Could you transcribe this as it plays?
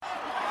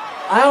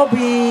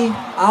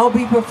I'll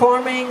be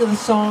performing the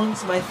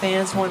songs my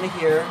fans want to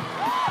hear.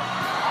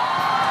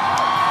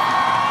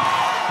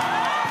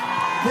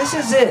 This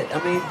is it.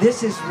 I mean,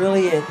 this is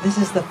really it. This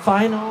is the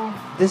final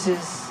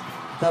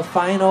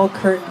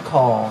curtain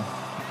call.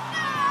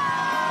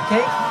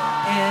 Okay?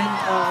 And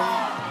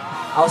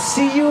I'll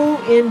see you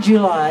in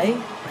July.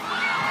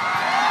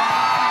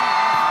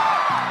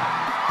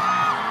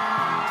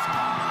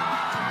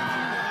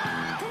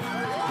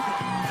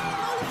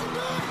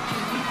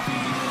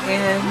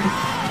 And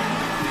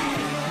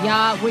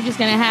y'all, we're just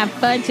gonna have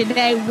fun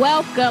today.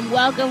 Welcome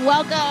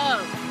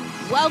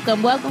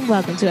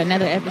to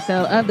another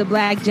episode of the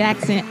Black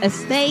Jackson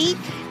Estate.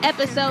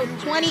 Episode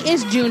 20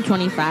 is June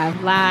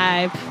 25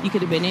 live. You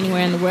could have been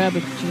anywhere in the world,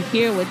 but you're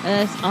here with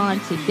us on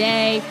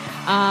today.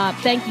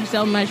 Thank you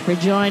so much for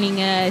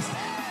joining us.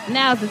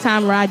 Now's the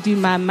time where I do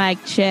my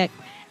mic check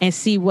and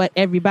see what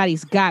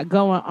everybody's got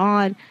going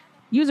on.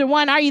 User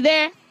 1, are you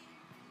there?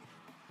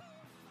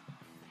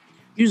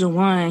 User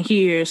 1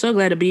 here. So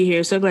glad to be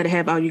here. So glad to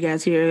have all you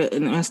guys here.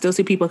 And I still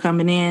see people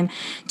coming in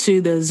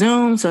to the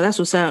Zoom. So that's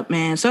what's up,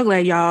 man. So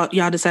glad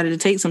y'all decided to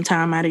take some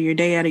time out of your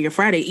day, out of your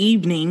Friday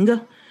evening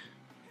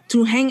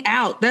to hang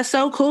out. That's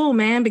so cool,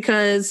 man,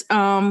 because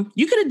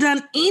you could have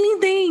done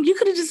anything. You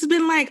could have just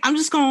been like,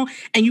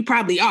 and you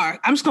probably are,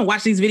 I'm just going to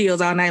watch these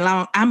videos all night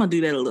long. I'm going to do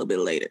that a little bit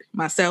later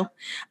myself.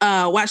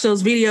 Watch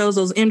those videos,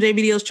 those MJ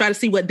videos, try to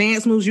see what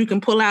dance moves you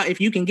can pull out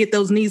if you can get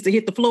those knees to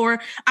hit the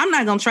floor. I'm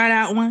not going to try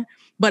out one.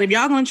 But if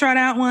y'all gonna try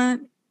out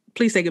one,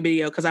 please take a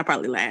video because I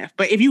probably laugh.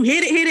 But if you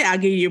hit it, I'll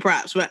give you your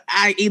props. But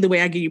either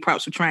way, I give you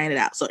props for trying it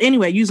out. So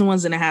anyway, User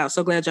 1's in the house.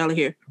 So glad y'all are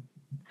here.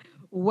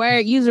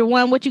 Word, User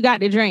 1, what you got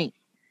to drink?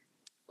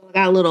 I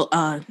got a little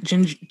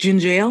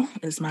ginger ale,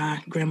 as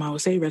my grandma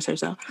would say, rest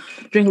herself.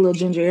 Drink a little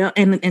ginger ale,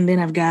 and then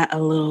I've got a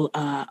little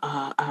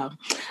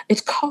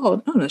it's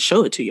called, I'm gonna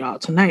show it to y'all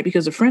tonight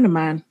because a friend of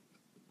mine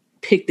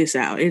picked this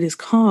out. It is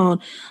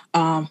called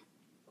Henry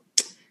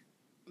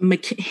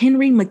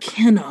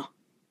McKenna.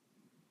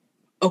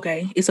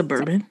 Okay, it's a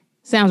bourbon.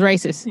 Sounds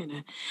racist.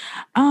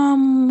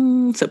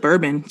 It's a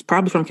bourbon. It's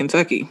probably from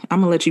Kentucky.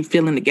 I'm gonna let you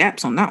fill in the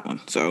gaps on that one.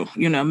 So,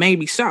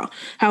 maybe so.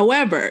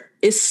 However,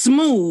 it's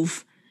smooth.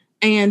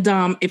 And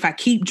if I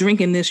keep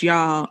drinking this,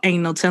 y'all,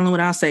 ain't no telling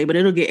what I'll say, but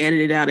it'll get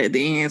edited out at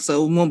the end,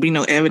 so it won't be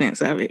no evidence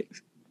of it.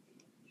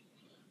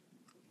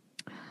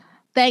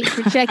 Thanks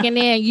for checking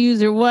in,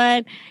 User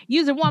 1.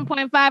 User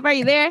 1.5, are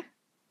you there?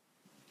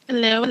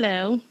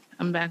 Hello.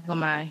 I'm back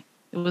on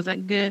was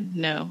that good?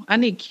 No. I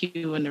need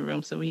Q in the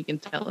room so he can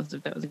tell us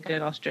if that was a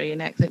good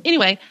Australian accent.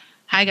 Anyway,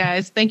 hi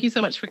guys. Thank you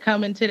so much for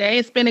coming today.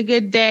 It's been a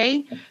good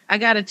day. I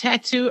got a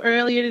tattoo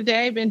earlier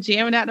today. Been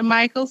jamming out to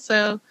Michael.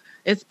 So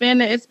it's been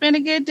a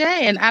good day.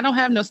 And I don't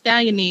have no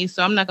stallion knees,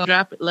 so I'm not gonna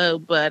drop it low.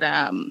 But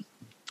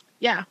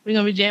yeah, we're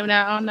gonna be jamming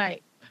out all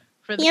night.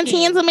 For the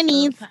hands on my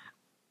knees.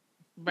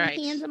 Right.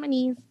 Hands on my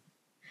knees.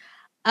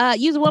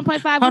 User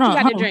 1.5, what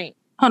you got to drink?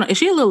 Hold on. Is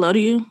she a little low to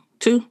you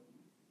too?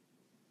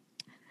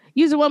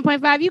 User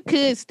 1.5, you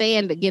could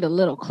stand to get a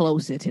little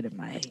closer to the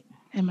mic.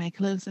 Am I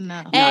close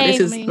enough? No,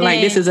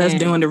 this is us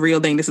doing the real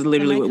thing. This is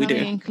literally what we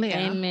do. Clear?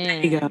 Amen.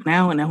 There you go.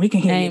 Now we can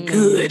hear you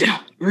good.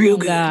 Real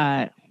good.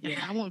 God. Yeah,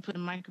 I want to put a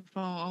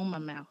microphone on my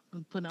mouth.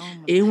 Put it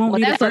on my It won't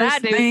be the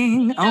first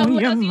thing on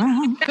your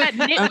mouth.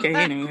 Okay,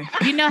 anyway.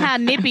 You know how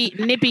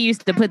Nippy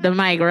used to put the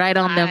mic right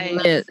on them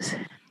lips.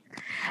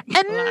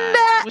 And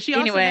well, she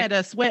also had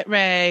a sweat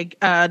rag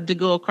to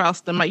go across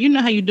the mic. You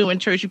know how you do in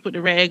church? You put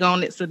the rag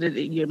on it so that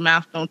your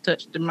mouth don't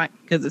touch the mic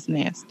because it's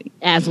nasty.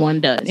 As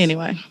one does.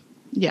 Anyway,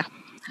 yeah.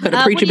 Could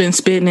the preacher been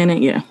spitting in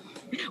it? Yeah.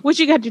 What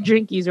you got to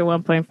drink, User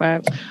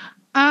 1.5?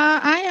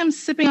 I am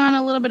sipping on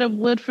a little bit of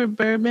Woodford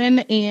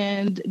bourbon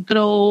and good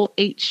old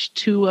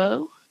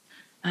H2O.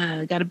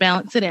 Got to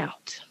balance it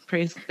out.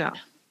 Praise God.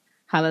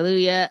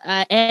 Hallelujah.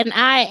 And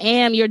I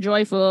am your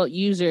joyful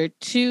User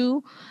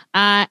 2.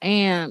 I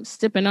am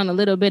sipping on a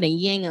little bit of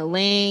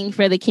Ying-a-Ling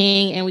for the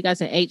king, and we got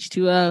some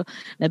H2O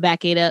to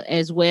back it up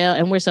as well.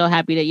 And we're so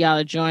happy that y'all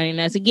are joining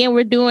us. Again,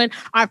 we're doing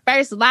our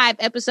first live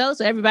episode,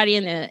 so everybody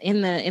in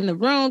the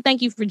room,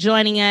 thank you for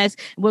joining us.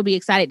 We'll be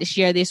excited to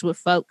share this with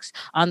folks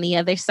on the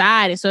other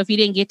side. And so if you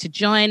didn't get to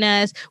join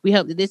us, we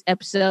hope that this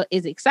episode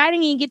is exciting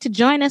and you get to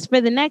join us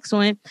for the next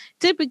one.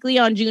 Typically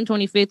on June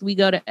 25th, we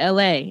go to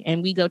LA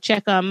and we go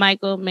check on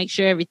Michael, make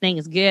sure everything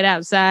is good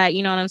outside.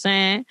 You know what I'm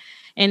saying?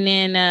 And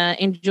then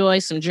enjoy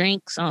some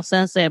drinks on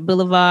Sunset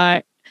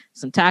Boulevard,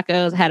 some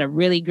tacos. Had a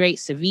really great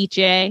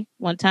ceviche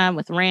one time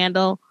with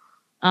Randall.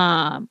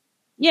 So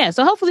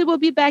hopefully we'll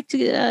be back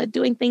to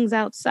doing things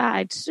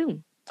outside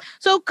soon.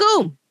 So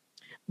cool.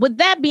 With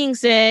that being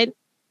said,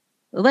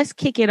 let's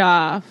kick it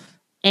off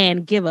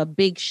and give a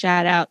big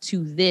shout out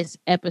to this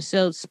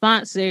episode's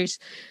sponsors.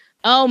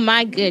 Oh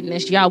my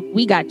goodness, y'all,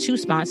 we got two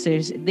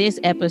sponsors this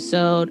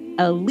episode,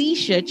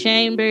 Alicia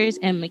Chambers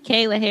and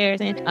Michaela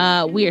Harrison.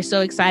 We are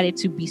so excited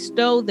to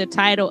bestow the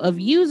title of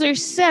User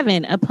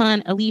 7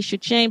 upon Alicia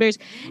Chambers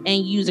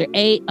and User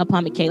 8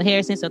 upon Michaela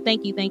Harrison. So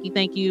thank you,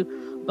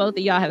 both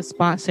of y'all have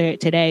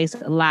sponsored today's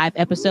live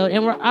episode.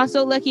 And we're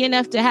also lucky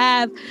enough to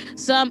have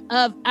some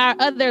of our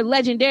other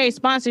legendary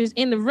sponsors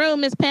in the room.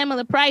 Miss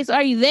Pamela Price,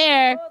 are you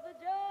there?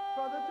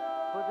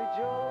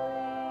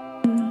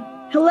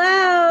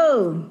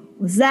 Hello,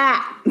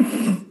 Zach.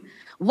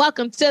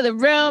 Welcome to the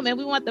room, and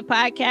we want the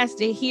podcast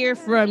to hear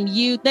from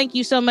you. Thank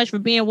you so much for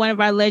being one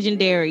of our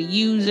legendary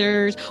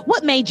users.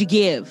 What made you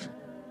give?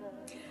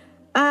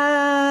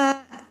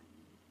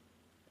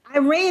 I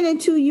ran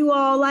into you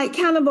all like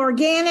kind of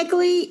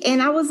organically,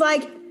 and I was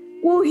like,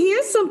 well,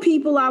 here's some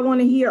people I want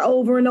to hear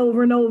over and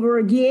over and over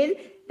again.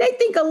 They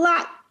think a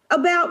lot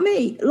about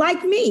me,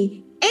 like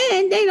me,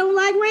 and they don't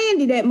like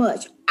Randy that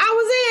much.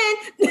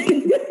 I was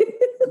in.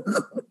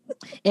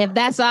 If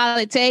that's all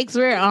it takes,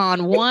 we're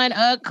on one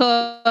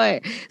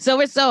accord. So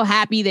we're so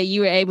happy that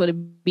you were able to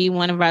be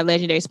one of our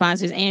legendary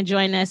sponsors and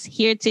join us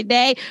here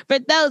today. For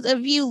those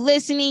of you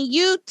listening,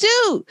 you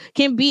too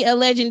can be a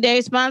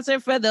legendary sponsor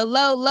for the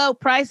low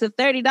price of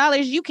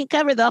 $30. You can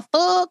cover the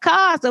full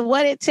cost of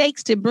what it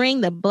takes to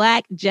bring the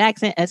Black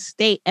Jackson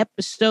Estate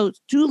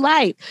episodes to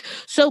life.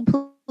 So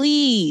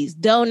please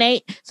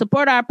donate,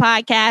 support our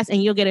podcast,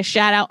 and you'll get a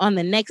shout out on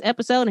the next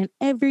episode and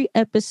every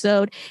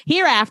episode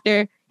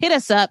hereafter. Hit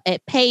us up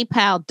at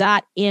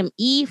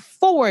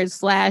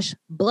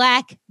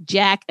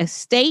paypal.me/Black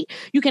Estate.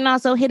 You can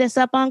also hit us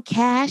up on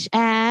Cash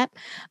App.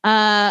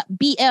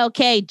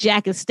 BLK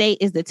Jack Estate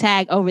is the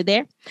tag over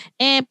there.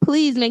 And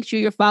please make sure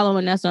you're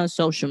following us on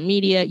social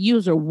media.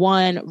 User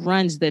 1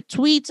 runs the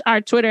tweets.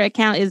 Our Twitter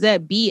account is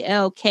at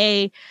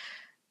BLK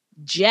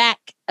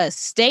Jack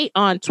Estate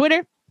on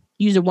Twitter.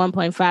 User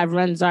 1.5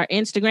 runs our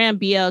Instagram,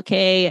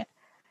 BLK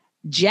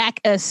Jack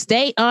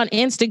Estate on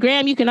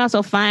Instagram. You can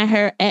also find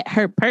her at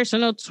her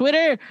personal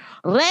Twitter,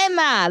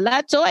 Lena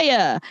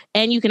Latoya.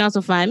 And you can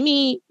also find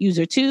me,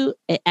 user 2,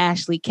 at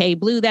Ashley K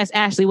Blue. That's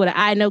Ashley with an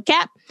I know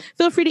cap.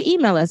 Feel free to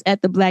email us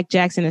at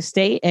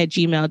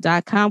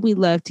theblackjacksonestate@gmail.com. We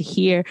love to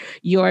hear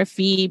your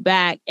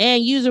feedback.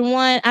 And user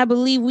 1, I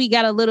believe we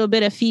got a little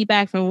bit of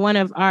feedback from one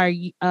of our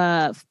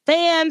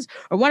fans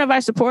or one of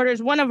our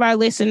supporters, one of our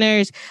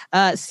listeners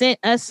sent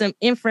us some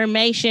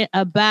information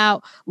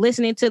about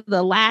listening to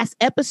the last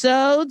episodes.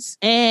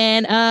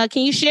 And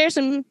can you share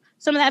some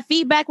of that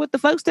feedback with the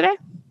folks today?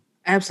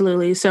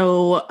 Absolutely.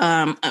 So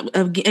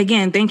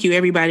again, thank you,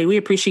 everybody. We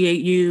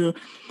appreciate you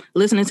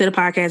listening to the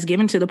podcast,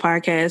 giving to the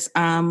podcast.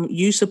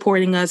 You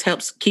supporting us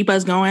helps keep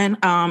us going.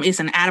 It's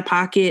an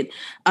out-of-pocket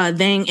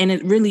thing, and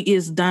it really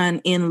is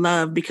done in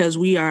love because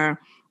we are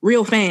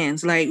real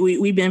fans. Like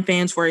we've been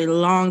fans for a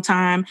long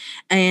time.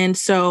 And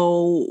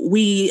so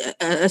we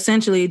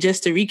essentially,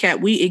 just to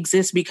recap, we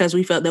exist because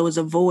we felt there was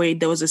a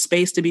void, there was a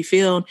space to be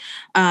filled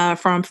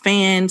from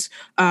fans,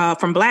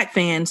 from Black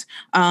fans,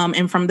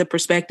 and from the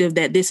perspective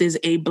that this is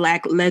a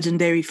Black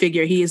legendary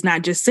figure. He is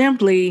not just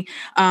simply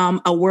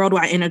a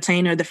worldwide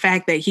entertainer. The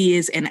fact that he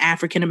is an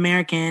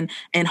African-American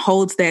and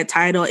holds that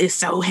title is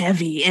so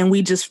heavy. And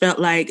we just felt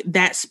like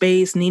that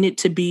space needed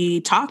to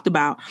be talked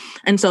about.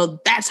 And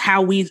so that's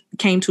how we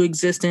came to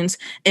existence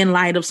in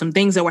light of some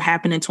things that were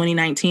happening in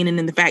 2019, and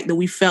then the fact that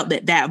we felt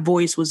that that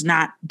voice was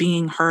not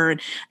being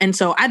heard. And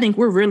so I think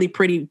we're really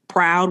pretty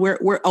proud.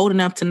 We're old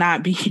enough to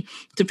not be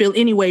to feel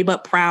any way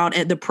but proud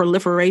at the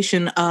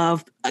proliferation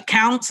of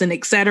accounts and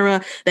et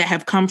cetera that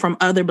have come from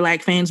other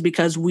Black fans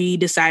because we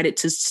decided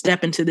to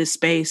step into this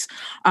space.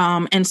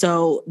 And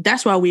so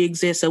that's why we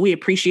exist. So we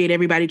appreciate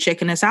everybody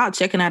checking us out,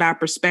 checking out our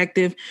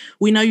perspective.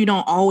 We know you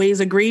don't always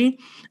agree,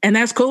 and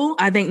that's cool.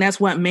 I think that's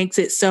what makes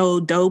it so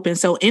dope and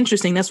so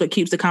interesting. That's what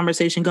keeps the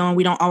conversation going.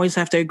 We don't always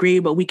have to agree,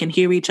 but we can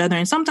hear each other.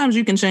 And sometimes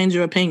you can change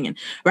your opinion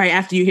right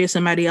after you hear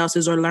somebody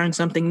else's or learn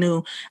something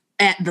new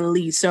at the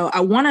least. So I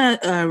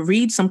want to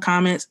read some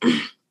comments.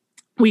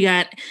 We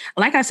got,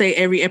 like I say,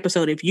 every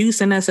episode, if you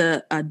send us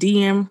a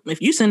DM, if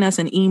you send us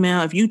an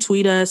email, if you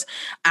tweet us,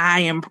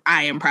 I am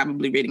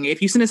probably reading it.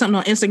 If you send us something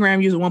on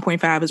Instagram, user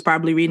 1.5 is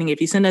probably reading it.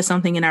 If you send us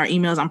something in our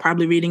emails, I'm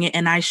probably reading it,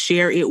 and I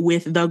share it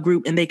with the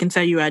group, and they can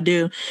tell you I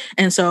do.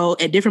 And so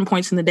at different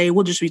points in the day,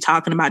 we'll just be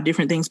talking about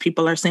different things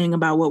people are saying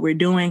about what we're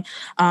doing.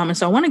 And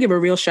so I want to give a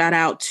real shout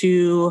out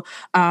to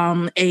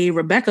a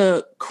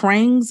Rebecca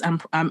Crangs.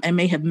 I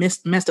may have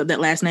messed up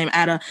that last name,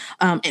 out of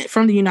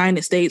from the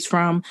United States,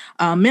 from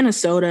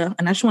Minnesota.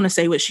 And I just want to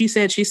say what she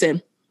said. She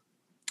said,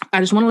 I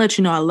just want to let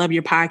you know I love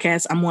your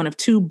podcast. I'm one of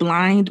 2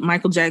 blind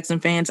Michael Jackson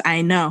fans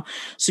I know.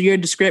 So your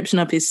description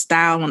of his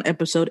style on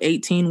episode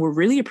 18 were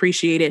really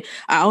appreciated.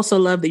 I also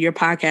love that your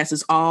podcast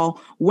is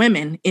all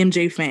women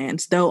MJ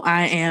fans. Though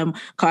I am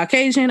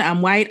Caucasian,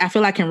 I'm white, I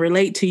feel I can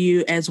relate to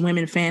you as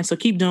women fans. So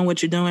keep doing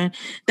what you're doing.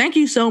 Thank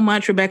you so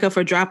much, Rebecca,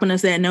 for dropping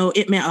us that note.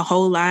 It meant a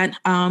whole lot.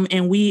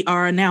 And we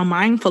are now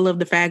mindful of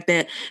the fact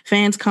that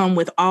fans come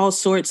with all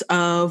sorts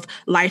of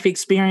life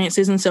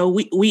experiences. And so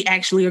we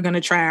actually are going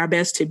to try our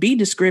best to be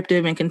descriptive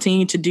and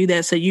continue to do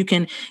that so you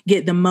can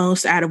get the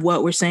most out of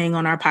what we're saying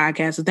on our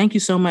podcast. So thank you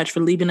so much for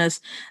leaving us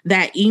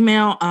that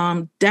email.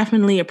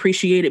 Definitely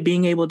appreciated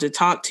being able to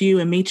talk to you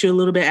and meet you a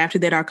little bit after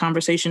that, our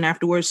conversation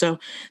afterwards. So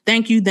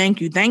thank you.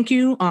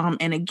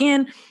 And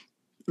again,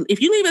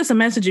 if you leave us a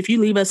message, if you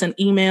leave us an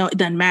email, it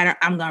doesn't matter.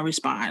 I'm going to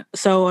respond.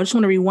 So I just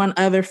want to read one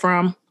other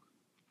from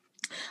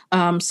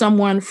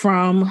someone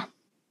from,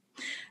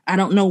 I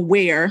don't know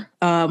where,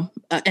 and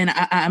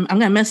I'm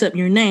going to mess up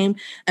your name.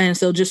 And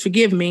so just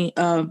forgive me.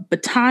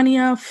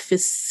 Betania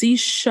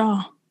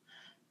Facetious.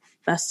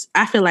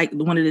 I feel like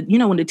one of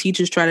the, when the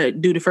teachers try to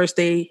do the first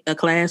day of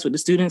class with the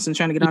students and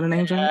trying to get all the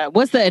names right.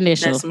 What's the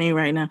initial? That's me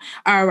right now.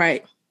 All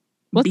right.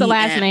 What's the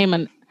last name?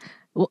 And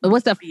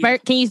what's the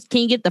first? Can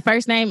you get the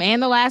first name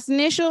and the last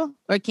initial,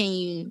 or can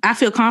you? I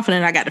feel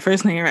confident I got the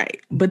first name right.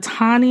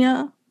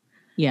 Betania.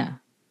 Yeah.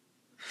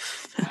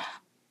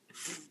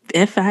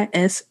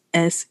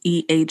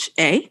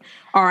 Fisseha.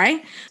 All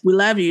right. We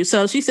love you.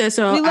 So she says,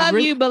 we love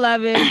you,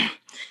 beloved.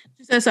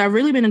 She says, I've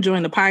really been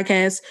enjoying the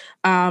podcast.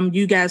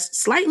 You guys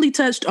slightly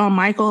touched on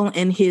Michael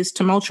and his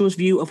tumultuous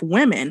view of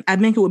women. I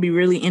think it would be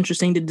really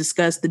interesting to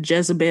discuss the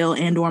Jezebel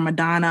and or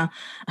Madonna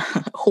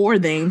whore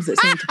themes that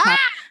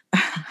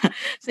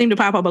seem to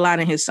pop up a lot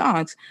in his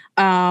songs.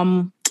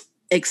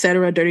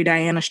 Etc., Dirty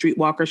Diana,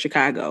 Streetwalker,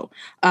 Chicago,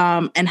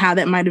 and how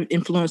that might have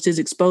influenced his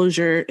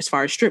exposure as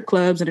far as strip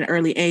clubs at an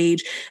early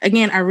age.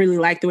 Again, I really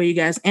like the way you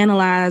guys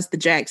analyze the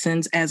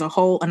Jacksons as a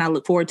whole, and I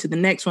look forward to the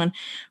next one.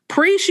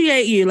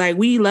 Appreciate you. Like,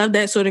 we love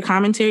that sort of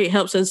commentary. It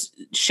helps us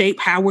shape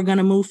how we're going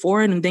to move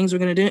forward and things we're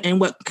going to do.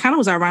 And what kind of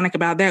was ironic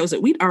about that was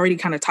that we'd already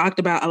kind of talked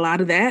about a lot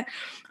of that,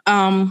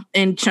 and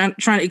trying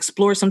to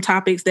explore some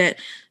topics that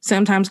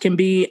sometimes can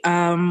be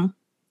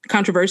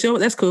controversial.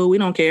 That's cool. We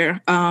don't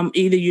care.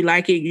 Either you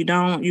like it, you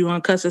don't, you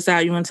want to cuss us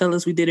out, you want to tell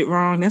us we did it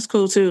wrong. That's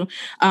cool too.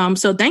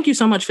 So thank you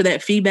so much for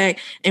that feedback.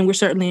 And we're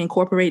certainly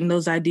incorporating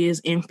those ideas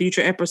in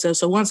future episodes.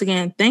 So once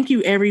again, thank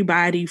you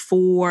everybody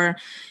for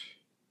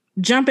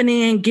jumping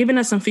in, giving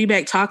us some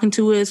feedback, talking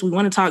to us. We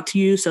want to talk to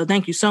you. So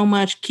thank you so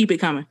much. Keep it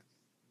coming.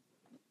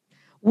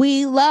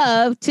 We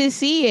love to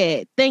see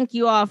it. Thank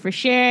you all for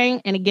sharing.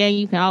 And again,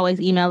 you can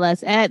always email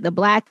us at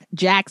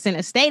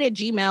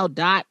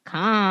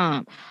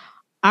theblackjacksonestate@gmail.com.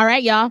 All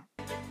right, y'all.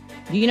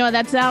 Do you know what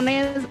that sound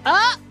is?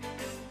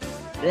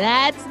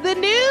 That's the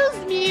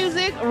news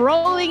music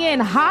rolling in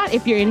hot.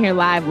 If you're in here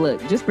live,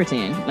 look, just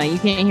pretend. Like, you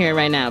can't hear it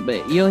right now,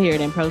 but you'll hear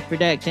it in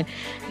post-production.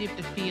 You have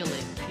to feel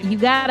it. You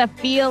gotta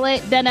feel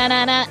it. You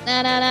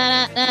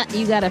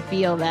gotta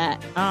feel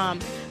that.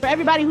 For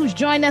everybody who's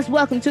joined us,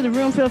 welcome to the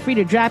room. Feel free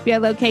to drop your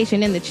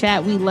location in the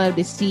chat. We love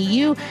to see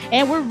you.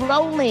 And we're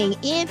rolling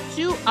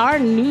into our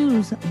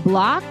news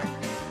block.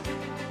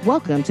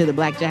 Welcome to the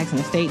Black Jackson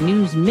Estate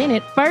News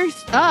Minute.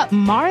 First up,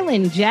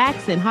 Marlon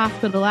Jackson,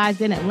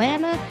 hospitalized in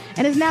Atlanta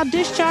and is now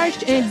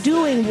discharged and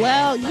doing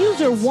well.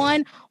 User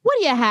 1, what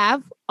do you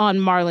have on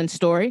Marlon's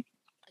story?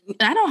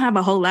 I don't have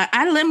a whole lot.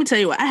 Let me tell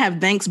you what, I have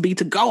thanks be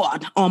to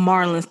God on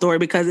Marlon's story,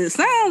 because it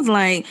sounds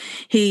like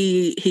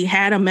he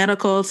had a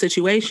medical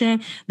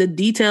situation, the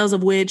details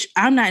of which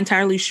I'm not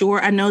entirely sure.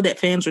 I know that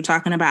fans were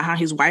talking about how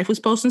his wife was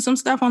posting some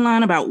stuff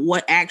online about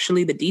what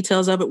actually the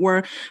details of it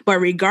were. But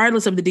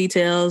regardless of the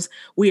details,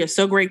 we are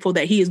so grateful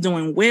that he is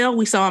doing well.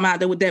 We saw him out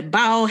there with that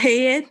bald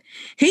head.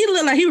 He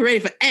looked like he was ready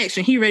for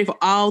action. He ready for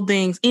all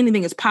things.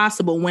 Anything is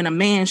possible when a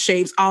man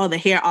shaves all the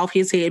hair off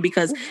his head,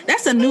 because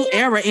that's a new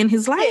era in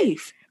his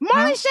life.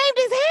 Marlon shaved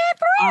his head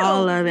for real.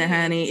 All of it,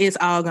 honey. It's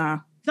all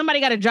gone. Somebody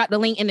got to drop the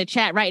link in the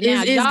chat right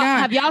now. It's gone.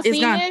 Have y'all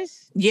seen gone.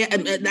 this? Yeah.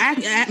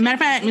 Matter of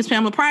fact, Miss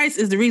Pamela Price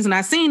is the reason I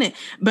seen it.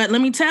 But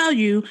let me tell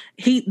you,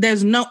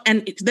 there's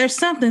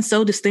something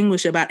so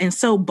distinguished about and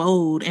so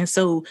bold and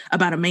so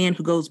about a man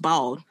who goes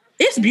bald.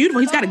 It's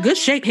beautiful. He's got a good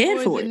shaped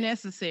head for it.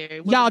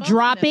 Necessary. Y'all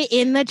drop it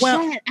in the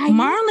chat.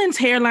 Marlon's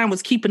hairline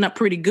was keeping up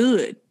pretty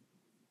good.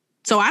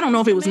 So I don't know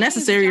if it was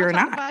necessary or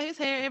not. About his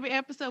hair every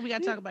episode, we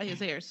got to talk about his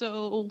hair.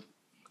 So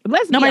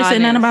nobody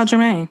said nothing about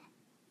Jermaine.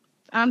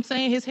 I'm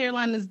saying his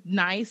hairline is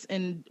nice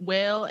and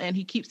well, and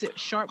he keeps it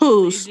sharp.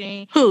 Who's?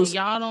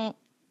 Y'all don't.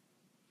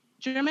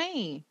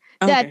 Jermaine.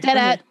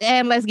 Okay.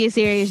 And let's get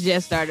serious.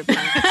 Just started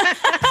playing.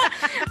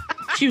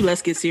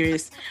 Let's get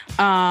serious.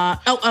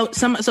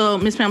 So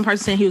Miss Pam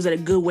Parsons saying he was at a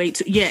good weight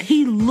too. Yeah,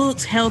 he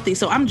looks healthy.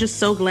 So I'm just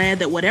so glad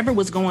that whatever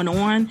was going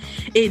on,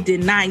 it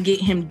did not get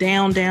him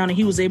down, and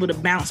he was able to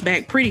bounce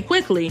back pretty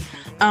quickly.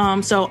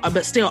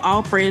 But still,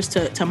 all prayers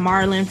to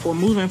Marlon for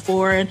moving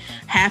forward,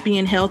 happy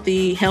and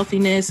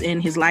healthiness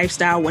in his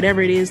lifestyle, whatever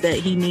it is that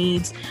he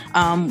needs.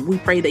 We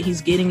pray that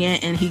he's getting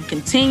it and he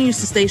continues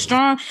to stay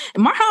strong.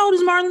 And how old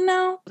is Marlon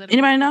now?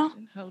 Anybody know?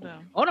 Hold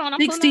on. I'm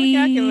 60. putting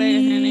on the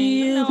calculator,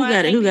 honey.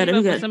 Who got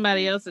it?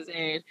 Somebody else's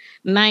age.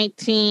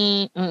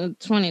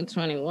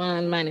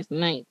 2021 minus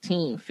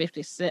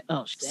 1956.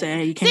 Oh, shit.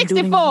 Sad, you can't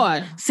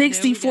 64.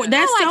 64.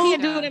 That's so. I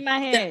can't do it in my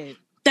head.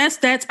 That's.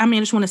 I mean, I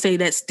just want to say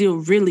that's still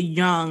really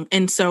young,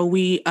 and so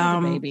we. He's a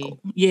baby.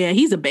 Yeah,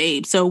 he's a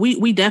babe. So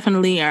we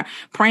definitely are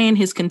praying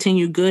his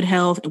continued good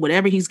health,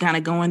 whatever he's kind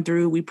of going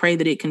through. We pray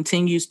that it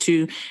continues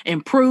to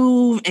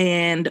improve,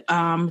 and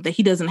that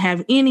he doesn't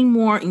have any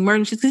more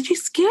emergencies. Because you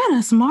scared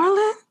us,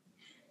 Marlon.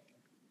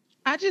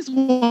 I just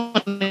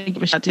want to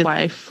give a shout out to his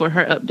wife for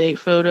her update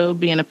photo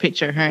being a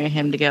picture of her and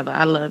him together.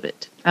 I love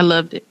it. I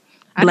loved it.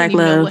 I Black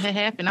didn't even know Love. what had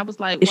happened. I was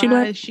like, Is she why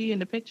black? is she in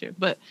the picture?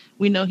 But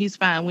we know he's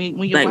fine. When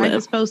your Black wife Love.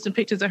 is posting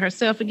pictures of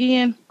herself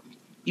again,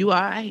 you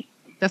all right.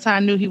 That's how I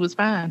knew he was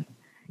fine.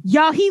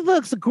 Y'all, he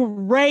looks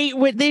great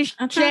with this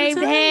I'm trying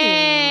to shaved tell you.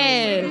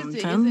 head. Is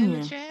it telling in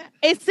you. the chat?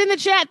 It's in the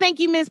chat. Thank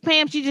you, Miss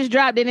Pam. She just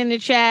dropped it in the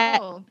chat.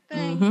 Oh,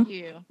 thank Mhm.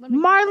 you. Let me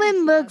Marlon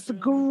slide looks through.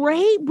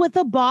 great with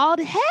a bald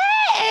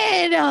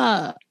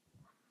head.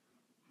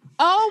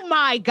 Oh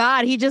my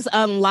God. He just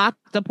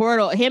unlocked the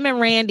portal. Him and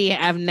Randy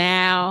have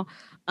now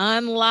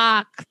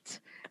unlocked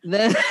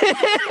they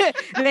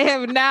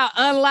have now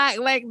unlocked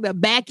like the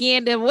back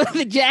end of what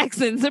the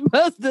Jacksons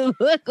supposed to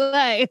look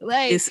like.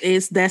 Like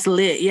It's that's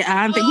lit. Yeah,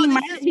 I think he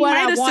might. This is He what might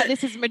I have. want.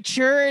 This is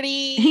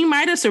maturity. He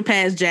might have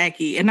surpassed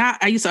Jackie, and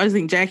I used to always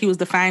think Jackie was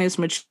the finest,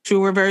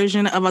 mature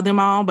version of them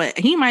all, but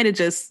he might have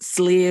just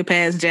slid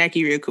past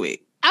Jackie real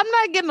quick. I'm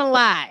not gonna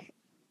lie.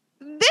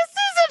 This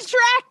is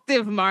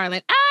attractive,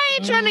 Marlon. I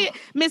ain't trying to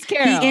Miss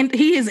Carol.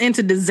 He is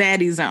into the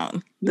zaddy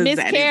zone. The Miss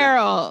zaddy zone.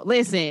 Carol,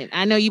 listen,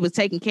 I know you was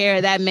taking care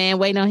of that man,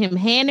 waiting on him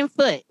hand and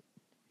foot.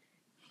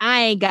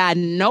 I ain't got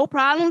no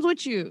problems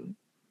with you.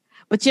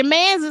 But your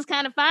man's is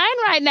kind of fine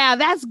right now.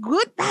 That's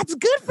good. That's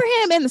good for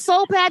him. And the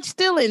soul patch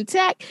still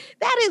intact.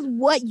 That is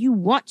what you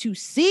want to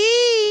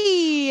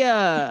see.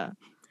 Oh,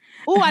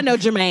 I know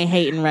Jermaine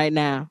hating right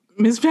now.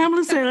 Miss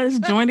Pamela said, let's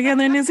join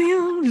together in this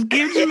hill. Just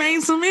give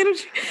Jermaine some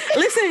energy.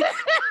 Listen,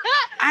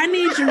 I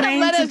need Jermaine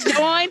Let us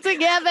join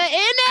together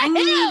in I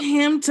it. need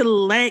him to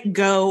let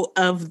go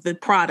of the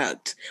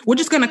product. We're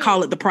just going to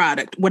call it the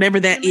product, whatever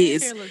that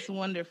is. Hair looks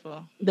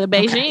wonderful. The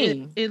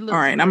Beijing. It looks All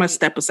right, I'm going great. to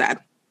step aside.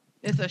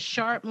 It's a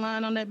sharp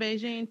line on that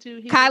Beijing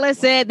too. Kyla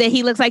said that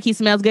he looks like he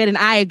smells good, and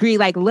I agree.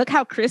 Like, look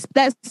how crisp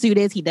that suit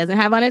is. He doesn't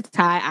have on a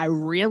tie. I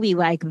really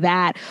like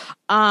that.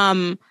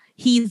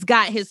 He's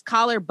got his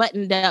collar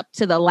buttoned up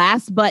to the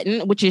last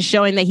button, which is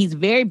showing that he's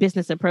very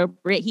business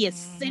appropriate. He has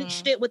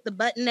cinched it with the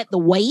button at the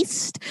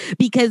waist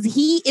because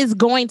he is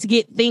going to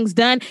get things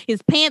done.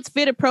 His pants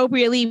fit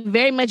appropriately,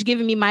 very much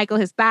giving me Michael.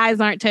 His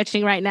thighs aren't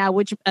touching right now,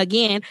 which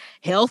again,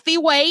 healthy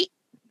weight.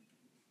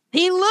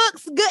 He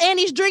looks good, and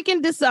he's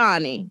drinking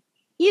Dasani.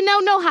 You know,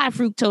 no high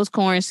fructose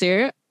corn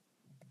syrup.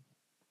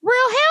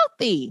 Real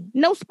healthy.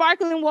 No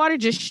sparkling water,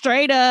 just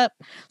straight up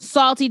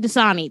salty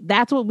Dasani.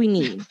 That's what we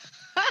need.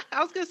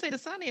 I was gonna say the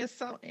Sunny has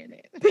salt in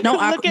it. No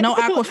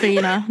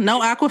Aquafina.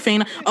 No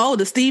Aquafina. Oh,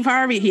 the Steve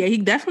Harvey. Yeah, he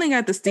definitely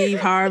got the Steve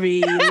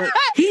Harvey look.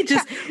 He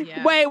just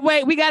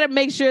Wait. We got to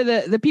make sure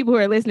the people who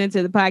are listening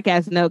to the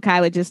podcast know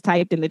Kyla just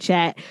typed in the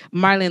chat.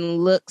 Marlon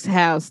looks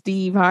how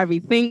Steve Harvey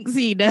thinks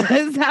he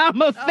does.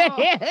 I'm a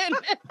fan.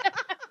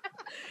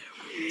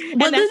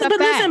 But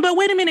listen, but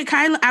wait a minute,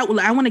 Kyla.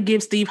 I want to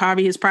give Steve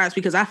Harvey his props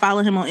because I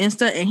follow him on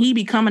Insta, and he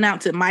be coming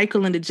out to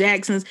Michael and the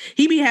Jacksons.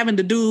 He be having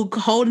the dude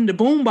holding the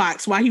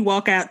boombox while he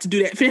walk out to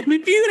do that Family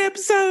Feud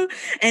episode,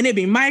 and it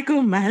be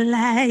Michael, my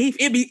life.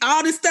 It be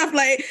all this stuff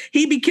like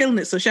he be killing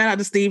it. So shout out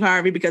to Steve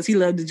Harvey because he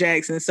loved the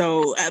Jacksons.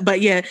 So,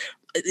 but yeah.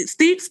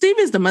 Steve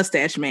is the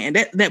mustache man.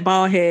 That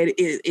bald head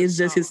is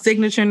just his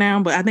signature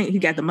now, but I think he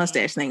got the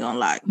mustache thing on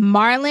lock.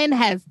 Marlon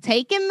has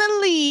taken the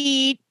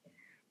lead.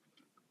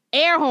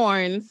 Air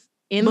horns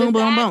in boom,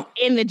 boom, boom.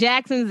 In the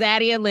Jackson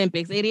Zaddy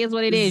Olympics. It is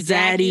what it is. Zaddy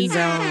Jackie.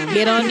 zone.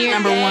 Get on your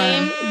Number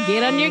game. one.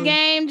 Get on your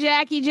game,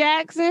 Jackie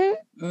Jackson.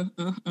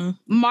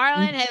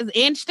 Marlon has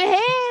inched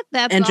ahead.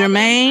 That's and all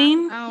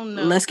Jermaine. I don't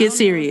know. Let's get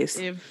serious.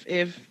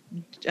 If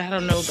I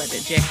don't know about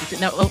that Jackie.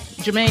 No,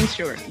 Jermaine,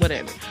 sure,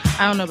 whatever.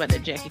 I don't know about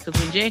that Jackie because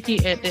when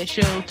Jackie at that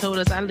show told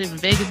us I live in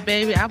Vegas,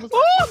 baby, I was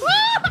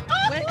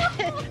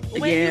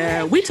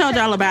yeah, we told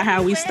y'all about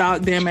how we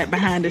stalked them at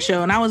behind the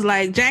show, and I was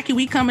like, Jackie,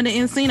 we coming to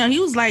Encino. He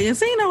was like,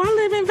 Encino, I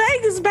live in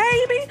Vegas,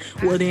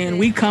 baby. Well, then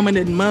we coming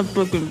to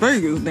motherfucking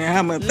Vegas. Then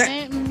how much that?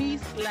 Let me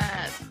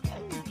slide.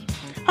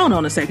 Hold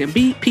on a second.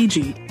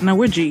 PG. No,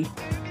 we're G.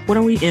 What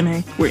are we?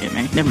 MA. We're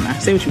MA. Never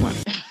mind. Say what you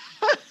want.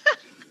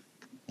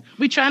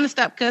 We trying to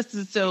stop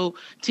cussing so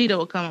Tito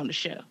will come on the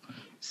show.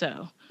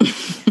 So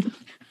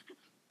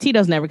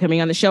Tito's never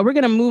coming on the show. We're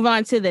going to move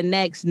on to the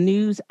next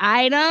news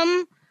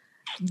item.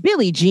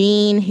 Billie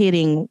Jean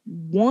hitting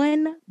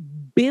 1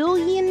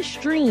 billion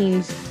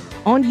streams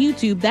on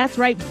YouTube. That's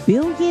right,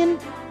 billion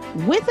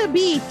with a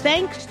B,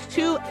 thanks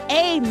to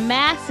a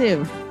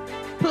massive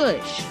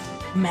push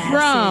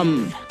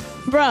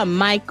from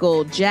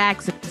Michael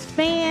Jackson's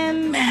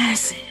fans.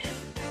 Massive.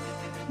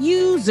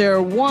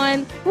 User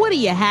 1, what do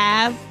you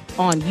have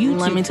on YouTube?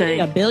 Let me tell you.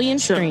 1 billion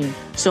streams.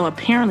 So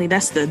apparently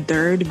that's the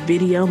third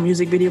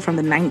music video from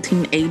the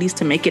 1980s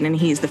to make it, and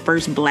he's the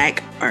first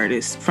black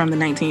artist from the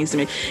 1980s to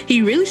make it.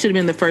 He really should have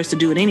been the first to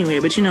do it anyway,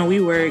 but you know, we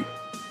work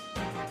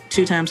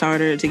 2 times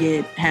harder to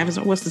get half as,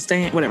 what's the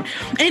stand? Whatever.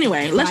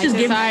 Anyway, let's just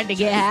give hard to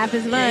get half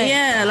as much.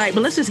 Yeah,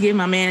 but let's just give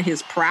my man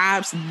his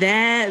props.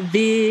 That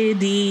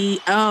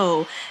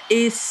video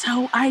is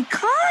so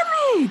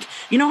iconic.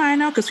 You know how I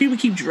know? Because people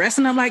keep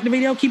dressing up like the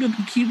video. People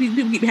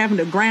keep having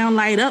the ground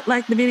light up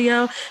like the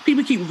video.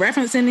 People keep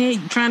referencing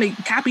it, trying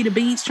to copy the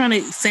beats, trying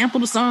to sample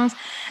the songs.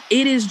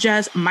 It is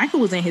just,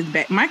 Michael was in his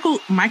back.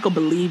 Michael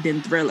believed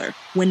in Thriller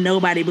when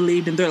nobody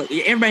believed in Thriller.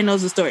 Everybody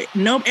knows the story.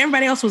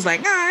 Everybody else was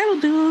like, it'll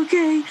do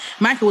okay.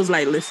 Michael was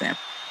like, listen,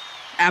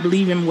 I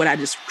believe in what I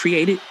just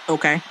created.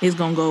 Okay, it's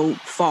gonna go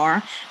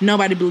far.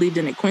 Nobody believed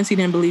in it. Quincy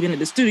didn't believe in it.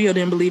 The studio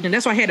didn't believe in it.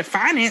 That's why I had to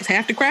finance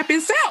half the crap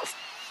itself,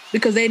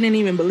 because they didn't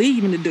even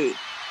believe in the dude.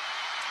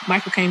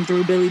 Michael came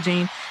through. Billie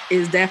Jean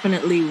is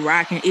definitely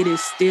rocking. It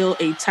is still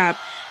a top.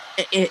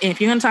 If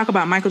you're going to talk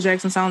about Michael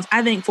Jackson songs,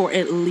 I think for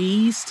at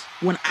least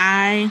when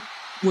I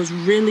was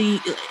really,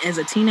 as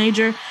a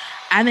teenager,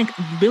 I think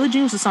Billie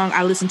Jean was a song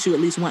I listened to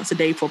at least once a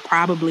day for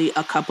probably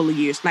a couple of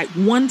years. Like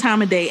one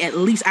time a day, at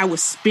least I would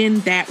spin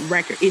that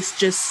record. It's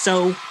just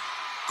so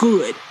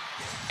good.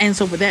 And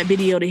so for that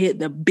video to hit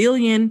the 1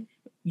 billion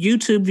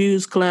YouTube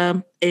views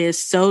club is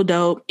so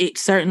dope. It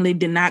certainly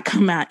did not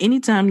come out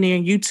anytime near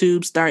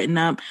YouTube starting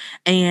up.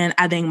 And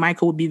I think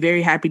Michael would be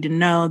very happy to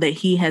know that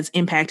he has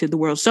impacted the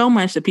world so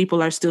much that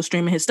people are still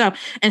streaming his stuff.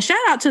 And shout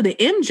out to the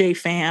MJ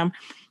fam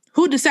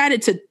who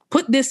decided to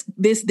put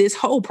this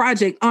whole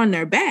project on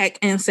their back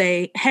and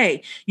say,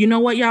 hey, you know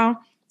what, y'all?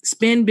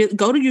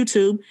 Go to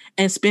YouTube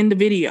and spin the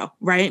video,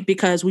 right?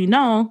 Because we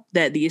know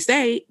that the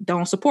estate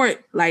don't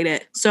support like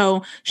that.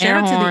 So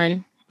shout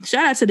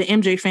out to the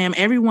MJ fam,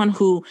 everyone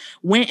who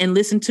went and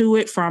listened to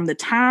it from the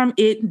time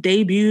it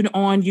debuted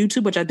on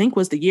YouTube, which I think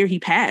was the year he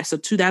passed, so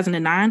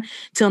 2009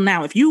 till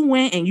now. If you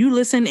went and you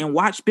listened and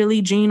watched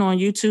Billie Jean on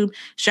YouTube,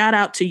 shout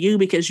out to you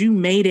because you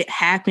made it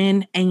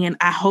happen. And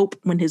I hope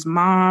when his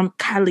mom,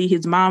 Kylie,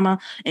 his mama,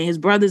 and his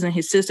brothers and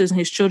his sisters and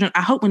his children,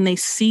 I hope when they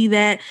see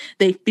that,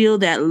 they feel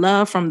that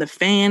love from the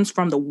fans,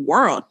 from the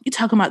world. You're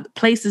talking about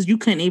places you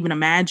couldn't even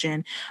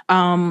imagine.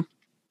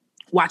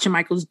 Watching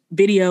Michael's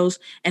videos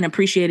and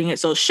appreciating it.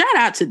 So shout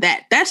out to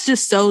that. That's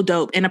just so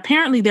dope. And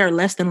apparently there are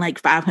less than like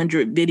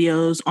 500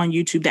 videos on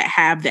YouTube that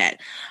have that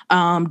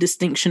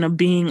distinction of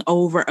being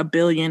over 1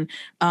 billion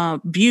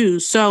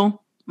views. So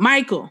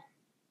Michael,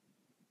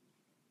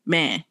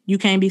 man, you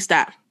can't be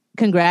stopped.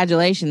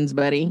 Congratulations,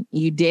 buddy.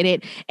 You did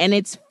it. And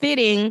it's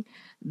fitting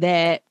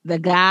that the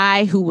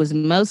guy who was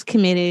most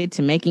committed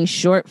to making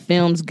short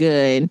films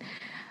good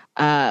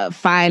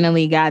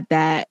finally got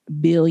that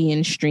 1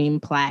 billion stream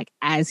plaque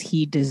as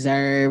he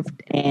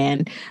deserved.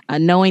 And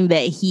knowing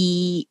that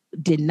he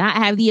did not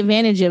have the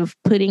advantage of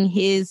putting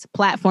his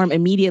platform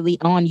immediately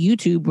on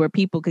YouTube where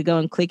people could go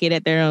and click it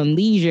at their own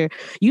leisure,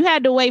 you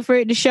had to wait for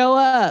it to show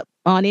up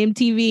on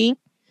MTV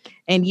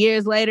and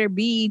years later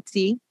BET.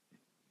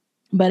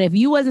 But if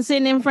you wasn't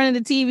sitting in front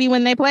of the TV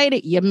when they played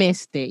it, you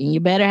missed it, and you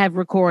better have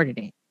recorded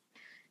it.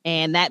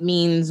 And that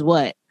means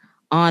what?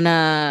 On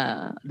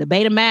the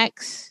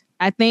Betamax,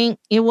 I think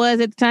it was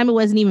at the time, it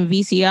wasn't even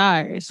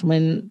VCRs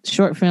when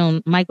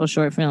Michael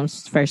short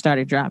films first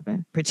started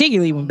dropping,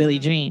 particularly when Billie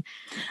Jean.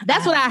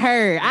 That's what I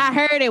heard. I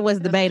heard it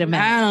was the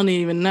Betamax. I don't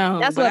even know.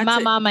 That's what my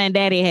mama and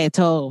daddy had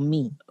told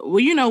me.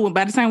 Well, you know,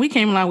 by the time we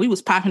came along, we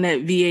was popping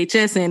that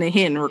VHS in and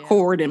hitting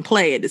record and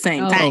play at the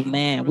same time. Oh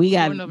man, we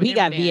got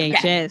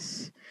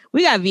VHS.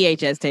 We got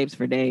VHS tapes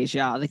for days,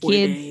 y'all. The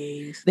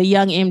kids, the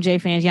young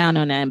MJ fans, y'all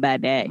know nothing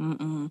about that.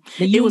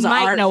 You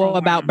might know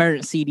about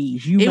burnt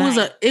CDs.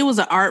 It was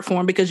an art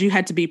form because you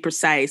had to be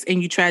precise,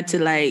 and you tried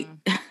to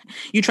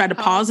you tried to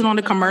pause it on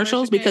the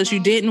commercials because you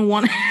didn't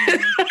want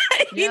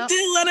you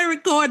didn't want to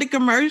record the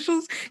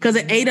commercials because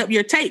it ate up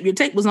your tape. Your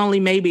tape was only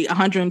maybe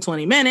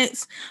 120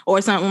 minutes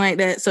or something like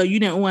that, so you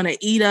didn't want to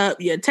eat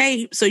up your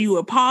tape, so you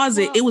would pause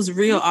it. It was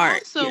real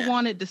art. Also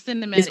wanted the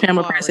cinematic. Miss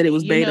Pamela Price said it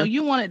was beta.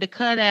 You wanted to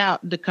cut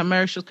out the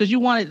commercials because you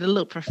wanted to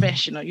look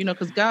professional.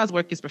 Because God's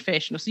work is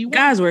professional. So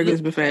God's work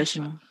is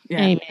professional. Yeah,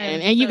 Amen.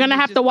 And you're gonna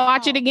have to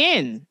watch it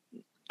again.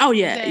 Oh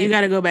yeah, exactly. You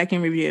got to go back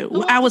and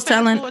review. I was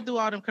telling through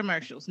all them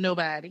commercials.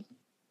 Nobody.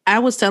 I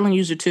was telling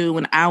User too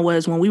when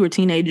we were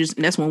teenagers,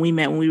 and that's when we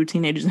met when we were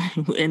teenagers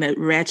in a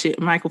ratchet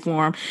Michael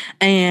forum.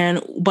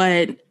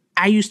 But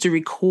I used to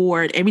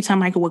record every time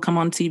Michael would come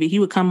on TV. He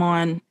would come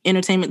on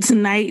Entertainment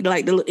Tonight,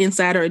 like the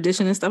Insider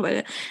Edition and stuff like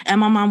that. And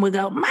my mom would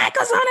go,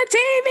 "Michael's on the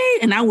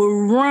TV," and I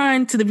would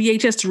run to the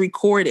VHS to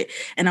record it.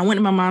 And I went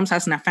to my mom's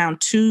house and I found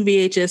 2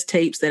 VHS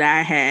tapes that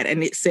I had,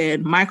 and it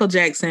said Michael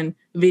Jackson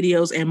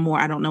videos and more.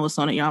 I don't know what's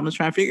on it, y'all. I'm just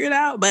trying to figure it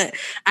out, but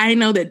I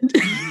know that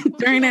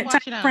during that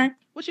time frame.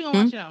 What you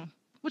gonna watch it on?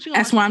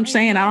 That's why I'm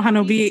saying I don't have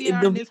no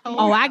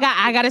VCR. I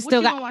got to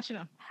still got.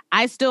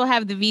 I still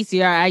have the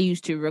VCR I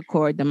used to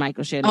record the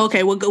Michael shit.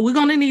 Okay, well, we're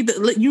gonna need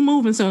you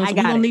moving soon, so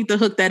we're gonna need to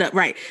hook that up,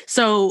 right?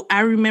 So I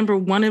remember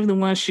one of the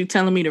ones she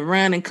telling me to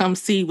run and come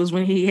see was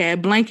when he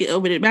had blanket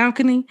over the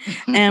balcony,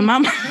 and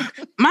my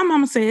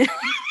mama said,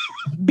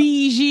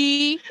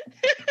 "BG."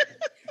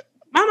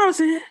 My mama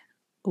said,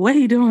 What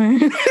he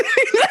doing?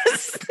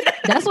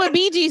 That's what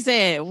BG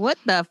said. What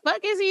the fuck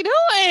is he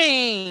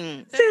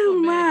doing?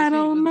 I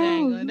don't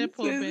know. That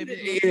poor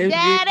baby.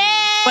 Daddy!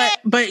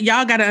 But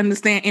y'all got to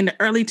understand, in the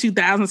early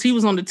 2000s, he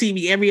was on the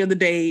TV every other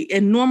day,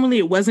 and normally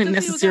it wasn't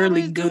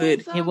necessarily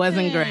good. It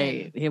wasn't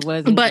great. It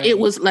wasn't. But great. it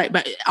was like.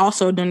 But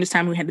also during this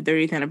time, we had the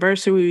 30th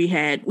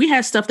anniversary. We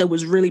had stuff that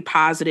was really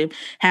positive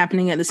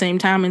happening at the same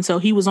time, and so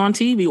he was on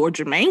TV, or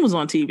Jermaine was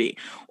on TV,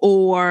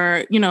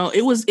 or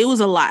it was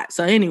a lot.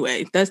 So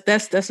anyway,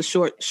 that's a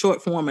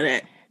short form of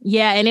that.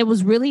 Yeah, and it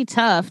was really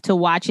tough to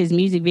watch his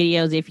music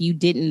videos if you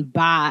didn't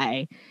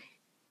buy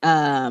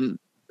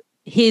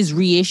his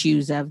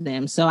reissues of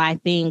them. So I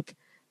think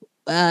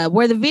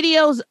where the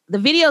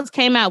videos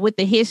came out with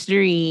the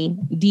history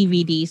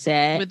DVD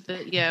set.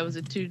 It was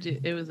a two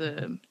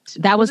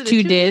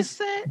disc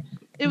set.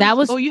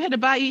 You had to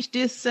buy each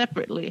disc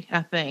separately.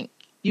 I think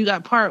you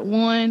got part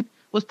 1.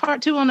 Was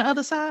part 2 on the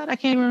other side? I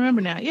can't even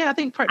remember now. Yeah, I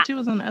think part 2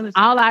 was on the other side.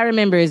 All I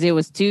remember is it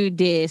was 2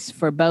 discs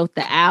for both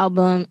the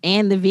album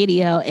and the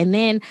video. And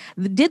then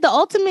did the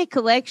Ultimate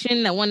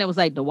Collection, the one that was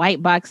like the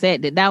white box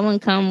set, did that one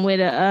come with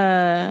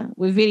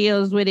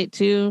videos with it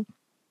too?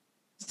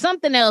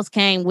 Something else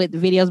came with the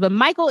videos, but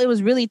Michael, it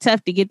was really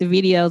tough to get the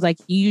videos. Like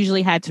you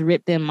usually had to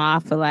rip them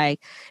off of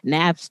like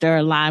Napster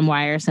or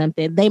LimeWire or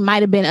something. They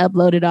might have been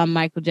uploaded on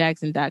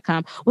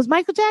michaeljackson.com. Was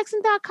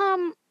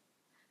michaeljackson.com?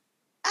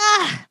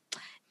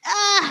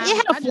 It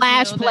had a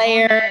flash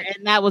player,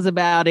 and that was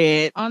about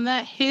it. On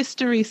that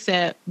history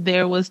set,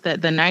 there was the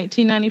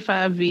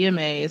 1995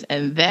 VMAs,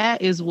 and that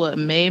is what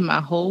made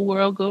my whole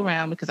world go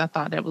round because I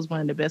thought that was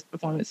one of the best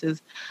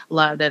performances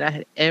live that I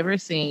had ever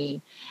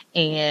seen.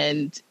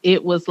 And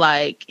it was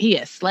like he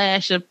had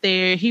Slash up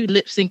there. He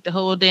lip synced the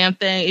whole damn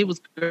thing. It was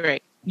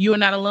great. You Are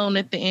Not Alone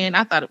at the end.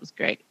 I thought it was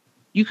great.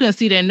 You couldn't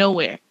see that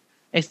nowhere,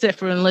 except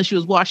for unless you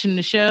was watching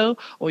the show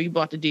or you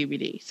bought the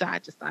DVD. So I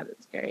just thought it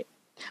was great.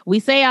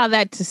 We say all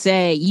that to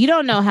say you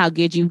don't know how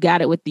good you've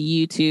got it with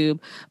the YouTube,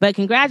 but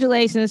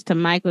congratulations to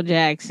Michael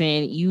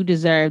Jackson. You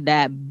deserve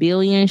that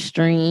billion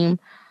stream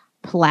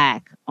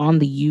plaque on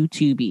the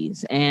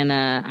YouTubies. And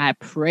I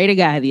pray to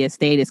God the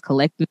estate is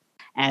collecting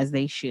as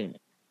they should.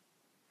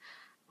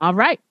 All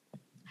right.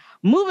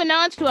 Moving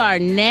on to our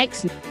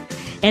next.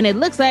 And it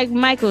looks like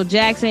Michael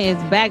Jackson is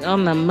back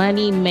on the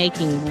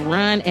money-making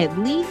run, at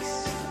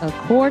least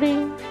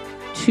according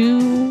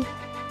to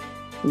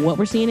what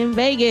we're seeing in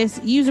Vegas.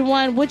 User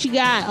One, what you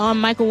got on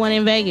Michael One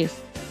in Vegas?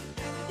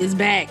 It's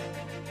back.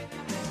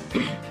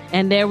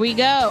 And there we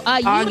go.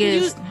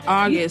 August.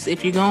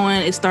 If you're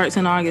going, it starts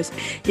in August.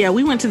 Yeah,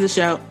 we went to the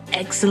show.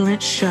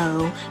 Excellent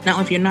show. Now,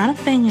 if you're not a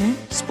fan,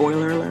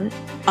 spoiler alert,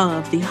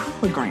 of the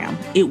hologram,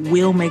 it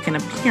will make an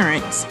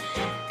appearance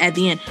at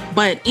the end.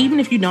 But even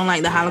if you don't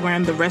like the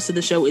hologram, the rest of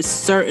the show is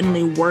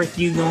certainly worth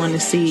you going to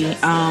see.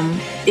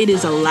 It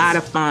is a lot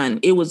of fun.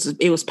 It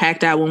was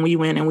packed out when we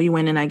went, and we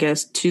went in, I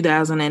guess,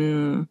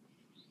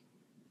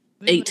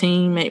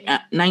 2018, maybe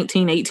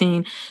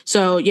 1918.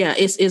 So yeah,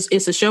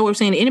 it's a show we're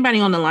seeing.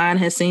 Anybody on the line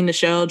has seen the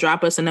show,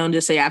 drop us a note and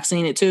just say I've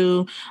seen it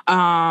too.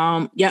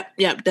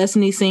 Yep,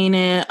 Destiny's seen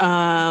it.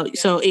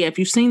 So yeah, if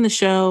you've seen the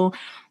show,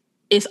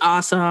 it's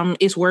awesome.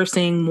 It's worth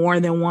seeing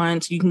more than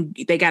once.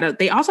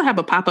 They also have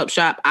a pop-up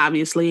shop,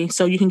 obviously,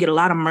 so you can get a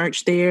lot of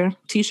merch there,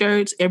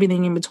 t-shirts,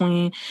 everything in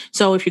between.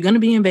 So if you're going to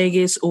be in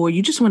Vegas, or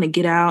you just want to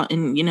get out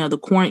and the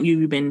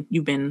quarantine,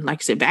 you've been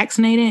like I said,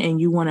 vaccinated,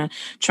 and you want to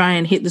try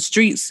and hit the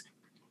streets,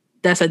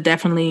 that's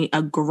definitely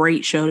a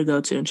great show to go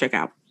to and check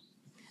out.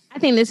 I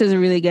think this is a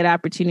really good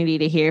opportunity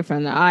to hear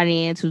from the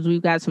audience, because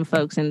we've got some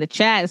folks in the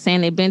chat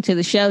saying they've been to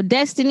the show.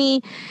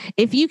 Destiny,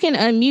 if you can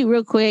unmute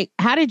real quick,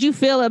 how did you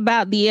feel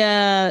about the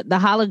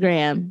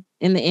hologram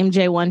in the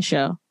MJ1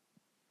 show?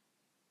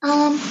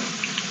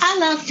 I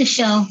loved the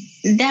show.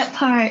 That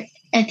part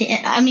at the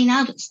end, I mean,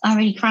 I was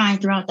already crying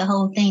throughout the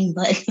whole thing,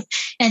 but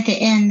at the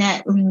end,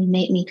 that really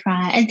made me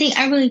cry.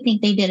 I really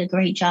think they did a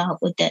great job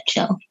with that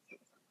show.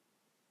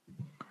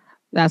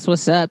 That's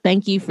what's up.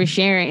 Thank you for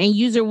sharing. And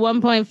user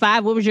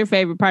 1.5, what was your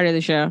favorite part of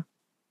the show?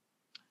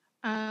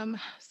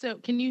 So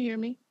can you hear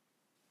me?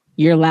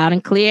 You're loud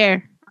and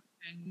clear.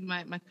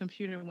 My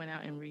computer went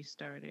out and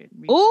restarted.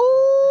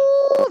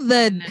 Ooh,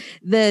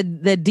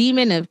 the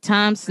demon of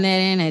Tom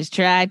Sneddon has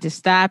tried to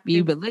stop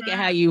you, but look at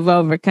how you've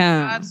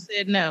overcome. God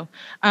said no.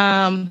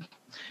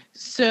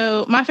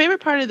 So my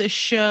favorite part of the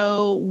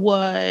show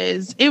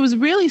was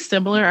really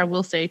similar, I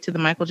will say, to the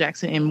Michael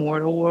Jackson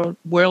Immortal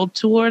World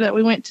Tour that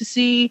we went to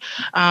see.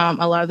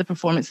 A lot of the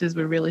performances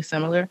were really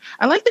similar.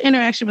 I like the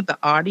interaction with the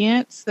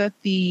audience that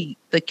the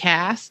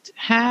cast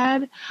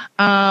had.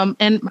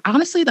 And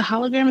honestly, the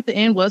hologram at the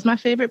end was my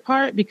favorite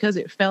part because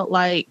it felt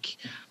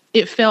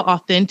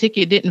authentic.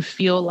 It didn't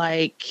feel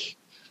like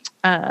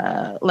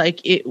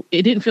it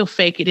didn't feel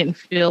fake. It didn't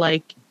feel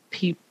like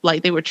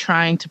they were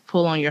trying to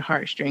pull on your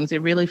heartstrings.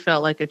 It really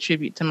felt like a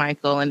tribute to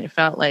Michael, and it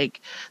felt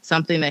like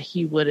something that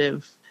he would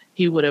have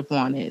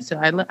wanted. So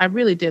I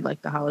really did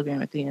like the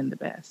hologram at the end the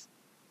best.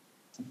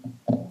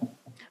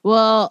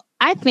 Well,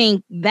 I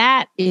think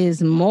that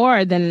is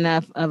more than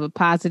enough of a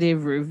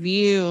positive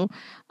review.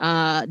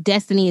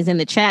 Destiny is in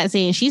the chat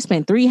saying she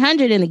spent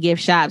 $300 in the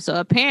gift shop. So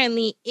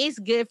apparently it's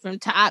good from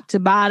top to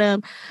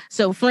bottom.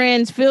 So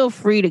friends, feel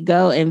free to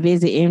go and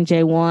visit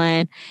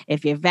MJ1.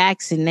 If you're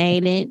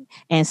vaccinated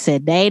and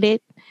sedated,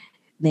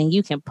 then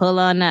you can pull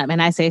on up.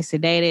 And I say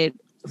sedated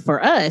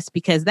for us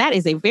because that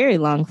is a very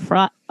long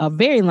flight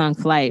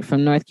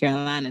from North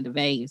Carolina to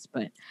Vegas,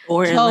 but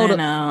or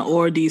Atlanta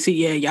or DC.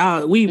 Yeah,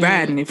 y'all, we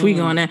riding if we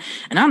going there.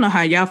 And I don't know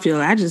how y'all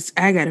feel. I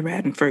gotta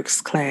ride in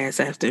first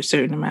class after a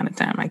certain amount of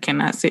time. I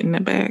cannot sit in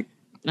the back.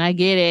 I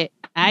get it.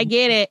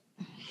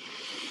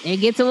 It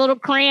gets a little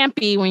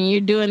crampy when you're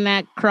doing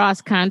that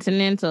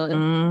cross-continental.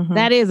 Mm-hmm.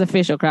 That is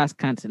official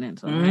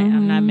cross-continental, right?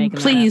 I'm not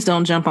making Please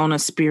don't jump on a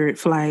Spirit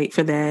flight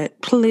for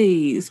that.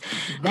 Please.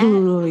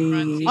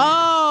 Please.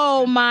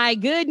 Oh, my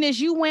goodness.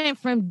 You went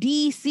from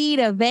D.C.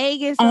 to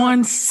Vegas.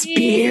 On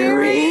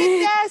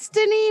Spirit?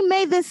 Destiny.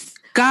 May this...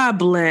 God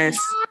bless.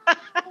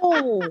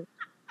 Oh.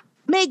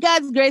 May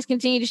God's grace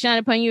continue to shine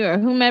upon you or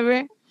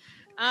whomever.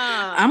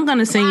 I'm going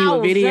to send you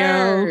a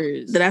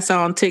video that I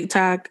saw on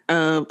TikTok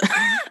of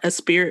a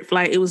Spirit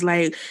flight. It was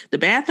like, the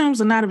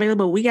bathrooms are not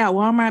available. We got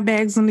Walmart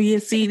bags under your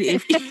seat.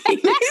 If you I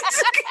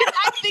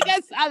think I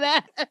saw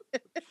that.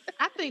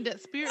 I think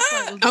that Spirit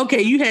flight was...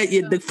 Okay, you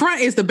had... the front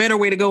is the better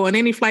way to go on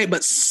any flight,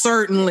 but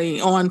certainly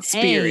on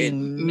Spirit.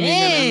 Amen. You're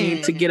going to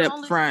need to get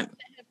up front.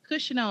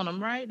 Cushion on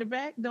them, right? The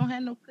back don't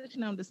have no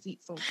cushion on the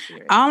seats on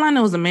Spirit. All I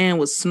know is the man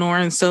was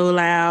snoring so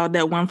loud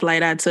that one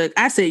flight I took.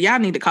 I said, y'all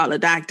need to call a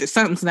doctor.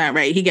 Something's not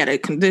right. He got a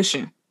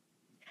condition.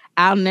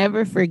 I'll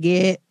never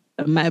forget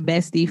my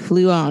bestie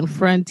flew on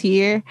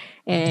Frontier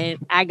and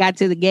I got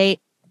to the gate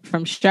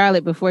from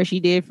Charlotte before she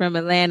did from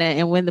Atlanta.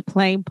 And when the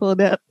plane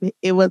pulled up,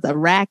 it was a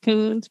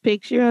raccoon's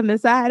picture on the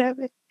side of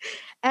it.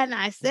 And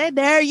I said,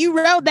 there, you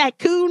rode that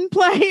coon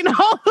plane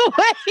all the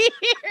way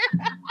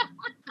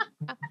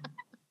here.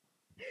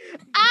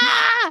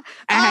 I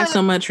have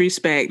so much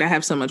respect.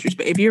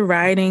 If you're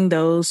riding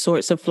those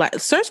sorts of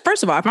flights,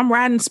 first of all, if I'm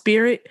riding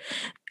Spirit,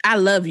 I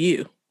love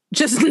you.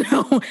 Just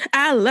know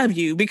I love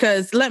you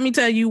because let me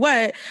tell you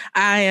what,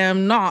 I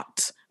am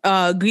not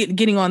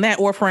getting on that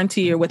or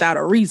Frontier without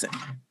a reason.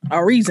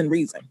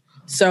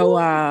 So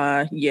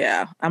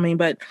yeah, I mean,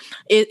 but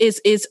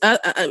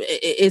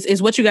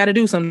it's what you got to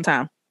do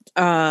sometime.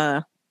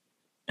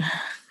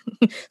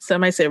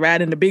 Somebody said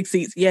ride in the big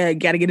seats. Yeah, you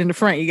got to get in the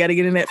front. You got to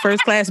get in that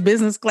first class,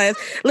 business class.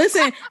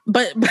 Listen,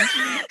 but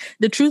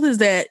the truth is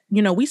that,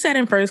 we sat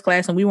in first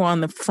class and we were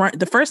on the front.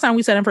 The first time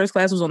we sat in first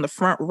class was on the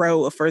front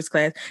row of first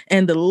class.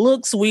 And the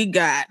looks we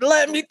got,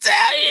 let me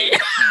tell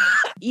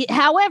you.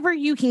 However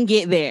you can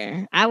get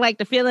there. I like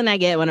the feeling I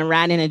get when I'm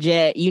riding a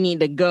jet. You need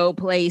to go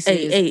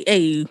places.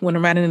 Hey, when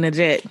I'm riding in a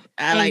jet.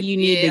 You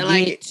need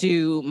to get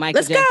to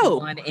Michael Jackson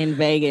one in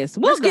Vegas.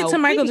 Let's get to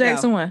Michael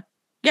Jackson one.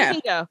 Yeah,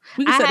 we can set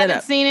that up. I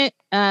haven't seen it,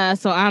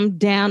 so I'm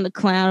down to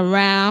clown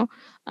around.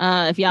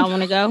 If y'all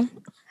want to go,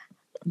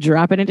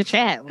 drop it in the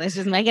chat. Let's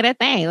just make it a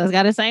thing. Let's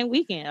go the same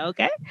weekend,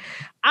 okay?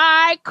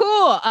 All right,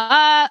 cool.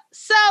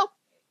 So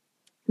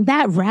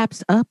that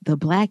wraps up the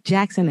Black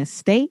Jackson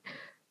Estate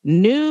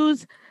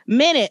News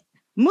Minute.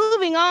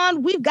 Moving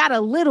on, we've got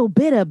a little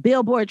bit of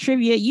Billboard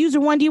trivia. User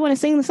one, do you want to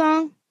sing the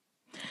song?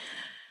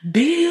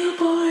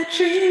 Billboard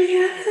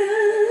trivia.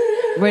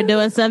 We're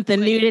doing something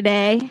new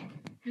today.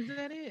 Is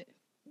that it?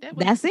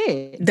 That's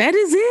it. That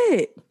is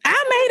it.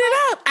 I made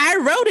it up. I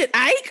wrote it.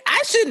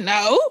 I should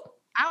know.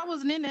 I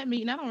wasn't in that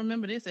meeting. I don't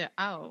remember this at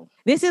all.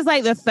 This is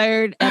like the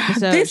third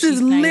episode. This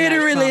is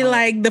literally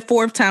like the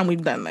fourth time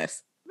we've done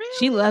this. Really?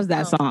 She loves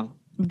that song.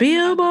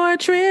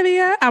 Billboard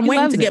trivia. I'm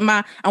waiting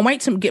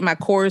to get my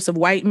chorus of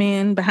white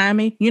men behind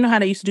me. You know how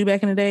they used to do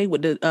back in the day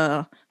with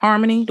the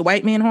harmony, the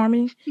white man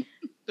harmony.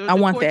 I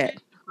want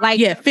that. Like,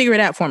 yeah, figure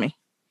it out for me.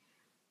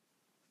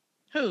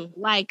 Who?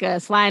 Like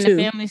Sly and the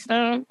Family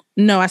Stone?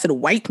 No, I said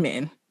white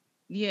men.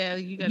 Yeah,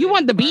 you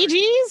want the Bee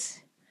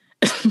Gees?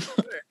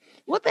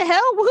 What the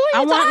hell? Who are you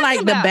I want like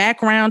about? the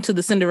background to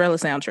the Cinderella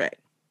soundtrack.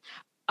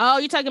 Oh,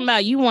 you're talking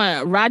about you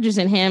want Rodgers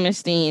and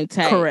Hammerstein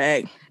type.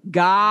 Correct.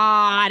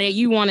 Got it.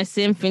 You want a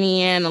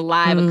symphony and a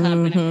live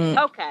accompaniment.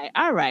 Okay.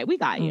 All right. We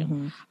got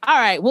you. All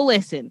right. Well,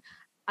 listen.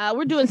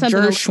 We're doing something.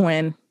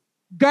 Gershwin.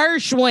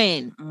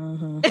 Gershwin.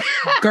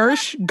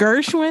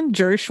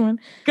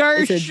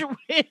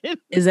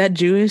 Is that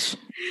Jewish?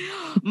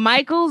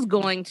 Michael's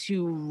going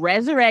to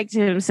resurrect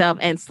himself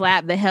and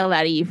slap the hell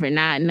out of you for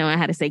not knowing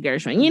how to say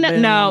Gershwin.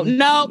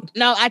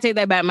 No. I take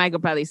that back. Michael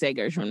probably said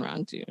Gershwin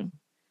wrong too.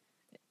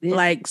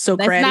 Like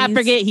Socrates. Let's not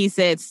forget he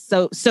said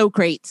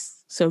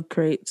Socrates.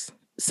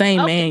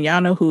 Same man.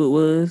 Y'all know who it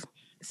was.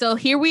 So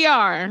here we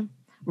are.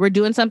 We're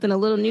doing something a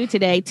little new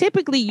today.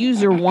 Typically,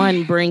 user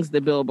one brings the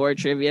Billboard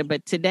trivia,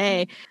 but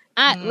today,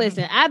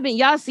 listen,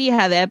 y'all see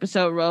how the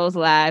episode rolls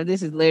live.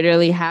 This is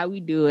literally how we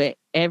do it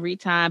every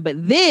time,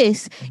 but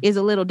this is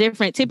a little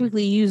different.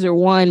 Typically, user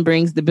one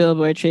brings the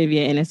Billboard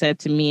trivia, and it's up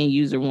to me and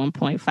user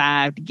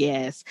 1.5 to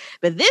guess.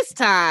 But this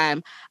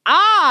time,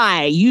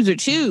 I, user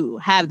two,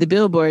 have the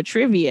Billboard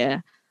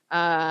trivia.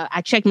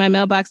 I checked my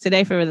mailbox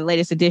today for the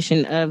latest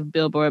edition of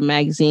Billboard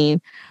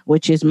magazine,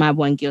 which is my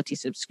One Guilty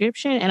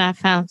subscription, and I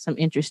found some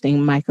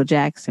interesting Michael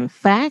Jackson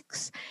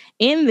facts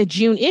in the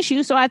June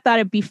issue. So I thought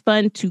it'd be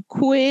fun to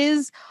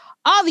quiz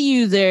all the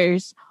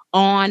users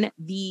on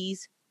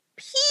these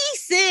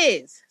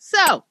pieces.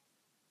 So,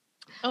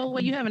 oh,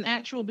 well, you have an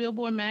actual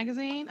Billboard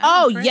magazine?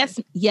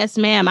 Yes,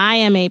 ma'am. I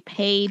am a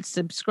paid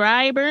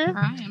subscriber.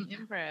 I am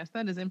impressed.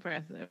 That is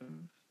impressive.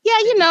 Yeah,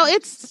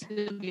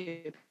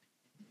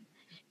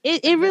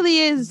 it really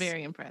is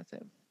very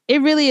impressive.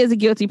 It really is a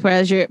guilty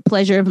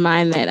pleasure of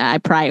mine that I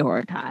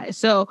prioritize.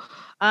 So,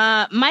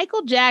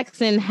 Michael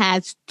Jackson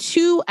has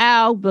 2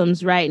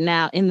 albums right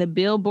now in the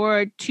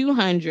Billboard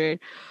 200,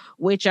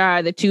 which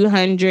are the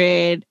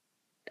 200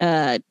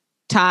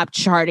 top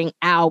charting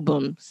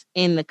albums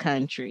in the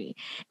country.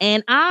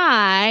 And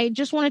I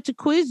just wanted to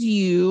quiz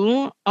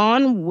you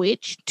on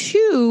which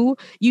 2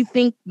 you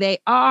think they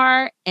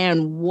are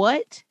and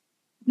what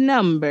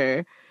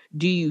number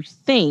do you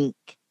think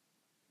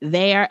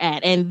they are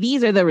at. And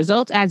these are the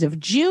results as of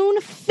June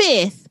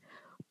 5th,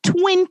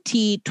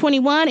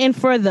 2021. And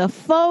for the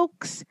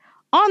folks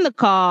on the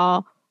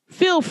call,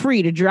 feel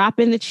free to drop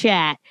in the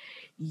chat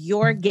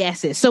your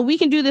guesses. So we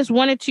can do this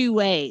one of 2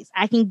 ways.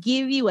 I can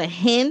give you a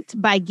hint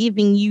by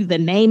giving you the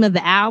name of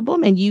the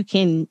album and you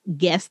can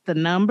guess the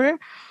number,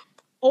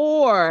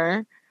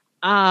 or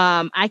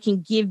I can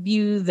give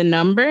you the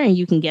number and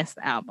you can guess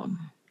the album.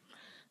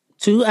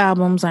 2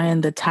 albums are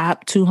in the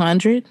top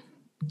 200.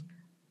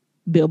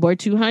 Billboard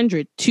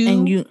 200,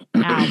 2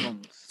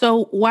 albums.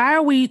 So why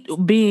are we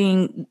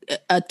being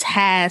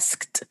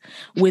tasked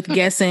with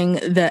guessing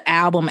the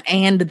album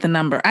and the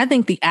number? I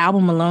think the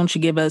album alone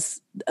should give us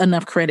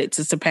enough credit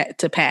to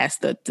pass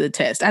the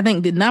test. I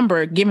think the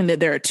number, given that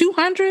there are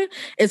 200,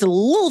 is a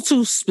little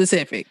too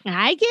specific.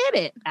 I get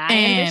it.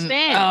 I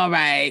understand. All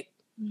right.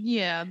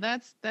 Yeah,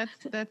 that's a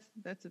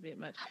bit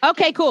much.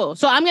 Okay, cool.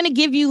 So I'm gonna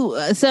give you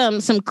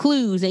some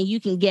clues, and you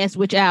can guess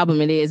which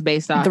album it is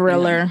based on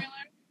Thriller.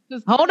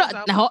 Hold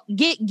on.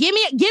 Give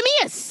me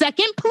a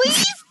second,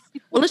 please.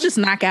 Well, let's just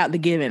knock out the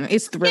given.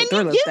 It's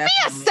Thriller. Give me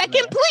a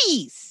second,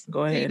 please.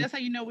 Go ahead. See, that's how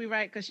you know we're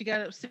right, because she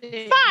got upset.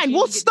 Fine,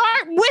 we'll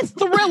start with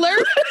Thriller,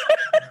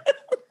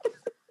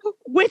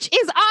 which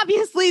is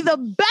obviously the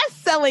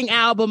best-selling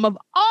album of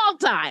all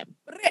time,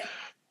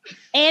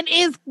 and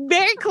is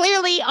very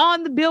clearly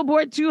on the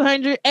Billboard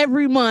 200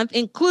 every month,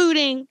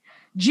 including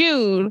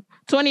June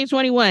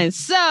 2021.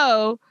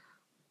 So,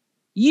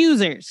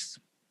 users,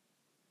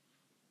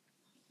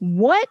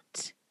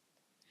 what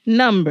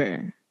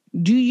number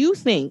do you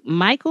think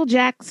Michael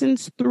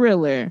Jackson's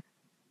Thriller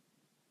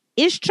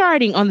is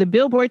charting on the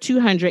Billboard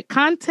 200?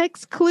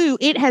 Context clue: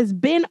 it has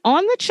been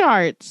on the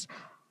charts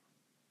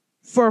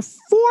for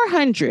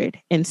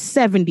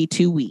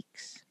 472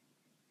 weeks.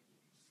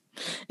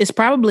 It's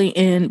probably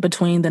in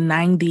between the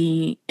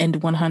 90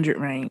 and 100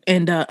 range.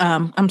 And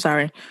I'm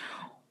sorry,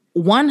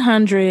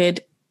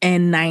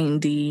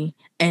 190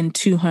 and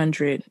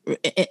 200.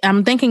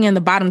 I'm thinking in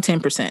the bottom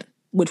 10%.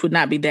 Which would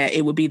not be that.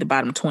 It would be the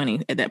bottom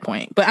 20 at that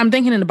point. But I'm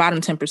thinking in the bottom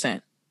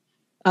 10%.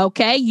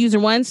 Okay. User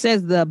 1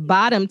 says the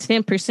bottom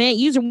 10%.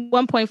 User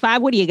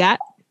 1.5, what do you got?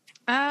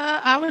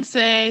 I would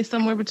say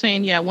somewhere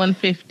between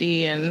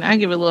 150, and I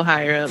give it a little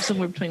higher up,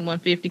 somewhere between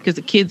 150, because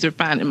the kids are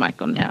finding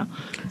Michael now.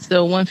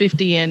 So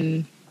 150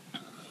 and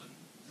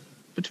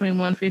between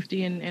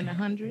 150 and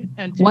 100.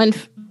 And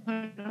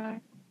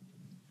 100.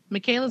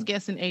 Michaela's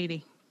guessing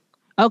 80.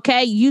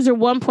 Okay. User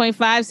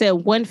 1.5 said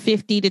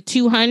 150 to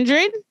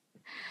 200.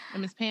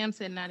 And Miss Pam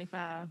said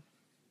 95.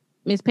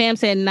 Miss Pam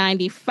said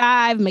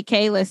 95.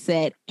 Michaela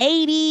said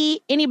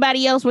 80.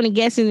 Anybody else want to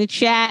guess in the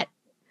chat?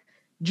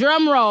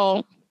 Drum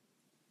roll.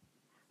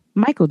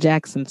 Michael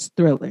Jackson's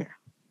Thriller,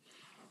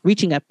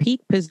 reaching a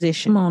peak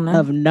position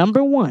of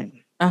number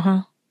 1,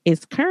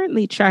 is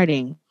currently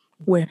charting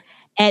where?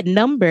 At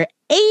number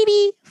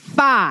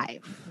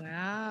 85.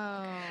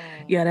 Wow.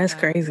 Yeah, that's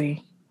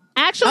crazy.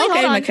 Actually, okay,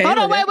 hold on.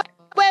 Michaela, hold on.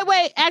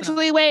 Wait.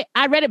 Actually, wait.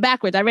 I read it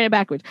backwards.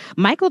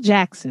 Michael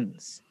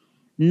Jackson's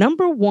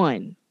number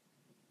 1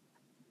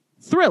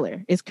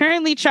 Thriller is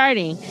currently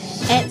charting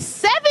at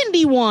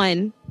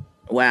 71.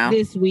 Wow.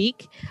 This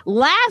week.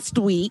 Last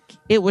week,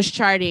 it was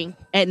charting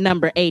at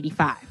number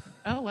 85.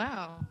 Oh,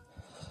 wow.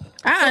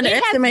 I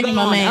underestimated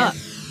my man. Up.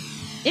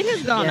 It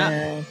has gone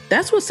up.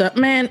 That's what's up,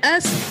 man.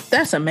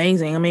 That's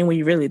amazing. I mean, when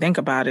you really think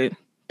about it,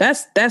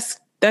 that's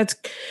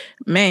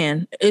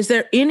man. Is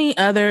there any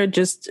other,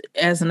 just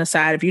as an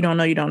aside, if you don't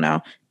know, you don't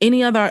know,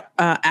 any other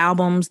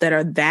albums that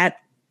are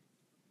that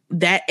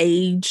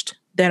aged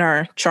that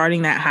are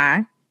charting that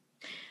high?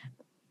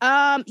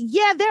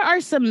 Yeah, there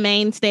are some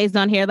mainstays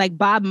on here, like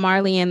Bob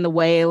Marley and the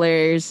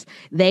Wailers.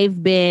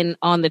 They've been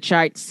on the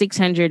chart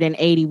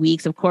 680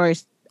 weeks. Of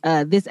course,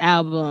 this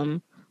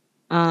album,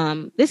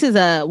 this is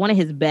one of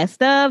his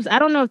best ofs. I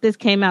don't know if this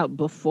came out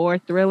before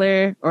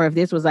Thriller or if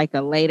this was like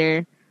a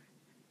later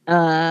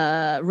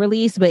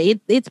release, but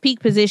its peak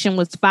position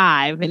was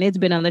 5, and it's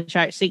been on the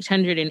chart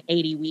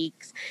 680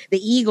 weeks. The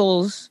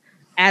Eagles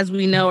as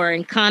we know, are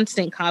in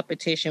constant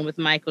competition with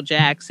Michael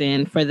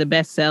Jackson for the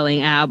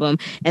best-selling album,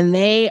 and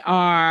they've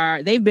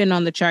been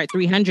on the chart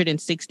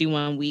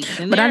 361 weeks.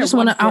 And but I just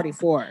want to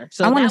 44.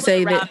 So I want to that say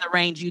was around that the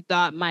range you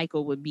thought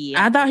Michael would be.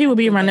 I thought he would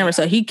be around there,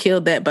 so he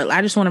killed that. But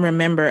I just want to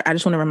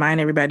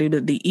remind everybody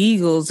that the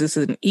Eagles is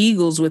an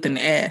Eagles with an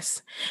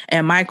S,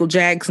 and Michael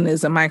Jackson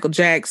is a Michael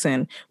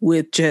Jackson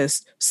with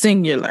just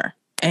singular.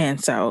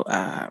 And so,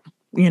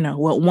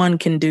 what one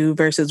can do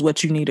versus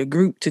what you need a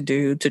group to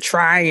do to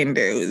try and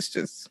do is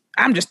just,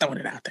 I'm just throwing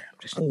it out there.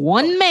 Just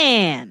one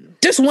man. I'm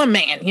just throwing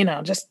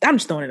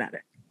it out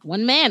there.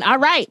 One man. All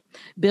right.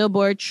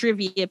 Billboard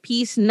trivia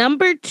piece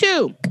number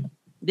 2.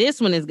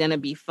 This one is going to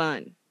be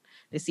fun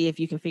to see if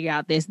you can figure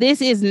out this.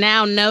 This is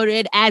now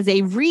noted as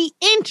a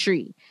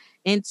re-entry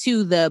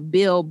into the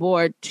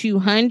Billboard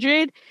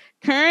 200,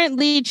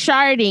 currently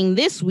charting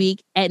this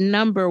week at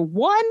number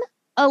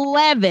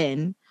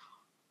 111.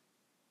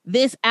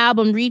 This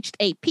album reached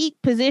a peak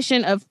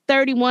position of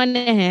 31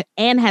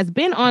 and has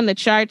been on the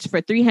charts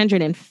for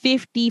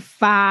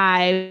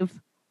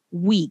 355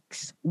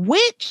 weeks.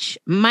 Which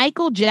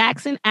Michael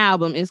Jackson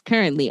album is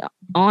currently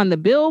on the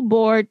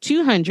Billboard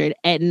 200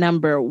 at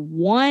number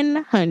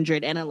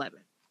 111?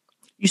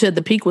 You said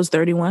the peak was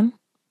 31?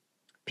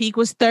 Peak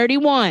was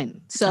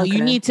 31. So okay.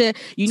 you need to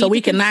so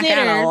we can knock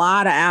out a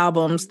lot of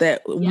albums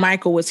that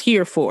Michael was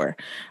here for.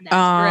 That's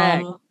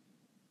correct.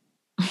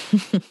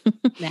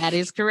 That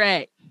is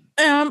correct.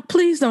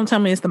 Please don't tell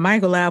me it's the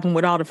Michael album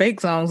with all the fake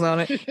songs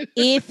on it.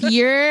 If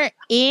you're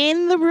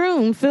in the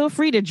room, feel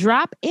free to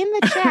drop in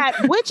the chat.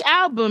 Which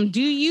album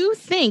do you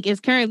think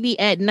is currently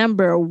at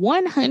number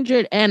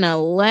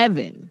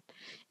 111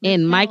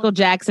 in Michael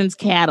Jackson's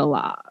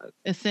catalog?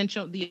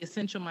 The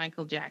Essential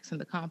Michael Jackson,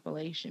 the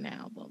compilation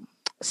album.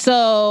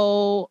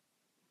 So,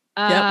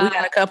 we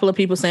got a couple of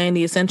people saying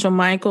the Essential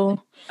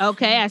Michael.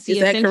 Okay, I see. Is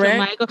that Essential correct?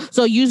 Michael.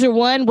 So, user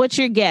 1, what's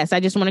your guess? I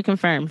just want to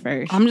confirm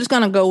first. I'm just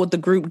gonna go with the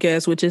group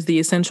guess, which is the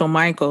Essential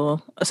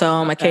Michael.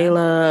 So,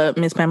 Michaela,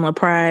 Miss Pamela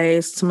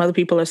Price, some other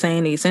people are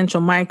saying the Essential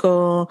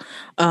Michael.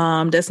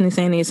 Destiny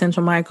saying the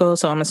Essential Michael.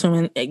 So, I'm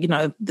assuming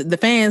the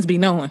fans be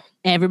knowing.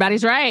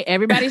 Everybody's right.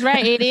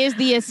 It is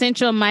the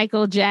Essential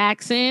Michael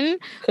Jackson,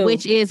 cool.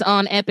 Which is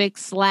on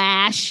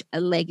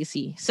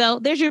Epic/Legacy. So,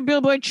 there's your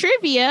Billboard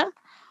trivia.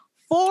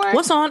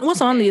 What's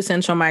on the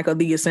Essential Michael?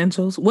 The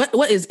Essentials.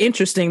 What is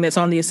interesting that's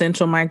on the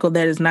Essential Michael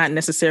that is not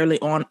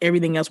necessarily on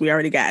everything else we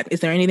already got?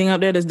 Is there anything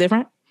up there that's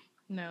different?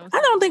 No,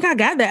 I don't think I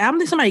got that. I don't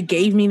think somebody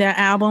gave me that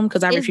album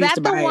because I refused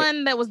to buy it. Is that the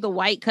one that was the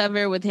white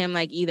cover with him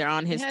like either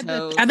on his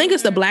toes? I think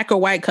it's the black or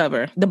white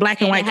cover. The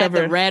black and white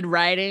cover. The red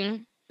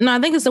writing. No, I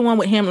think it's the one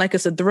with him. Like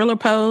it's a Thriller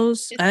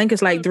pose. I think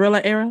it's like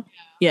Thriller era.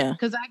 Yeah.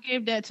 Because I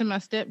gave that to my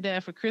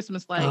stepdad for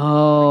Christmas. Like,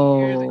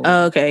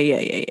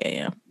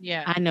 okay.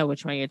 Yeah. I know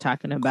which one you're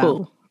talking about.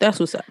 Cool. That's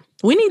what's up.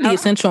 We need the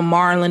Essential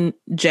Marlon,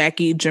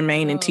 Jackie,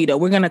 Jermaine, and Tito.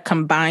 We're going to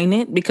combine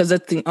it because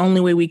that's the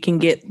only way we can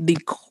get the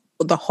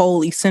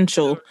whole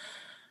Essential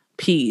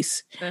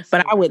piece.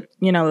 But I would,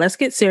 let's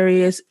get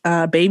serious.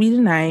 Baby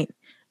Tonight.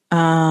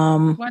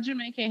 Why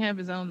Jermaine can't have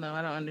his own, though?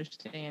 I don't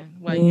understand.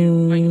 Why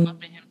you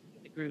lumping him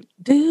in the group?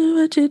 Do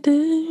what you do,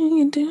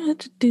 you do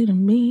what you do to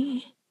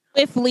me.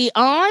 Swiftly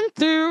on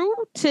through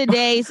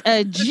today's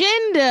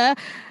agenda.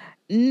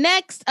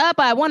 Next up,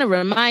 I want to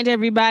remind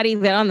everybody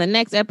that on the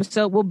next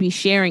episode, we'll be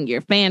sharing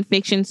your fan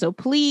fiction. So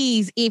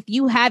please, if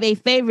you have a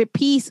favorite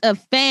piece of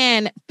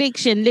fan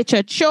fiction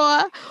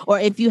literature, or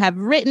if you have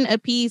written a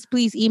piece,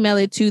 please email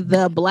it to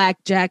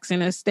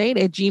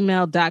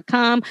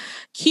theblackjacksonestate@gmail.com.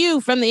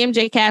 Q from the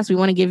MJ Cast, we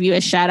want to give you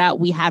a shout out.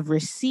 We have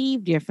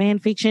received your fan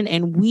fiction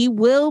and we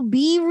will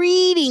be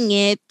reading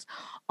it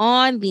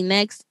on the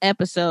next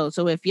episode.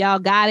 So if y'all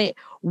got it,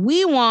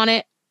 we want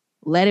it.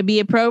 Let it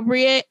be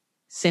appropriate.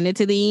 Send it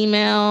to the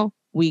email.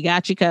 We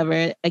got you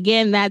covered.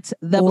 Again, that's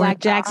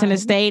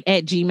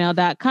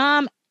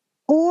theblackjacksonestate@gmail.com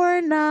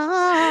or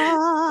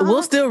not.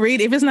 We'll still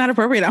read it. If it's not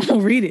appropriate, I'm going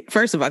to read it.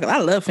 First of all, because I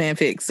love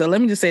fanfic. So let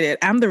me just say that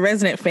I'm the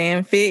resident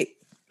fanfic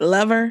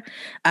lover.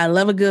 I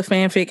love a good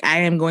fanfic.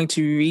 I am going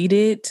to read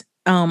it.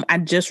 I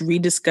just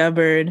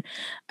rediscovered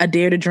A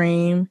Dare to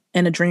Dream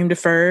and A Dream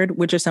Deferred,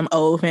 which are some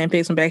old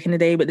fanfics from back in the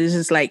day, but this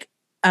is like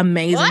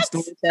amazing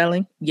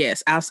storytelling.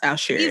 Yes, I'll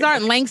share. These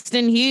aren't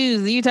Langston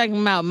Hughes. Are you talking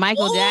about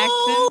Michael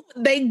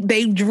Jackson?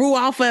 They drew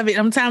off of it.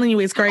 I'm telling you,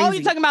 it's crazy. Oh,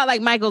 you're talking about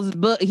like Michael's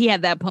book. He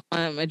had that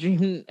poem, A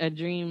Dream.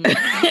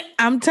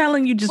 I'm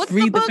telling you, just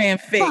read the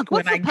fanfic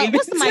when I give it to you.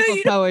 What's the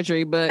Michael's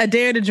poetry book? A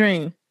Dare to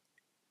Dream.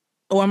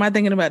 Or am I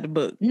thinking about the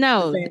book?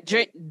 No,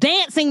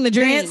 Dancing the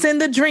Dream. Dancing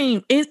the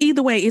Dream.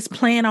 Either way, it's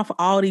playing off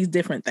all these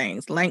different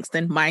things.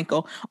 Langston,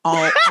 Michael,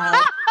 all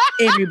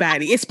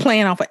everybody. It's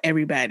playing off of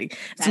everybody.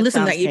 So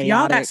listen, like, if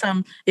y'all got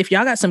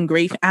some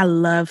great, I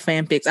love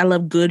fanfics. I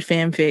love good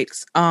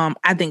fanfics.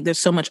 I think there's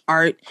so much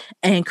art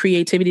and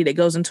creativity that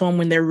goes into them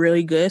when they're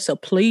really good. So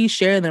please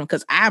share them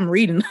because I'm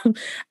reading them.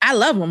 I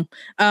love them.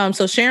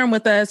 So share them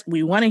with us.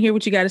 We want to hear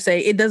what you got to say.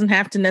 It doesn't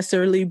have to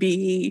necessarily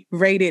be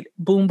rated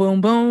boom,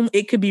 boom, boom.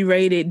 It could be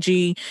rated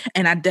G.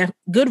 And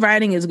good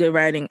writing is good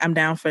writing. I'm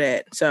down for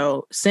that.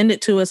 So send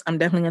it to us. I'm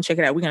definitely going to check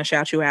it out. We're going to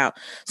shout you out.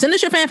 Send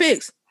us your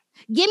fanfics.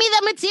 Give me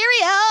the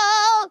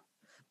material.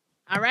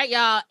 All right,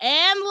 y'all.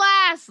 And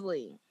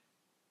lastly,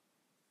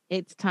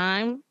 it's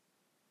time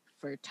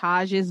for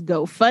Taj's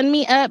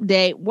GoFundMe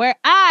update, where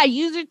I,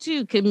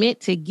 user2,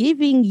 commit to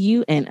giving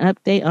you an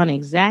update on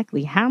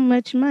exactly how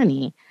much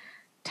money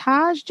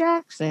Taj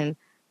Jackson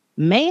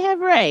may have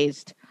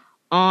raised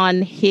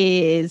on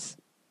his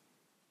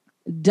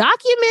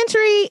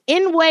documentary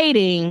in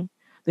waiting,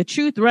 The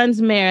Truth Runs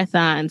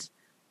Marathons.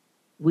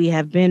 We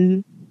have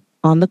been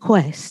on the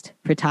quest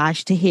for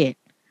Taj to hit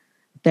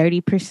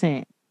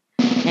 30%.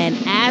 And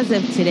as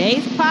of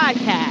today's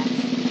podcast,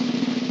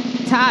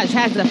 Taj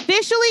has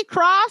officially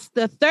crossed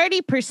the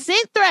 30%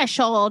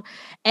 threshold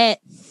at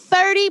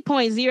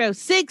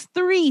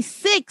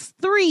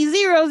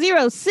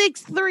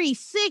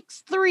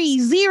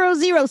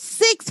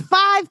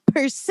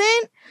 30.06336300630065%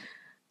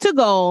 to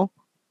goal,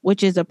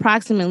 which is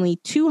approximately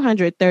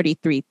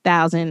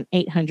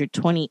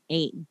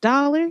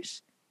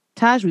 $233,828.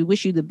 Taj, we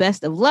wish you the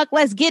best of luck.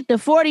 Let's get to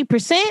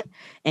 40%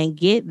 and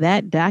get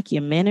that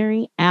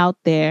documentary out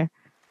there.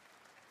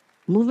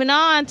 Moving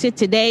on to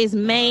today's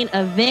main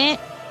event.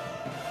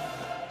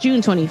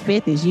 June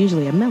 25th is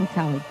usually a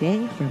melancholic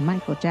day for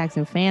Michael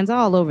Jackson fans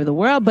all over the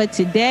world, but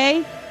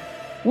today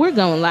we're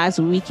going live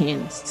so we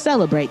can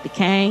celebrate the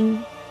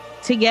King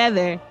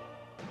together.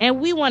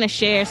 And we want to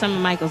share some of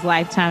Michael's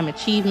lifetime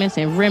achievements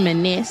and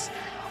reminisce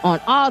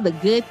on all the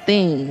good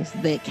things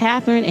that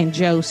Catherine and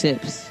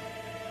Joseph's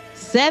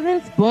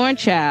seventh born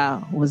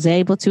child was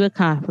able to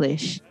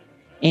accomplish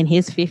in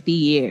his 50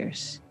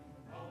 years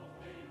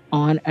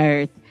on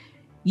Earth.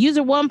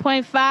 User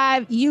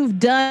 1.5, you've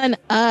done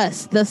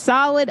us the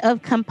solid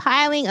of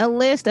compiling a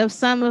list of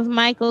some of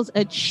Michael's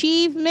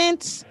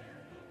achievements.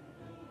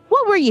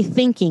 What were you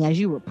thinking as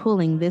you were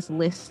pulling this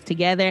list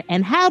together,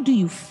 and how do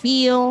you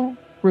feel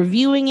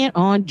reviewing it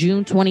on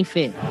June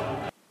 25th?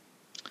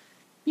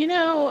 You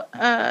know,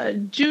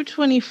 June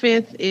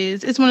 25th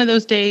it's one of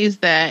those days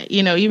that,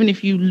 you know, even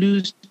if you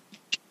lose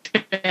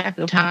track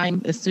of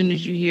time, as soon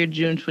as you hear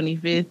June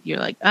 25th, you're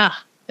like,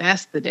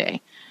 that's the day.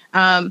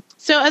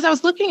 So as I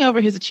was looking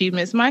over his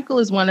achievements, Michael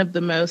is one of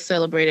the most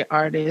celebrated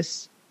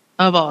artists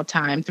of all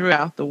time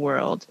throughout the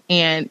world.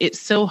 And it's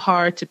so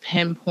hard to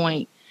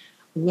pinpoint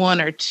one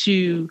or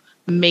two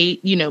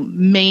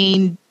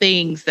main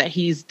things that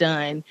he's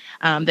done,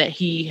 that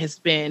he has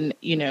been,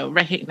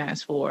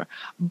 recognized for.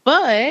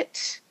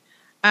 But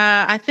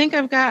I think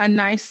I've got a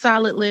nice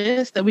solid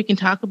list that we can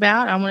talk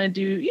about. I want to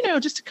do,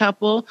 just a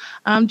couple,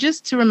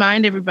 just to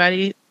remind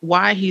everybody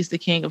why he's the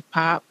king of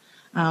pop.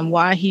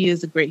 Why he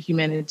is a great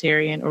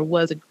humanitarian, or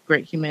was a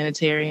great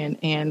humanitarian,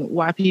 and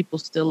why people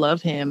still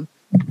love him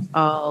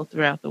all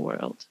throughout the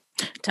world.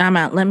 Time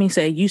out. Let me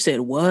say, you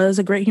said was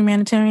a great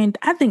humanitarian.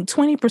 I think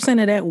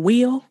 20% of that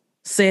will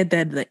said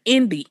that the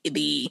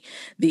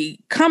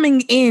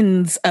coming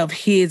ends of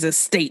his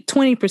estate,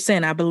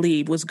 20%, I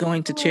believe, was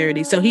going to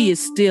charity. So he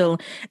is still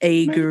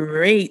a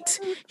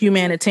great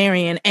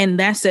humanitarian. And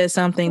that says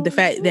something. The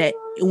fact that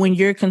when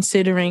you're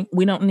considering,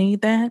 we don't need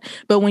that,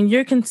 but when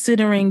you're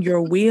considering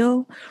your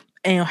will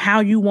and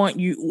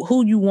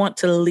who you want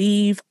to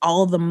leave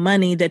all the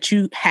money that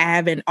you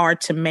have and are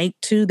to make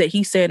to, that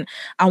he said,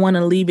 I want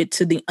to leave it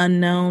to the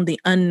unknown,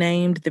 the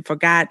unnamed, the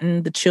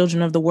forgotten, the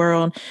children of the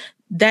world.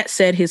 That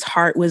said, his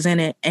heart was in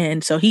it.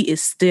 And so he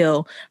is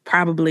still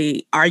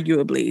probably,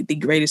 arguably, the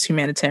greatest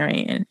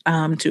humanitarian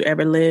to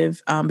ever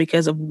live,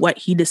 because of what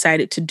he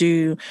decided to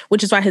do,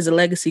 which is why his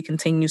legacy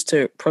continues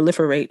to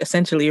proliferate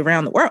essentially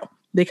around the world,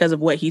 because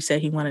of what he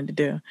said he wanted to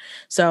do.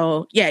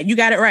 So, yeah, you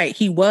got it right.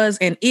 He was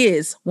and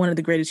is one of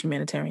the greatest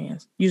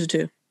humanitarians. User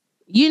 2.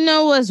 You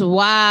know what's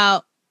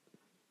wild?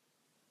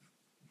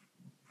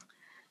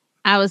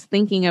 I was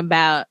thinking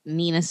about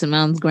Nina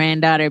Simone's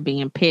granddaughter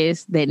being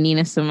pissed that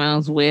Nina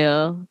Simone's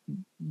will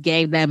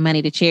gave that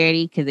money to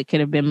charity because it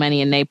could have been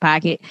money in their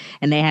pocket,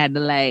 and they had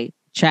to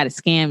try to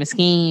scam and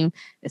scheme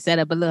to set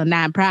up a little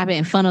nonprofit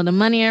and funnel the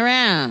money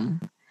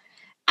around.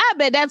 I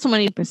bet that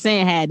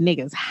 20% had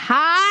niggas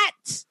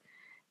hot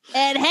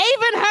at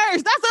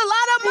Havenhurst. That's a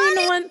lot of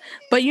money.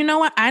 But you know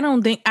what? I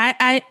don't think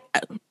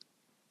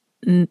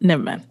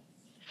never mind.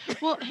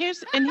 Well, here's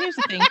the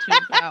thing too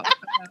about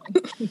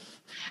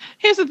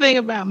here's the thing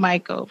about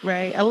Michael,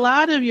 right? A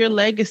lot of your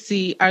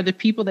legacy are the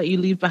people that you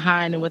leave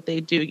behind and what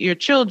they do, your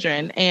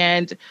children.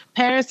 And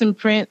Paris and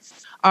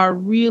Prince are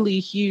really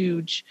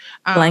huge.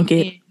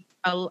 Blanket.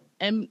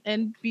 And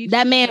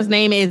that man's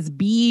name is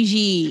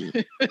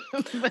BG.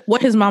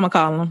 What his mama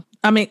call him?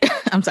 I mean,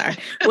 I'm sorry.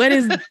 What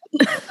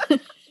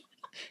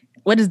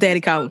does daddy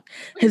call him?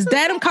 His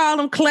daddy call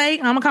him Clay.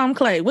 I'm gonna call him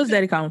Clay. What's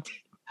daddy call him?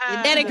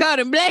 Daddy called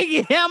him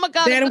Blanket. I'm gonna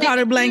call him Daddy called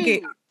him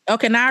Blanket. too.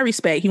 Okay, now I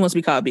respect. He wants to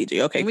be called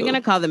BG. Okay, We're cool.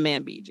 gonna call the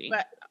man BG.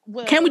 But,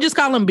 well, Can we just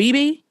call him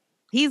BB?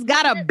 He's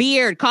got a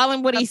beard. Call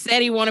him what he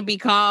said he want to be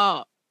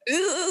called.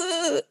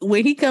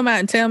 When he come out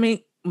and tell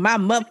me my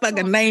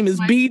motherfucking name is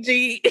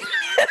BG.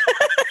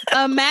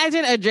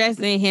 Imagine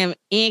addressing him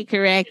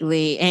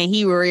incorrectly and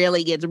he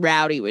really gets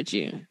rowdy with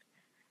you.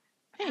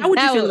 How would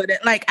you feel about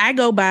that? Like I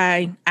go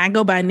by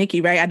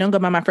Nikki, right? I don't go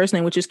by my first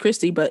name, which is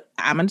Christy, but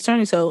I'm an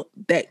attorney, so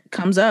that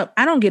comes up.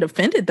 I don't get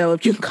offended though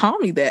if you call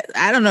me that.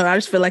 I don't know. I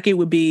just feel like it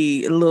would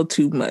be a little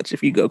too much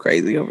if you go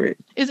crazy over it.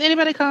 Is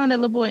anybody calling that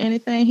little boy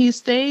anything? He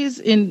stays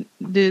in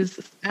this,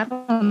 I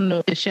don't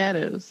know, the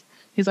shadows.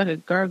 He's like a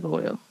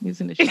gargoyle. He's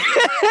in the shadows.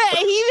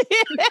 he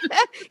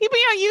be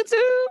on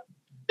YouTube.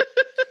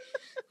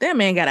 That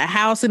man got a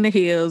house in the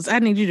hills. I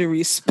need you to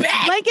respect.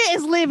 Blanket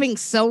is living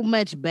so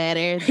much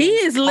better. He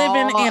is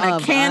living in a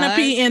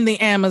canopy us. in the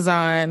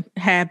Amazon.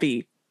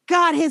 Happy.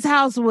 God, his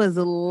house was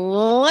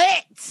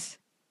lit.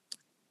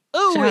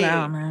 Ooh, Shout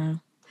out, man.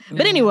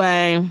 But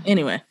anyway,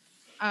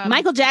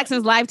 Michael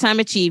Jackson's lifetime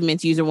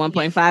achievements, user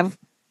 1.5.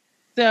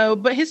 So,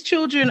 but his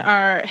children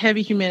are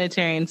heavy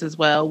humanitarians as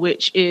well,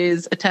 which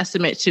is a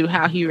testament to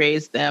how he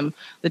raised them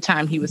the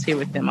time he was here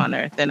with them on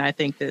Earth. And I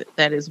think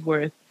that is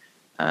worth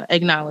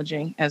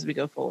acknowledging as we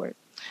go forward.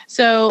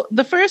 So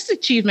the first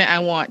achievement I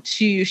want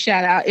to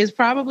shout out is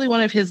probably one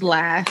of his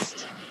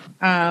last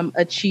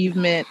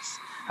achievements.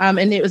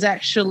 And it was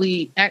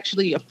actually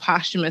a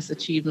posthumous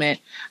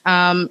achievement.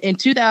 In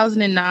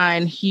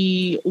 2009,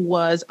 he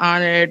was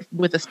honored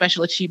with a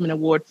Special Achievement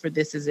Award for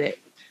This Is It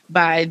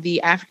by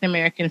the African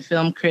American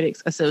Film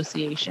Critics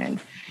Association.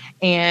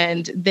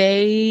 And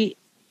they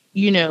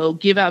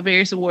give out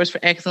various awards for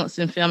excellence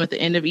in film at the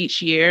end of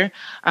each year,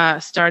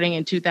 starting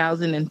in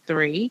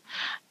 2003.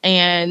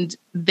 And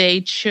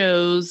they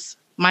chose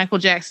Michael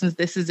Jackson's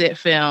This Is It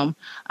film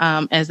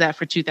as that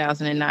for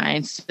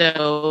 2009.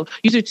 So,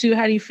 user 2,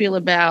 how do you feel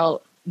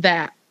about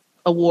that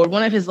award?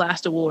 One of his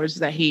last awards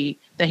that he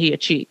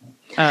achieved.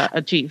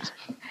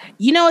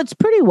 It's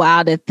pretty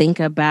wild to think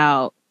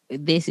about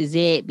This Is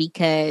It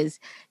because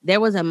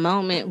there was a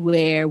moment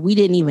where we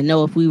didn't even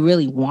know if we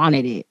really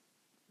wanted it,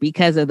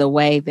 because of the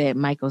way that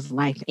Michael's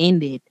life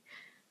ended,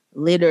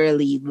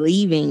 literally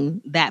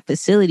leaving that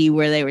facility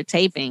where they were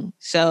taping.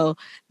 So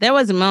there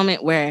was a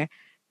moment where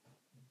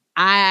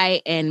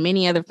I and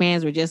many other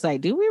fans were just like,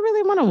 do we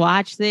really want to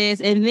watch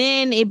this? And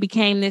then it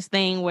became this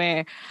thing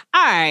where,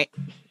 all right,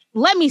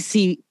 let me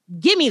see.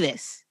 Give me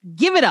this.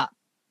 Give it up.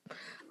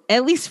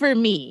 At least for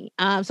me.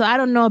 So I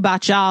don't know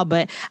about y'all,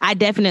 but I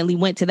definitely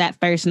went to that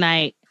first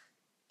night.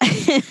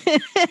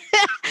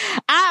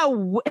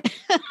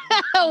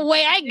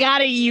 I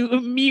gotta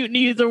mute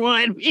user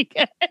 1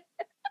 because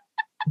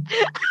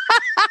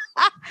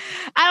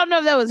I don't know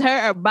if that was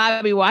her or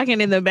Bobby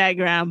walking in the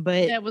background,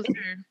 but that was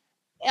her.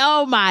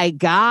 Oh my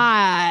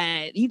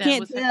God. You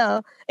can't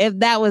tell if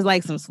that was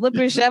like some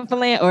slipper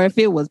shuffling or if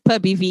it was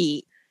puppy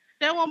feet.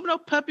 That wasn't no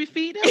puppy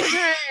feet. That was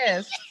her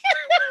ass.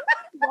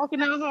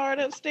 Walking out hard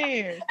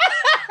upstairs.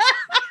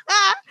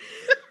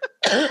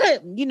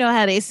 You know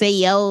how they say,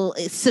 yo,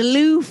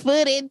 slew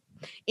footed.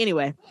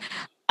 Anyway,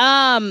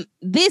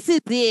 This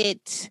Is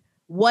It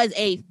was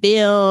a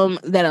film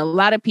that a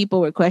lot of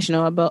people were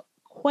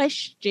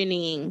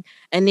questioning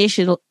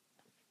initially.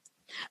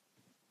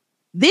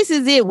 This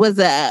Is It was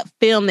a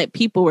film that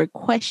people were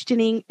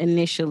questioning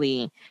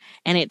initially,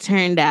 and it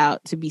turned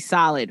out to be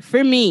solid.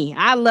 For me,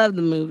 I love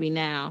the movie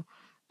now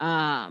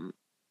and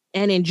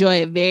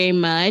enjoy it very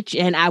much.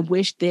 And I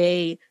wish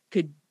they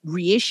could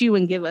reissue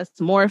and give us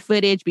more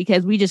footage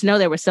because we just know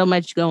there was so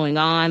much going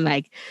on,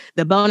 like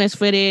the bonus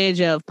footage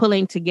of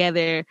pulling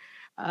together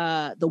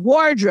the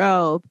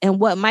wardrobe and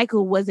what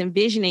Michael was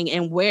envisioning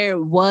and where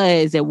it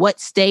was, at what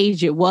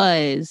stage it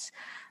was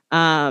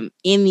in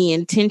the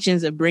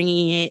intentions of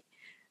bringing it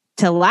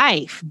to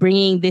life,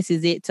 bringing This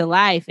Is It to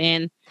life.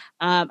 And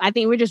I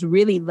think we're just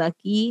really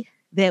lucky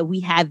that we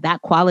had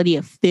that quality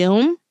of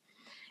film,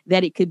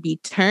 that it could be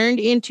turned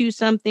into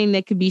something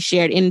that could be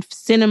shared in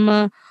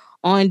cinema,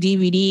 on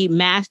DVD,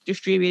 mass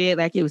distributed,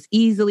 like it was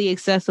easily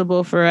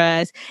accessible for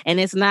us. And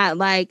it's not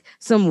like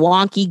some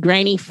wonky,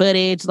 grainy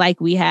footage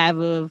like we have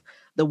of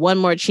the One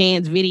More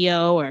Chance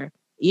video or,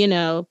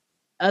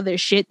 other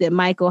shit that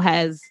Michael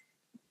has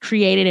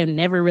created and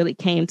never really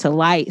came to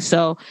light.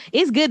 So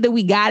it's good that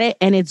we got it.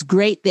 And it's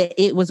great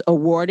that it was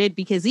awarded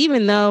because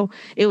even though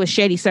it was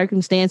shady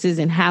circumstances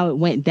and how it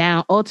went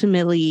down,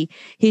 ultimately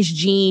his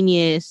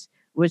genius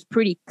was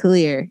pretty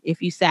clear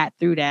if you sat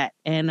through that.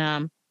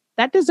 And,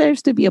 that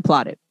deserves to be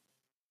applauded.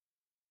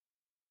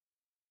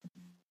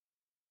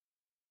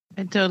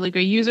 I totally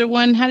agree. User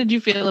 1, how did you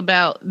feel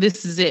about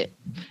This Is It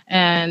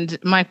and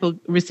Michael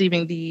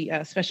receiving the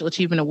Special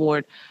Achievement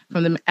Award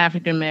from the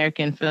African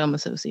American Film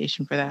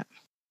Association for that?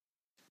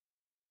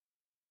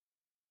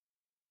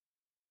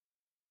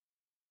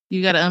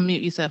 You got to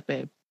unmute yourself,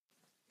 babe.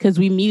 Because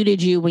we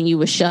muted you when you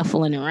were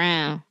shuffling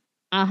around.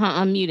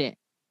 Unmute it.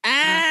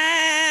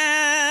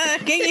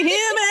 Can you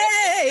hear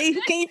me?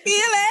 Can you feel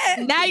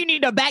it? Now you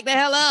need to back the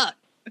hell up.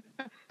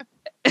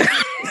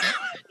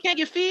 Can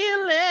you feel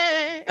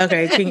it?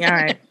 Okay, all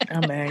right.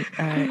 I'm back.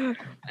 All right.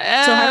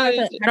 So how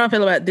do I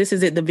feel about This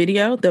Is It, the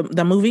video,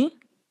 the movie?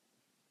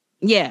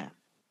 Yeah.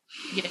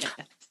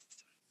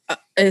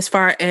 As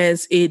far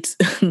as it's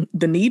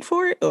the need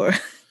for it, or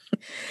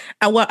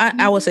I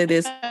will say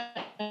this.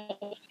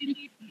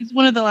 It's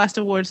one of the last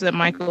awards that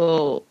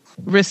Michael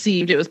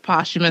received. It was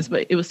posthumous,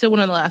 but it was still one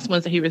of the last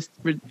ones that he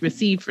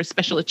received for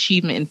special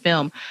achievement in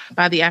film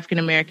by the African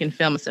American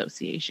Film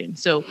Association.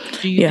 So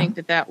do you think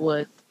that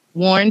was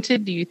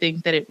warranted? Do you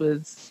think that it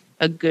was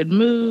a good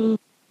move?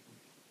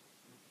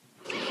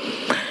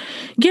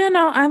 Yeah,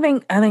 no, I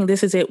think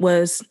This Is It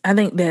was, I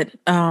think that,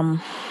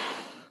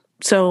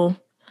 so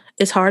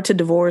it's hard to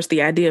divorce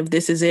the idea of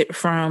This Is It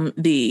from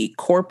the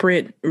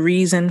corporate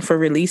reason for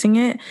releasing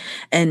it.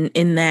 And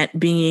in that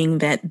being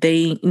that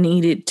they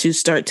needed to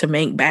start to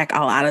make back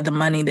a lot of the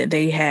money that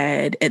they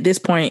had. At this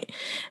point,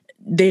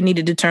 they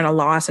needed to turn a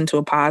loss into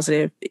a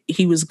positive.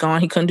 He was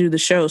gone. He couldn't do the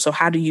show. So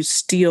how do you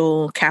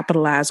still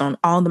capitalize on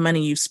all the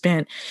money you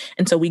spent?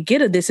 And so we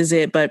get a This Is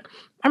It, but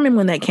I remember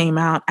when that came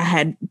out, I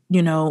had,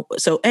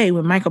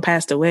 when Michael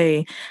passed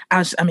away, I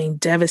was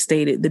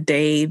devastated the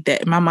day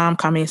that my mom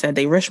called me and said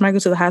they rushed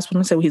Michael to the hospital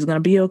and said, well, he's going to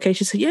be okay.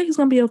 She said, yeah, he's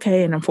going to be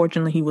okay. And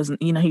unfortunately, he wasn't.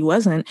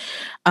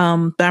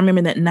 But I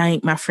remember that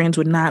night, my friends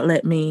would not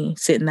let me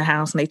sit in the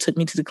house and they took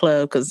me to the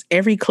club because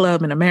every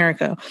club in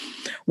America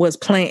was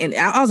playing. And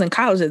I was in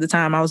college at the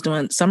time. I was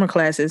doing summer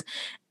classes.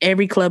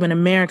 Every club in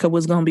America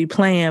was going to be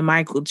playing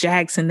Michael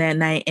Jackson that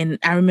night. And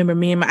I remember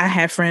I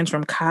had friends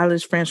from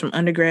college, friends from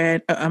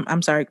undergrad.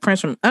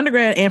 Friends from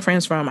undergrad and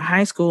friends from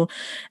high school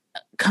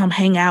come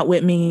hang out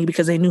with me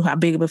because they knew how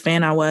big of a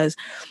fan I was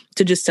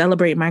to just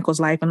celebrate Michael's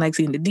life and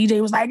legacy. And the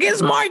DJ was like,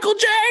 it's Michael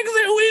Jackson.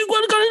 We're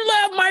going to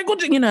love Michael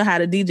Jackson. You know how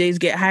the DJs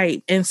get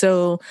hyped. And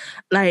so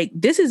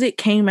This Is It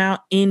came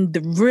out in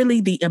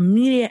the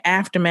immediate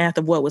aftermath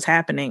of what was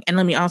happening. And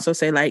let me also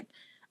say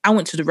I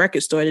went to the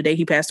record store the day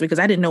he passed away because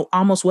I didn't know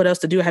almost what else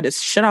to do. I had to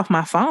shut off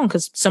my phone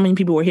because so many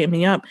people were hitting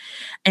me up,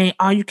 and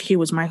all you could hear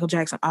was Michael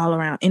Jackson all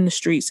around in the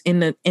streets,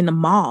 in the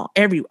mall,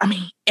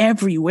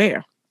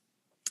 everywhere.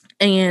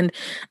 And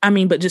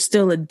but just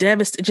still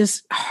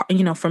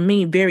for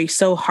me,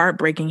 so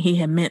heartbreaking. He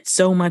had meant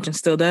so much and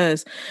still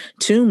does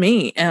to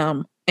me.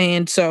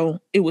 And so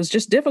it was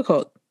just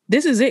difficult.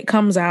 This Is It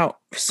comes out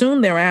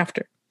soon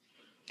thereafter.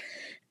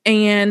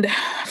 And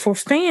for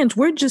fans,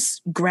 we're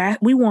just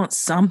we want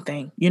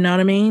something, you know what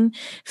I mean?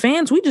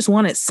 Fans, we just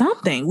wanted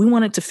something. We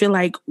wanted to feel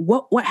like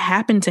what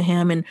happened to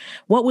him and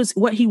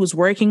what he was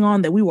working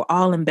on that we were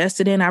all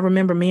invested in. I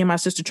remember me and my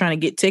sister trying to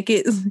get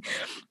tickets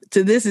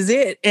to This Is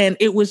It, and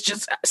it was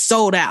just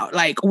sold out.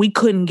 We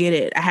couldn't get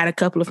it. I had a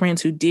couple of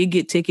friends who did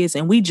get tickets,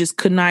 and we just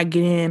could not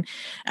get in.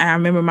 And I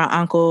remember my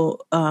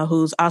uncle,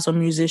 who's also a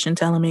musician,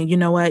 telling me, you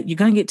know what, you're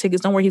going to get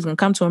tickets. Don't worry, he's going to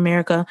come to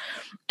America.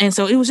 And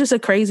so it was just a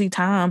crazy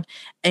time.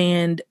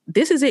 And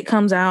This Is It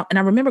comes out, and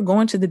I remember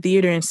going to the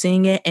theater and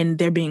seeing it, and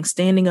there being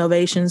standing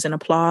ovations and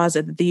applause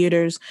at the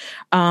theaters.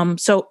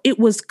 So it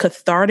was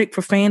cathartic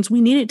for fans.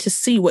 We needed to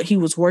see what he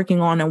was working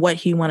on and what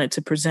he wanted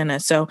to present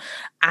us. So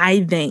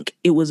I think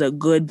it was a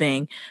good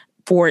thing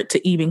for it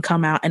to even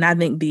come out. And I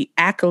think the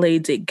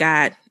accolades it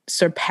got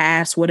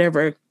surpassed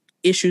whatever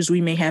issues we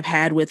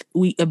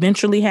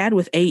eventually had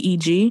with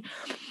AEG,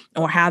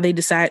 or how they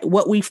decide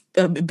what we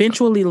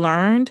eventually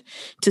learned.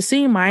 To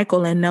see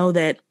Michael and know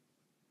that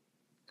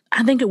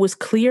I think it was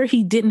clear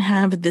he didn't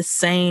have the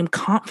same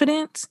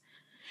confidence,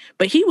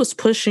 but he was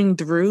pushing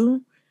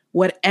through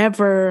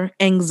whatever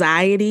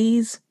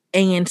anxieties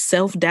and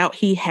self-doubt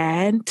he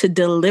had to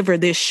deliver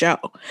this show.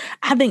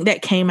 I think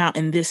that came out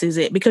in This Is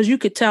It, because you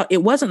could tell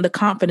it wasn't the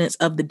confidence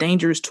of the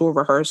Dangerous tour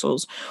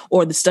rehearsals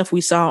or the stuff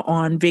we saw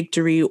on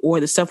Victory or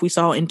the stuff we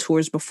saw in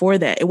tours before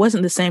that. It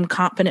wasn't the same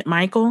confident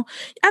Michael.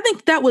 I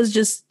think that was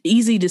just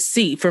easy to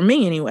see, for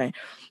me anyway.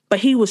 But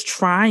he was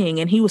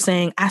trying, and he was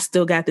saying, I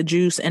still got the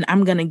juice, and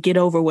I'm going to get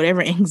over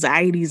whatever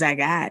anxieties I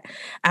got.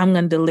 I'm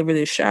going to deliver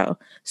this show.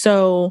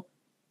 So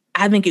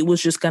I think it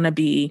was just going to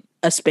be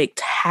a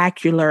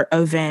spectacular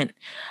event.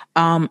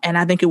 And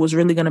I think it was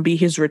really going to be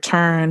his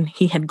return.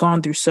 He had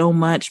gone through so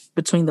much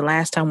between the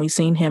last time we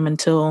seen him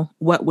until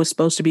what was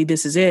supposed to be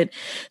This Is It.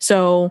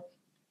 So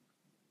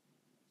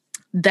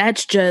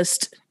that's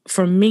just,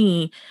 for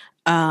me,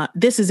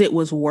 This Is It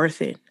was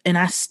worth it. And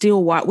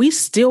we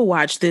still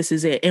watch This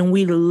Is It, and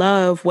we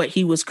love what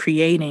he was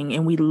creating,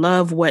 and we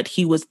love what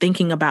he was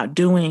thinking about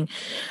doing.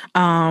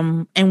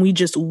 And we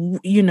just,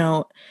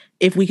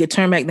 if we could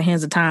turn back the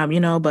hands of time,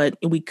 but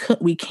we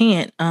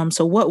can't.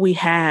 So what we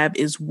have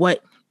is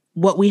what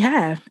we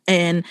have,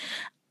 and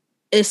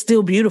it's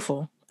still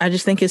beautiful. I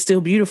just think it's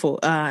still beautiful.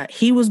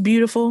 He was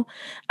beautiful.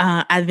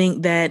 I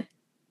think that,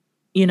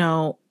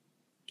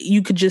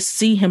 you could just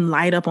see him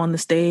light up on the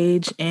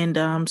stage.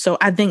 And so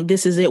I think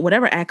This Is It,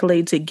 whatever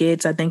accolades it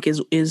gets, I think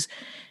is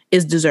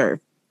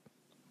deserved.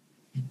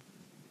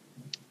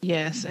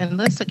 Yes. And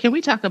can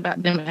we talk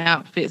about them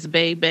outfits,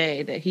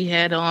 baby, that he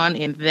had on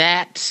in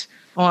that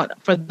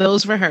for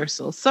those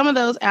rehearsals. Some of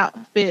those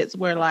outfits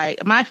were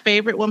like, my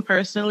favorite one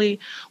personally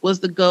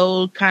was the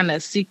gold kind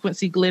of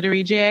sequency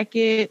glittery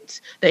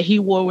jacket that he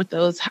wore with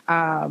those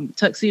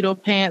tuxedo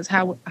pants,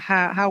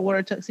 high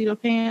water tuxedo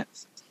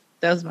pants.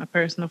 That was my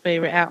personal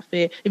favorite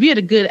outfit. If you had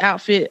a good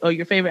outfit or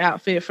your favorite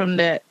outfit from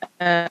that,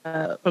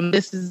 from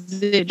This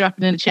Is It, drop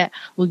it in the chat.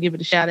 We'll give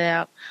it a shout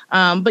out.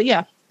 But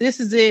yeah, This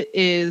Is It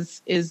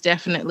is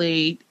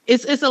definitely,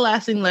 it's a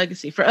lasting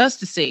legacy for us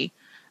to see.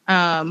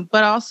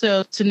 But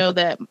also to know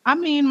that, I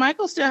mean,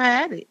 Michael still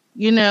had it.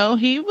 You know,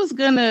 he was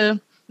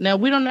gonna, now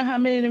we don't know how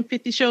many of them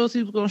 50 shows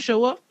he was gonna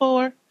show up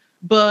for,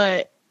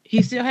 but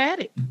he still had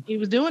it. He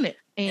was doing it.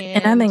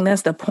 And I think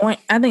that's the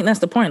point.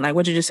 Like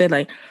what you just said,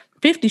 like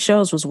 50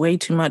 shows was way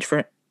too much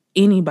for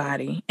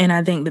anybody. And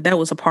I think that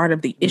was a part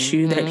of the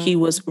issue that he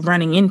was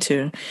running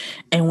into.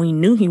 And we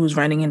knew he was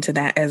running into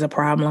that as a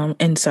problem.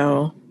 And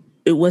so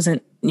it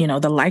wasn't, you know,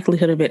 the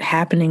likelihood of it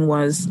happening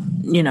was,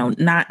 you know,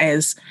 not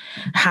as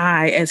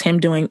high as him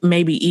doing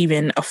maybe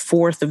even a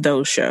fourth of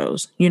those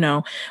shows, you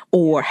know,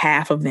 or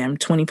half of them,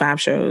 25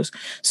 shows.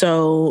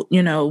 So,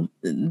 you know,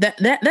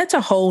 that's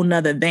a whole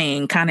nother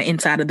thing kind of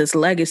inside of this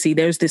legacy.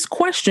 There's this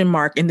question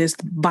mark in this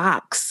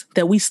box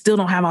that we still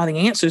don't have all the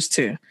answers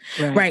to,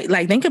 right?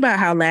 Like think about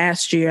how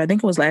last year, I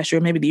think it was last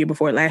year, maybe the year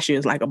before, last year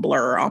is like a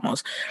blur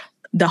almost.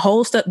 The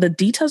whole stuff, the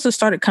details that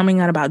started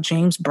coming out about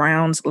James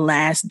Brown's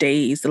last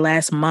days, the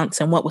last months,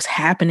 and what was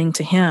happening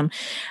to him,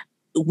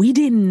 we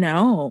didn't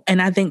know.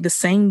 And I think the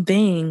same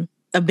thing,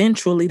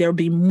 eventually there'll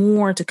be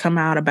more to come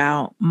out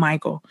about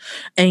Michael,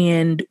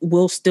 and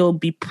we'll still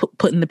be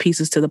putting the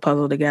pieces to the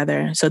puzzle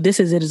together. So This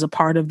Is It is a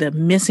part of the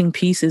missing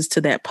pieces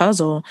to that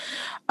puzzle,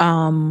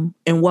 and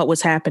what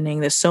was happening.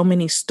 There's so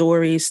many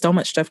stories, so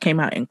much stuff came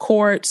out in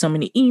court, so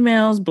many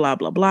emails, blah,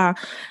 blah, blah.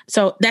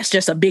 So that's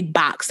just a big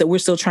box that we're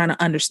still trying to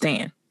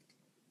understand.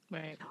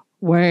 Right.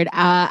 Word.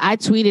 I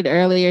tweeted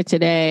earlier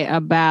today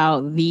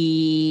about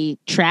the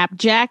trap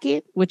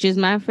jacket, which is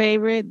my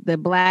favorite, the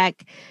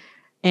black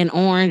and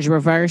orange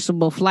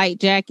reversible flight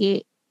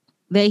jacket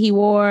that he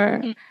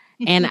wore.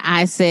 And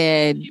I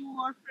said, he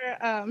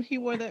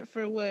wore that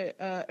for what,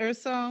 Earth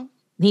Song?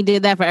 He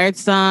did that for Earth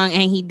Song,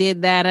 and he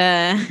did that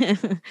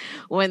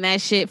when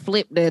that shit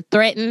flipped the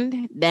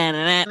threatened,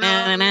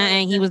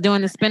 and he was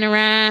doing the spin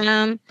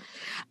around.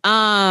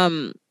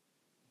 The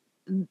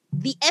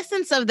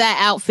essence of that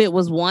outfit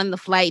was, one, the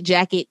flight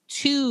jacket.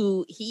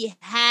 Two, he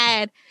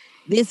had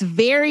this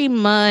very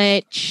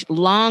much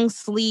long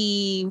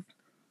sleeve,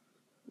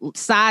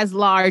 size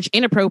large,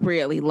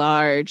 inappropriately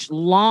large,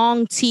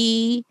 long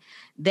tee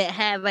that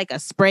had like a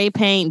spray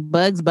paint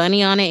Bugs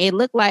Bunny on it. It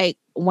looked like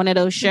one of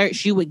those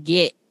shirts you would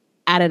get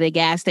out of the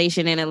gas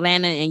station in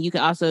Atlanta, and you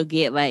could also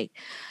get like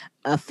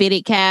a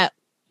fitted cap,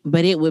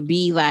 but it would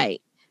be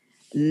like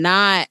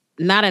not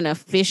an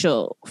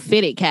official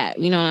fitted cap.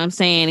 You know what I'm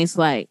saying? It's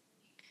like,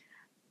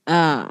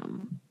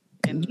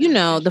 you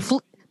know,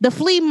 the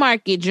flea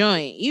market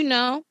joint, you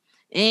know,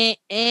 and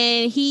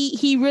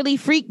he really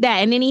freaked that.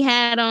 And then he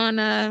had on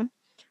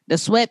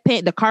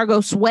the cargo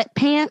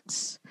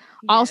sweatpants,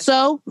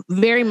 also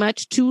very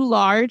much too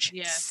large.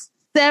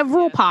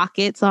 Several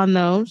pockets on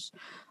those.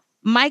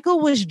 Michael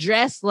was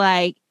dressed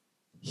like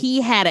he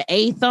had an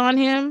eighth on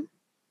him,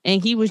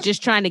 and he was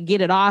just trying to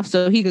get it off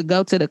so he could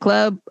go to the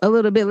club a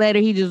little bit later.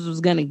 He just was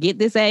going to get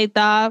this eighth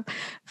off,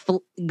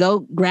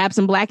 go grab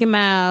some Black and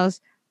Milds,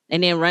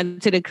 and then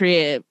run to the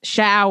crib,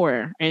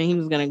 shower, and he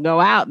was going to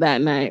go out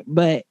that night.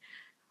 But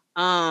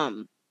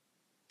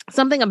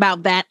something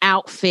about that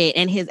outfit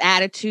and his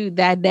attitude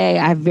that day,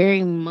 I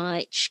very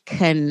much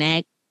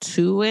connect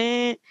to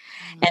it.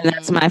 And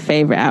that's my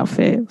favorite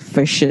outfit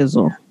for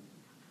shizzle.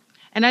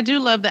 And I do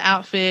love the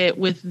outfit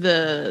with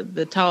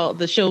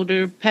the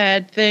shoulder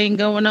pad thing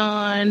going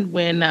on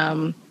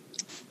when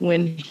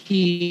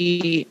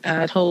he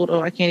told,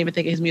 I can't even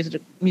think of his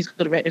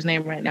musical director's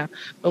name right now,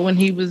 but when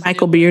he was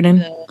Michael Bearden.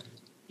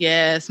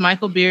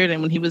 Michael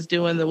Bearden, when he was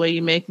doing The Way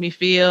You Make Me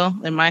Feel,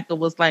 and Michael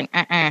was like,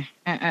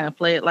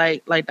 play it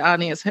like the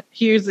audience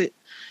hears it,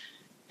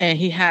 and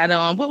he had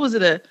on, what was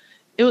it?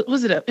 It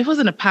wasn't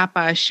a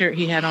Popeye shirt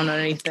he had on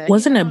underneath that.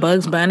 Wasn't it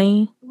Bugs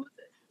Bunny?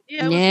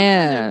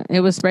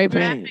 It was spray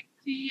paint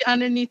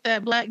underneath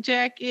that black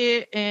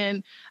jacket,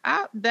 and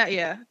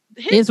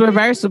it's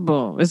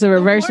reversible. It's a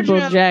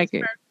reversible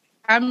jacket.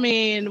 I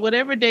mean,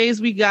 whatever days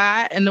we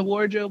got and the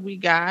wardrobe we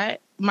got,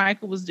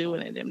 Michael was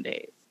doing it them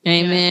days.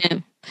 Amen. Yeah.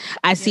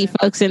 I see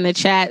folks in the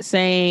chat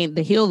saying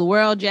the Heal the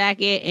World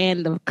jacket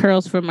and the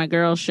Curls for My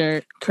Girls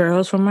shirt.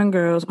 Curls for My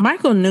Girls.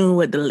 Michael knew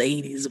what the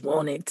ladies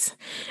wanted,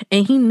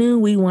 and he knew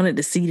we wanted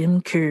to see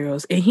them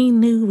curls, and he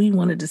knew we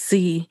wanted to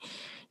see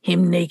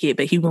him naked,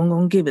 but he wasn't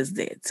gonna give us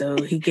that, so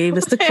he gave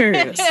us the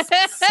curls.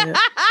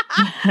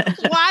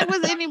 Why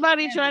was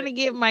anybody trying to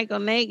get Michael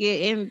naked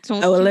in?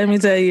 Oh, well, let me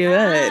tell you what.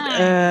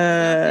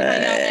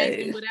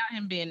 Without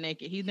him being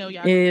naked, he know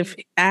y'all. If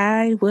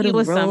I would have, he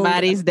was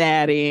somebody's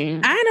daddy.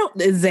 I know,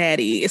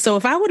 zaddy. So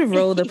if I would have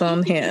rolled up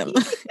on him,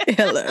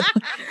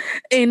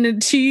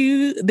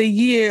 into the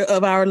year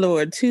of our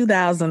Lord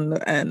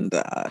 2000 and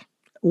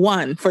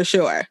One for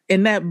sure.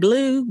 In that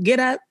blue get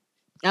up.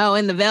 Oh,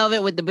 in the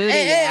velvet with the booty.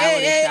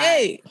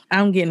 Hey.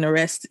 I'm getting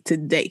arrested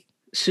today.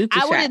 Shoot the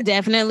shot. I would have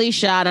definitely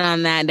shot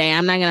on that day.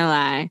 I'm not going to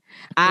lie.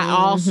 I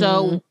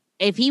also,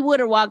 if he would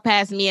have walked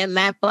past me in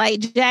that flight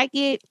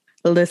jacket.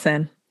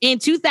 Listen. In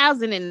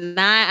 2009,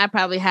 I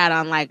probably had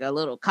on like a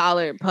little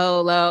collared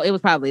polo. It was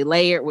probably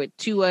layered with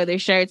 2 other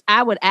shirts.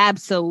 I would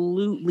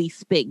absolutely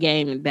spit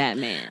game at that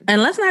man.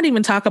 And let's not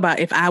even talk about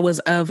if I was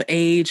of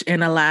age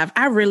and alive.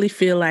 I really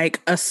feel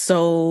like a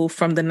soul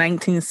from the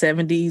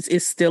 1970s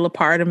is still a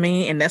part of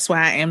me. And that's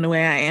why I am the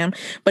way I am.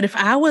 But if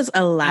I was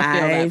alive. I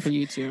feel that for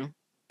you too.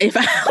 If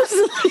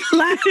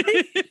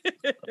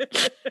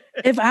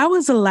I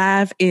was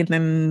alive in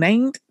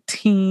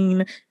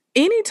the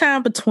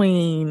anytime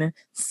between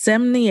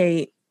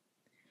 78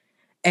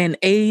 and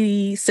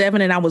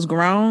 87 and I was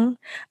grown,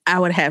 I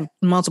would have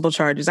multiple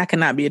charges. I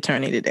cannot be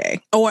attorney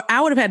today. Or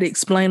I would have had to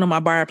explain on my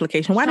bar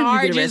application. Why did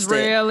you get arrested?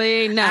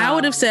 Really? No. I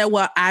would have said,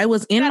 well, I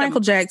was in Michael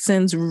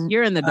Jackson's...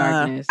 You're in the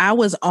darkness. I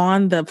was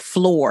on the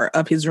floor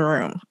of his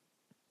room.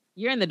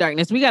 You're in the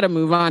darkness. We got to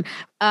move on.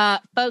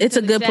 It's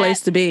a good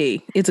place to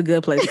be. It's a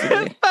good place to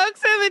be.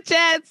 Folks in the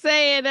chat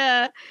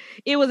saying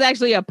it was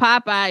actually a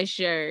Popeye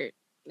shirt.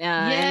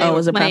 It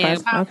was a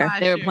Popeye. Okay.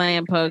 They were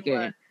playing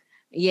poker.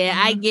 Yeah,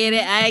 I get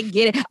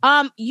it.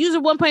 User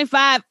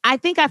 1.5, I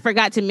think I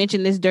forgot to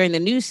mention this during the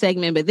news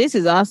segment, but this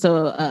is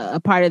also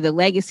a part of the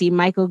legacy.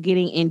 Michael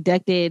getting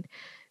inducted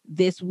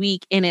this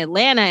week in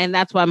Atlanta, and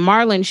that's why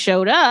Marlon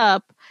showed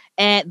up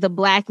at the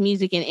Black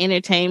Music and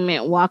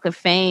Entertainment Walk of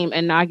Fame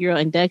inaugural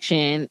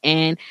induction,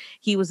 and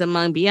he was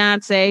among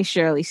Beyonce,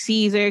 Shirley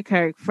Caesar,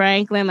 Kirk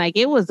Franklin. Like,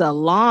 it was a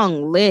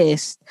long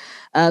list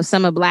of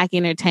some of Black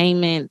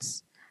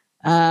entertainment's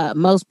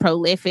most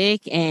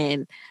prolific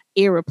and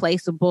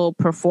irreplaceable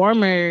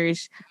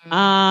performers.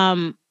 How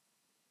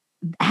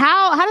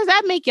does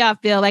that make y'all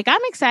feel? Like,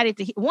 I'm excited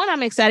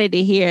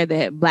to hear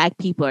that Black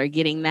people are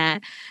getting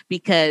that,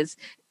 because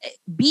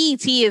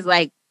BET is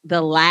like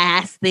the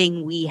last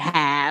thing we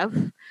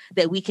have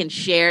that we can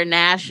share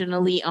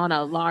nationally on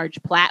a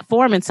large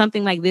platform. And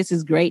something like this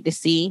is great to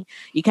see.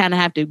 You kind of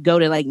have to go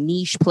to like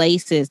niche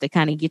places to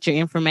kind of get your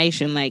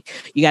information. Like,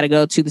 you got to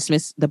go to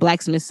the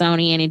Black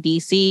Smithsonian in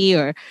DC,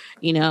 or,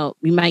 you know,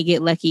 you might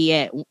get lucky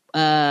at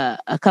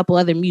a couple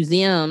other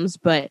museums,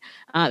 but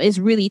it's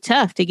really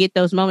tough to get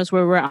those moments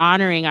where we're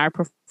honoring our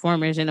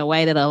performers in a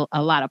way that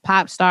a lot of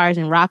pop stars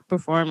and rock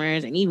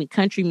performers and even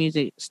country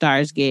music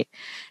stars get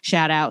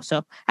shout out.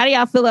 So how do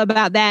y'all feel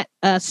about that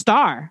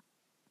star?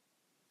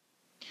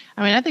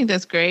 I mean, I think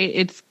that's great.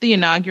 It's the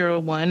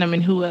inaugural one. I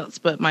mean, who else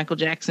but Michael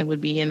Jackson would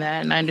be in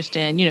that? And I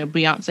understand, you know,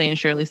 Beyonce and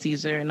Shirley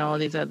Caesar and all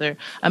these other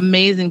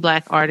amazing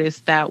Black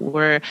artists that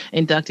were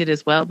inducted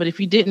as well. But if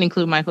you didn't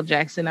include Michael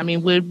Jackson, I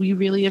mean, would we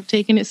really have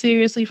taken it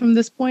seriously from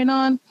this point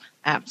on?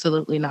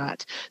 Absolutely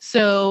not.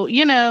 So,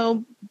 you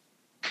know,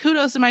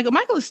 kudos to Michael.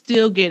 Michael is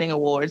still getting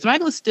awards.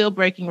 Michael is still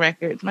breaking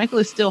records. Michael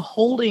is still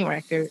holding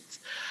records.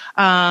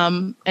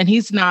 And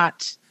he's no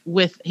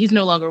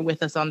longer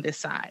with us on this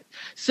side.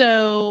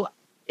 So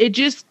it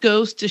just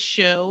goes to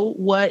show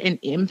what an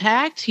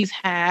impact he's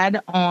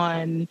had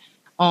on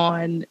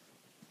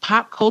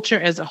pop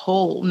culture as a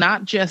whole,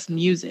 not just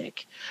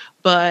music.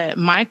 But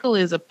Michael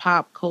is a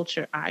pop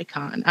culture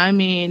icon. I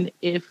mean,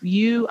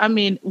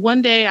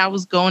 one day I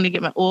was going to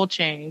get my oil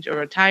change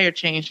or a tire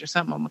changed or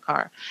something on my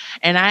car.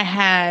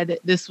 And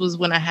this was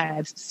when I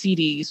had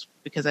CDs,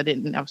 because I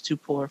was too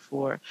poor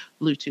for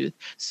Bluetooth.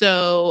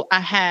 So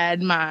I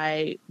had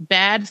my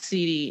bad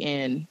CD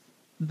in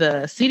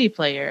the CD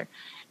player,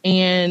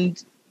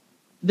 and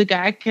the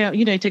guy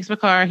he takes my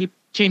car, he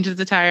changes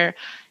the tire,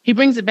 he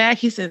brings it back.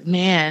 He says,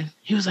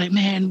 he was like,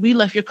 we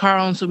left your car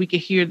on so we could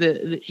hear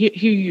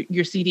hear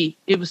your CD.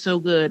 It was so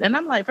good. And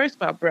I'm like, first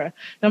of all, bruh,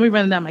 don't be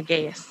running down my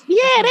gas.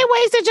 Yeah, they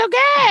wasted your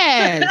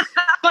gas.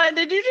 But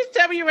did you just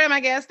tell me you ran my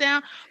gas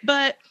down?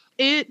 But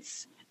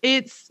it's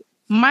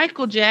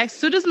Michael Jackson.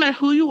 So it doesn't matter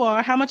who you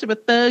are, how much of a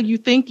thug you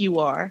think you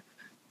are.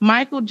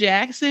 Michael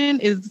Jackson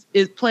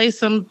plays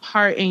some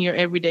part in your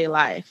everyday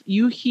life.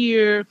 You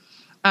hear,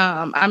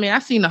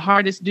 I've seen the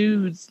hardest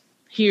dudes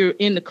here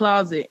in the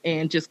closet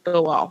and just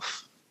go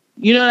off.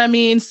 You know what I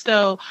mean?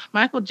 So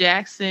Michael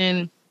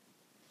Jackson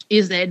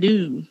is that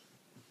dude.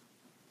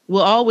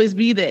 Will always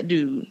be that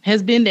dude.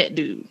 Has been that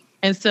dude.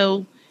 And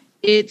so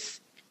it's,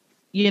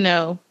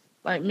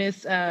 like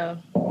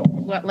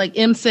like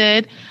M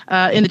said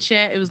in the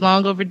chat, it was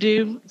long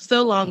overdue.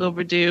 So long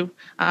overdue.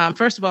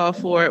 First of all,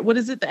 for what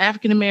is it? The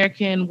African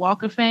American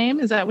Walk of Fame?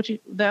 Is that what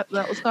that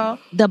was called?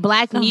 The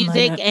Black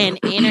Music and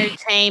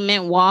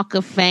Entertainment Walk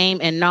of Fame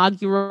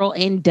inaugural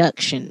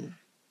induction.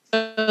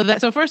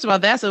 So first of all,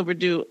 that's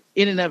overdue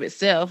in and of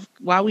itself.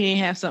 Why we ain't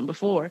have something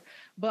before?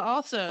 But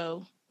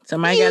also,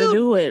 somebody got to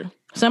do it.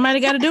 Somebody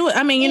got to do it.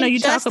 I mean, you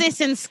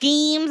justice and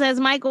schemes, as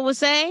Michael would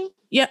say.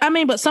 Yeah, I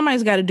mean, but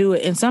somebody's got to do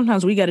it, and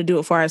sometimes we got to do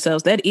it for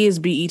ourselves. That is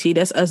BET.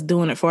 That's us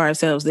doing it for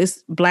ourselves.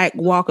 This Black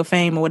Walk of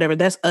Fame or whatever,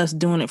 that's us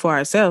doing it for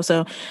ourselves.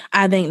 So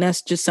I think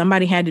that's just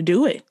somebody had to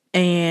do it.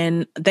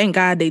 And thank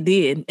God they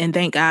did. And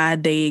thank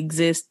God they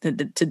exist to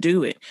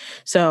do it.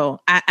 So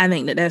I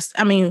think that's,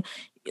 I mean,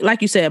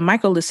 like you said,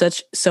 Michael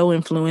is so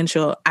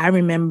influential. I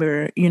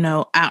remember,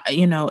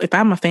 if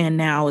I'm a fan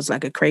now, I was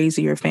like a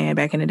crazier fan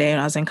back in the day when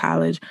I was in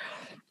college.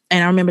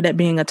 And I remember that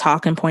being a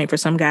talking point for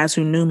some guys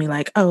who knew me,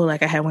 like, oh,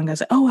 like I had one guy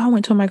say, oh, I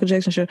went to a Michael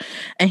Jackson show.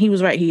 And he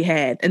was right, he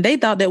had. And they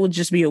thought that would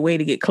just be a way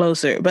to get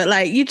closer. But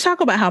like, you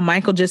talk about how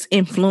Michael just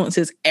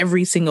influences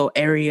every single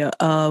area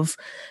of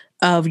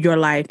your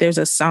life. There's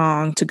a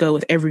song to go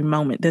with every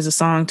moment. There's a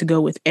song to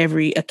go with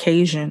every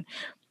occasion.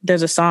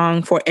 There's a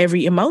song for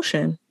every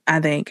emotion. I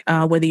think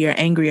whether you're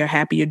angry or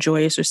happy or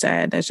joyous or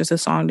sad, that's just a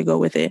song to go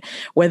with it.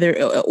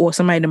 Whether or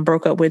somebody done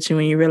broke up with you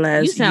and you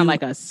realize you sound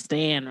like a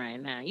stan right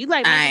now. You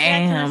like Michael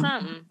Jackson or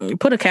something?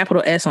 Put a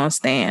capital S on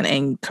stan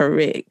and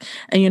correct.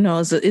 And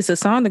it's a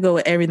song to go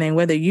with everything.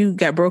 Whether you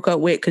got broke up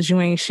with because you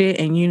ain't shit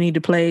and you need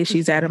to play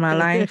 "She's Out of My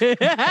Life,"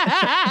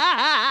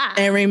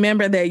 and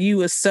remember that you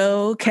were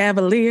so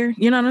cavalier.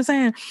 You know what I'm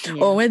saying?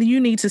 Yeah. Or whether you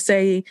need to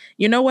say,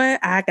 you know what,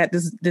 I got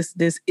this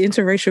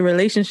interracial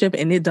relationship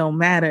and it don't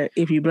matter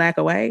if you black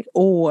or white.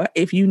 Or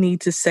if you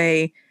need to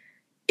say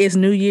it's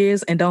New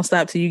Year's and don't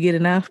stop till you get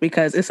enough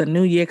because it's a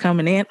new year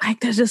coming in.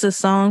 Like, there's just a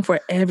song for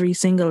every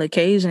single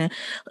occasion.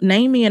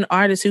 Name me an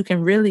artist who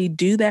can really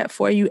do that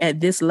for you at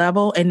this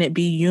level and it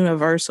be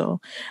universal.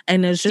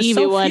 And there's just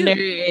Stevie Wonder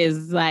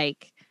is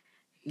like,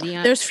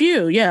 there's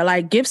few, yeah.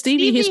 Like, give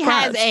Stevie his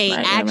props. Has a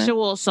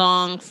actual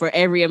song for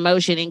every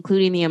emotion,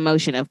 including the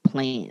emotion of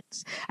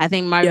plants. I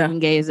think Marvin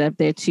Gaye is up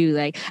there too.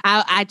 Like,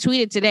 I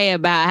tweeted today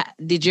about,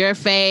 did your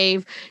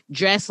fave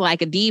dress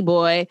like a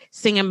D-boy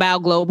singing about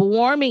global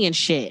warming and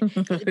shit?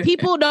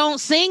 People don't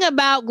sing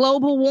about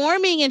global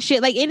warming and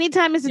shit. Like,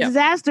 anytime it's a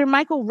disaster,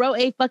 Michael wrote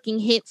a fucking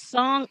hit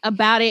song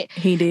about it.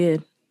 He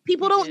did.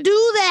 People don't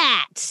do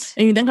that.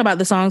 And you think about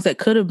the songs that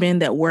could have been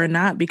that were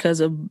not because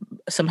of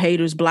some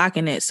haters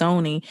blocking at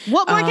Sony.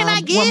 What more can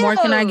I give? What more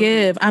can I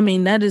give? I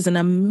mean, that is an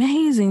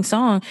amazing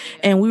song.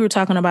 And we were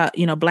talking about,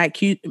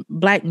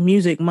 Black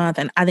Music Month.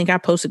 And I think I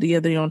posted the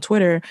other day on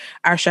Twitter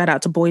our shout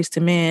out to Boyz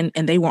II Men.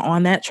 And they were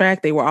on that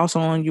track. They were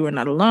also on You Are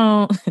Not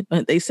Alone.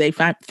 They say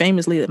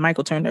famously that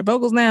Michael turned their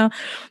vocals down.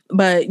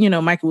 But,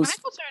 Michael turned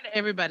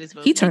everybody's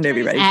vocals. He turned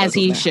everybody's vocals as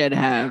he should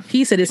have.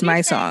 He said it's my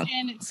song.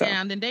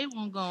 Down, then they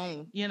won't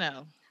go,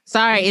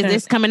 Sorry, is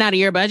this coming out of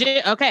your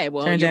budget? Okay,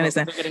 well,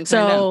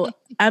 so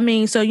I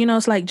mean,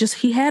 it's like just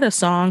he had a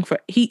song for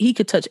he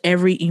could touch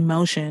every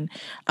emotion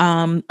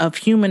of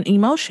human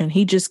emotion.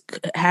 He just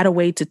had a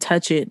way to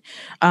touch it,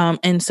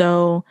 and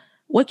so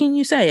what can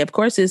you say? Of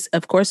course,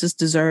 it's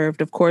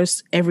deserved. Of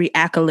course, every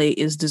accolade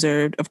is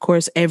deserved. Of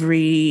course,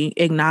 every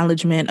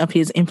acknowledgement of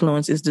his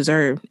influence is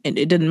deserved. And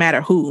it doesn't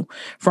matter who,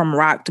 from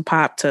rock to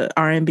pop to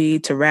R&B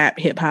to rap,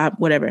 hip hop,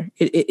 whatever.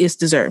 It's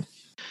deserved.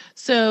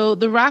 So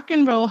the Rock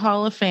and Roll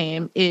Hall of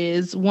Fame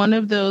is one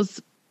of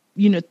those,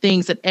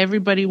 things that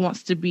everybody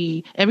wants to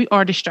be, every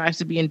artist strives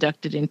to be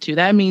inducted into.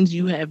 That means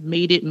you have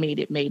made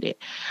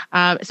it.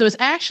 So it's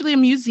actually a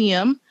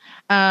museum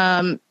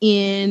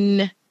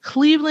in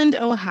Cleveland,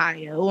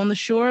 Ohio, on the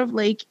shore of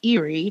Lake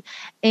Erie,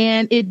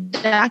 and it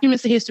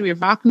documents the history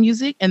of rock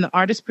music and the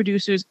artists,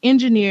 producers,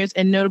 engineers,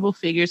 and notable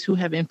figures who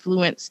have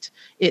influenced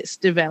its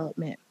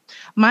development.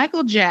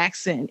 Michael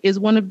Jackson is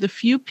one of the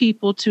few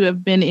people to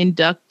have been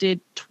inducted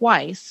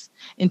twice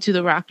into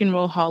the Rock and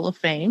Roll Hall of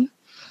Fame.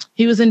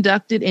 He was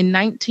inducted in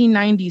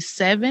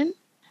 1997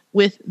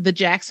 with the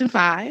Jackson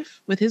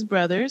 5 with his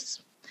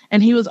brothers,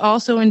 and he was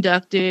also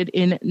inducted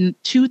in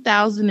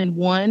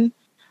 2001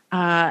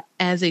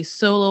 as a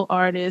solo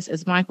artist,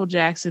 as Michael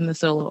Jackson, the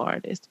solo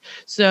artist.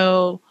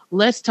 So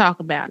let's talk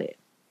about it.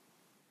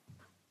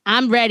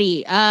 I'm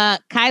ready.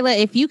 Kyla,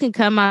 if you can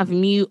come off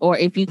mute or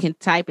if you can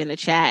type in the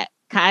chat.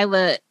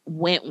 Kyla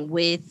went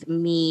with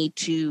me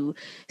to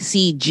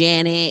see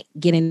Janet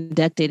get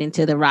inducted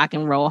into the Rock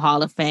and Roll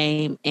Hall of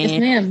Fame.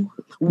 And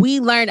we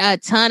learned a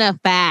ton of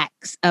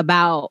facts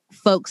about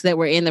folks that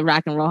were in the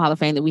Rock and Roll Hall of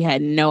Fame that we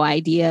had no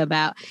idea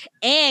about.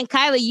 And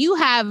Kyla, you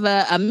have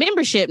a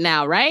membership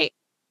now, right?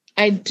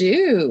 I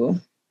do.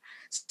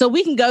 So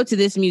we can go to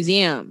this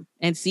museum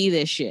and see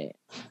this shit.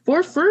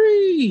 For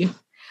free.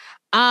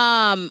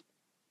 I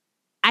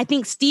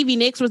think Stevie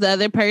Nicks was the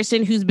other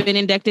person who's been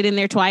inducted in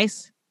there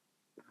twice.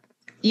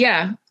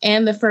 Yeah,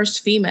 and the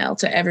first female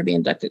to ever be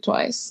inducted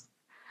twice.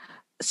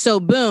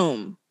 So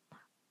boom.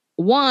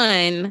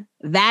 One,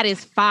 that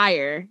is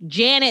fire.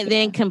 Janet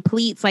then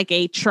completes like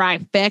a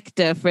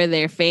trifecta for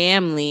their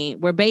family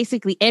where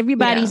basically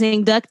everybody's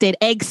inducted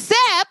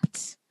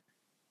except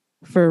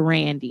for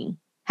Randy.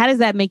 How does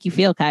that make you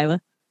feel,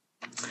 Kyla?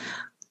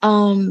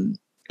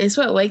 It's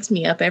what wakes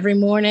me up every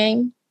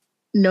morning,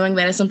 knowing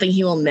that it's something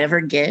he will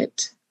never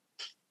get.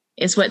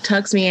 It's what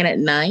tucks me in at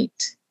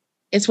night.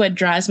 It's what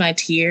dries my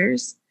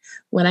tears.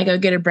 When I go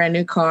get a brand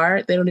new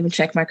car, they don't even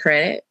check my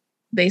credit.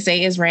 They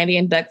say, is Randy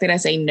inducted? I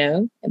say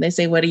no. And they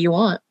say, what do you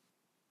want?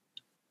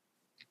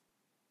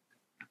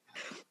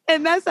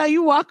 And that's how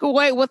you walk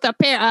away with a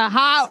pair of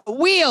Hot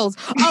Wheels.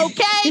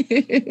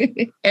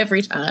 Okay.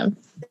 Every time.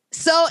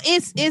 So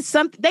it's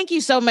something. Thank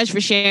you so much for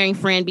sharing,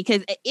 friend,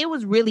 because it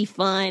was really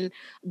fun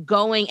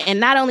going and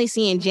not only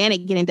seeing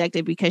Janet get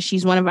inducted because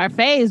she's one of our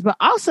faves, but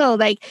also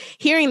like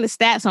hearing the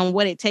stats on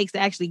what it takes to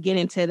actually get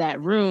into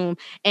that room.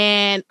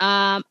 And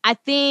I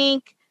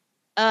think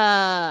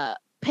Pamela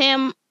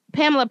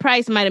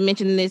Price might have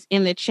mentioned this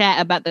in the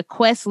chat about the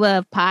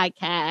Questlove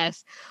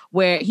podcast,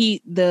 where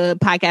the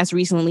podcast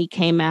recently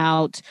came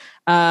out,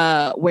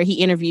 where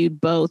he interviewed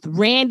both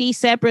Randy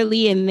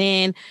separately and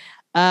then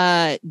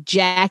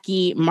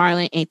Jackie,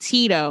 Marlon, and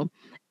Tito.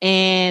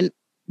 And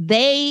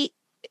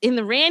in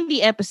the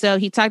Randy episode,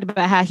 he talked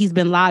about how he's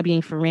been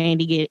lobbying for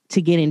Randy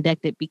to get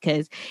inducted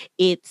because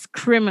it's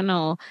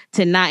criminal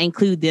to not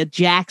include the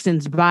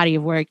Jackson's body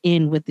of work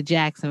in with the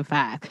Jackson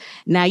 5.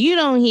 Now, you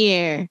don't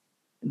hear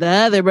the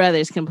other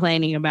brothers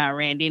complaining about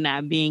Randy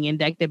not being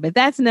inducted, but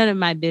that's none of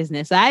my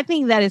business. So I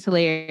think that is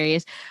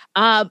hilarious.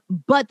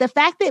 But the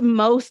fact that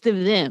most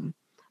of them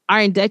are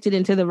inducted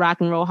into the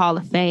Rock and Roll Hall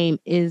of Fame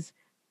is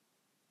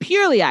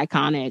purely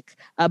iconic.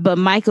 But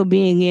Michael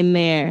being in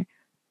there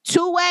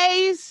 2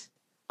 ways,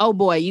 oh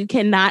boy, you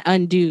cannot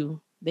undo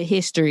the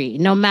history.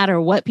 No matter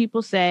what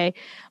people say,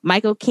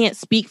 Michael can't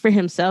speak for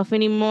himself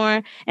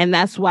anymore. And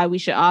that's why we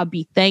should all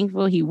be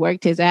thankful he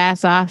worked his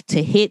ass off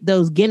to hit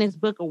those Guinness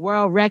Book of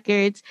World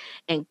Records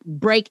and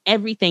break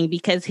everything,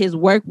 because his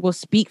work will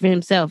speak for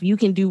himself. You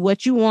can do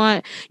what you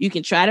want. You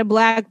can try to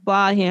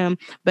blackball him,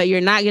 but you're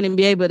not going to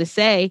be able to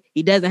say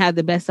he doesn't have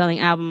the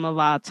best-selling album of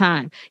all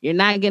time. You're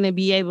not going to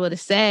be able to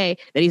say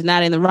that he's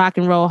not in the Rock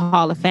and Roll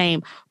Hall of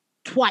Fame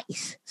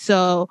twice.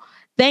 So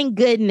thank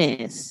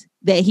goodness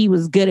that he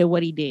was good at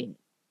what he did.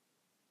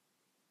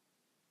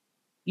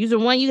 User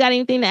One, you got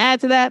anything to add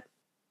to that?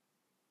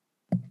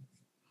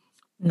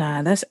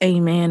 Nah, that's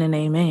amen and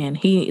amen.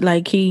 He's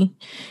iconic,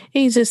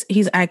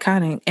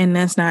 and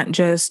that's not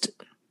just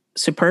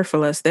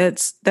superfluous.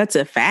 That's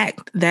a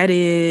fact. That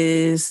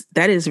is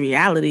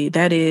reality.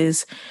 That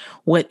is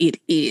what it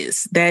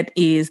is. That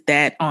is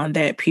that on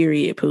that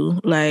period,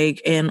 Pooh.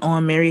 Like, and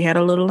on Mary Had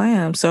a Little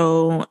Lamb.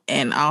 So,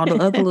 and all the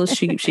other little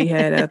sheep she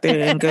had out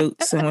there and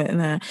goats and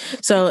whatnot.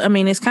 So, I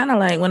mean, it's kind of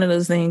like one of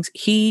those things.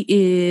 He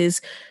is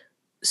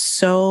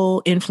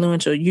so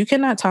influential. You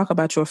cannot talk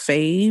about your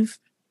fave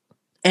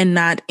and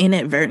not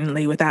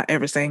inadvertently, without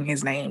ever saying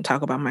his name,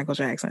 talk about Michael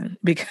Jackson,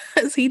 because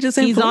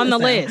he's on the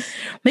list.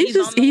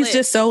 He's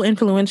just so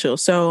influential.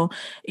 So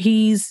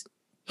he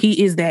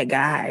is that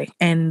guy.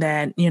 And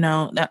that,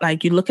 that,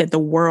 like, you look at the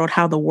world,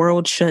 how the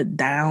world shut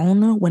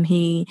down when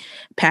he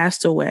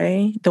passed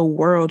away. The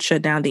world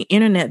shut down. The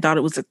internet thought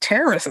it was a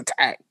terrorist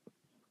attack.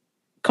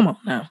 Come on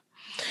now.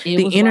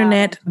 The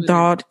internet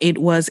thought it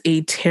was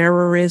a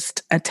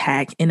terrorist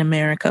attack in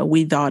America.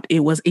 We thought it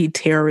was a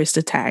terrorist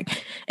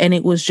attack. And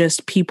it was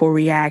just people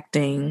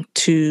reacting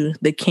to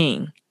the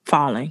king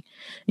falling,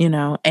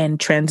 and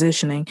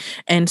transitioning.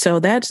 And so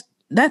that's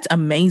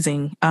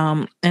amazing.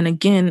 And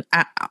again,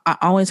 I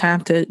always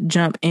have to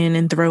jump in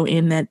and throw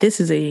in that this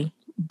is a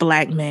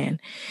Black man.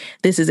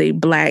 This is a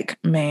Black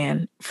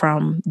man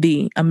from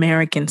the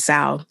American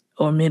South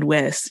or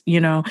Midwest,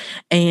 and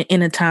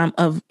in a time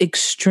of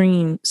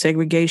extreme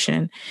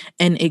segregation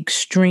and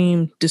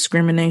extreme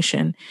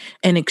discrimination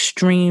and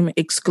extreme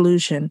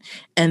exclusion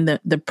and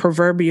the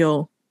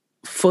proverbial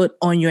foot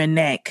on your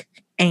neck.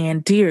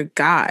 And dear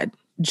God,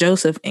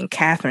 Joseph and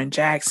Catherine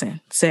Jackson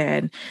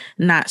said,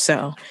 not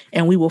so.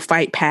 And we will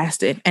fight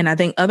past it. And I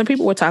think other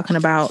people were talking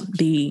about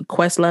the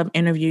Questlove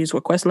interviews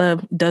where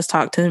Questlove does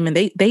talk to them, and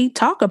they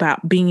talk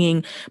about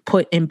being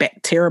put in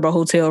terrible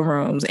hotel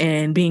rooms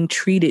and being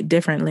treated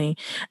differently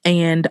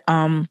and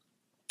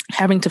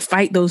having to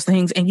fight those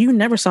things. And you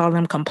never saw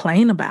them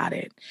complain about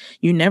it.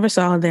 You never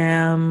saw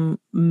them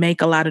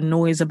make a lot of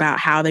noise about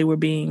how they were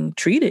being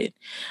treated.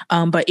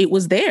 But it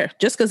was there.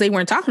 Just because they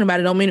weren't talking about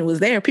it don't mean it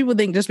was there. People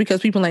think just because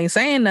people ain't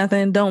saying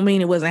nothing don't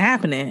mean it wasn't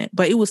happening,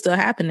 but it was still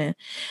happening.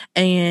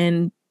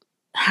 And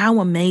how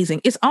amazing.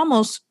 It's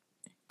almost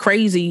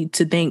crazy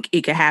to think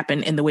it could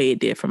happen in the way it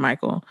did for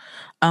Michael.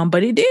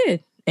 But it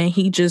did. And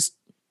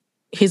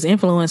his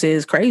influence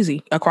is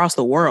crazy across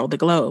the world, the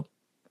globe.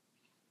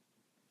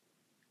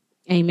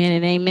 Amen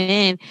and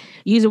amen.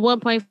 User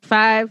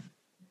 1.5,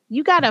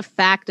 you got a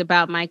fact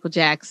about Michael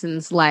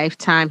Jackson's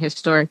lifetime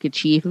historic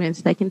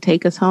achievements that can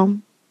take us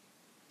home?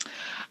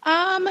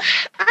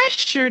 I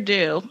sure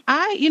do.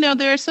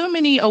 There are so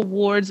many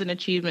awards and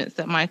achievements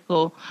that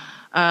Michael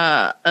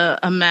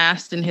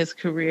amassed in his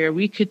career.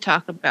 We could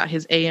talk about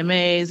his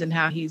AMAs and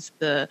how he's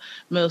the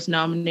most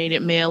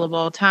nominated male of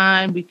all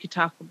time. We could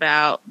talk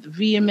about the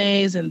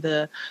VMAs and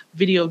the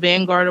Video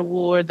Vanguard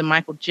Award, the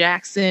Michael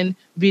Jackson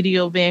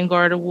Video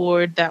Vanguard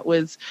Award that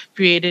was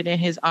created in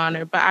his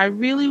honor. But I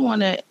really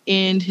want to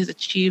end his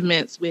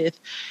achievements with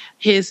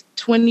his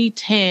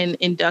 2010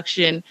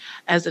 induction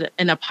as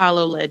an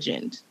Apollo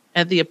legend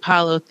at the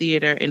Apollo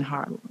Theater in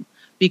Harlem,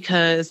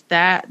 because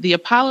the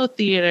Apollo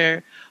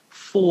Theater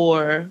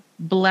for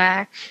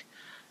Black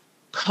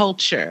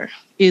culture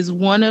is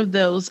one of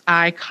those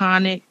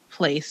iconic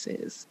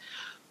places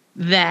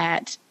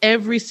that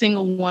every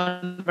single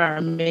one of our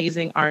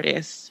amazing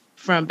artists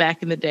from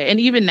back in the day, and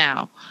even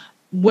now,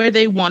 where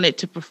they wanted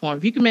to perform.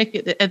 If you can make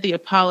it at the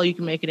Apollo, you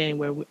can make it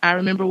anywhere. I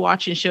remember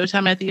watching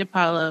Showtime at the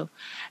Apollo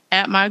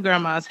at my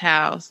grandma's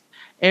house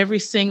every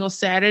single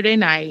Saturday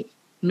night.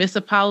 Miss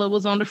Apollo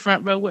was on the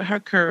front row with her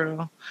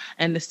curl,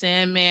 and the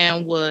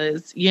Sandman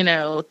was,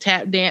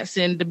 tap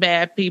dancing the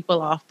bad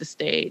people off the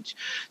stage.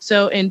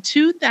 So in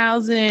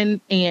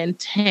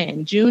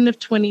 2010, June of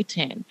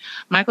 2010,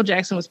 Michael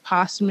Jackson was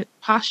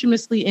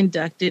posthumously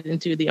inducted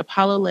into the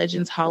Apollo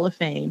Legends Hall of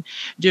Fame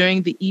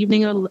during the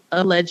Evening of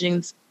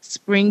Legends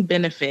Spring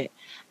Benefit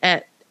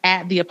at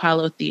the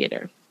Apollo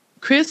Theater.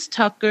 Chris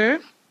Tucker,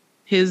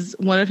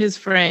 one of his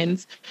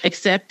friends,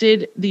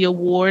 accepted the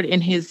award in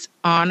his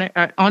honor,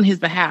 on his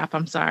behalf,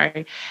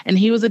 and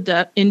he was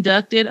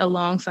inducted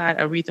alongside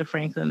Aretha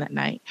Franklin that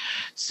night.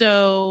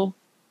 So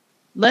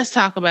let's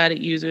talk about it,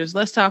 users.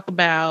 Let's talk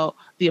about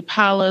the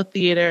Apollo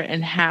Theater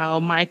and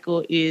how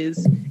Michael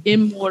is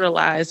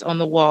immortalized on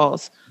the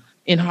walls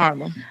in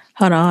Harlem.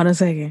 Hold on a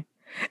second.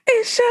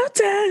 It's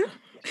showtime.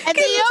 At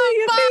the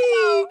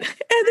Apollo.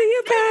 At the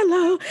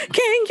Apollo,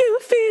 can you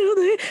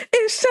feel it?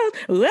 It's so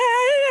get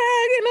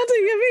onto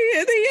your feet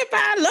at the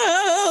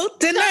Apollo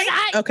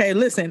tonight. Okay,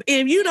 listen.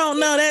 If you don't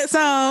know that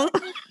song,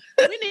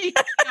 we need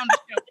to be on the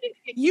show.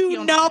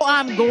 You know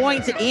I'm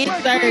going to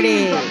insert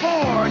it.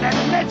 Born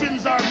and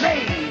legends are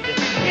made.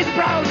 It's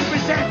proud to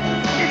present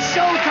It's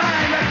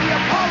Showtime at the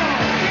Apollo.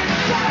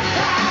 It's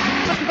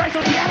showtime. The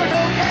special piano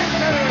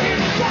dancer.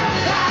 It's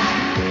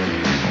showtime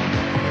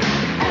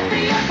at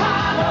the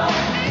Apollo.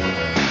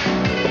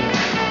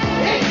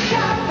 It's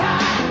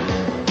showtime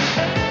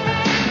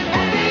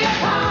at the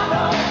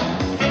Apollo.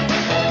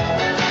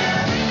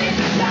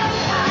 It's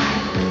showtime.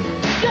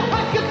 You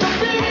have to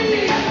be at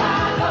the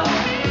Apollo.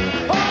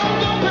 Oh,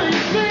 the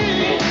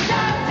baby. It's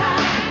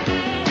showtime.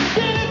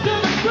 Get into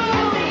the groove.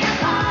 At the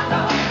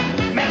Apollo.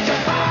 Make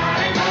your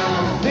body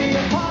move. The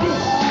Apollo.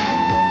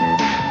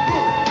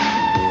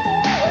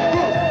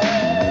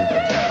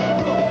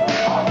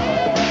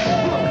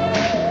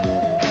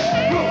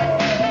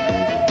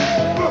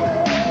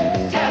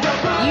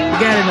 you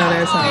gotta know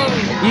that song.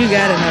 You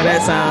gotta know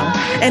that song.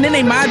 And then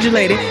they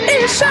modulate it.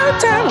 It's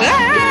showtime.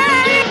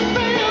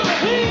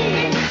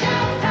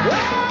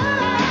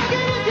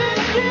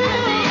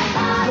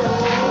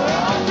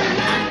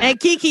 And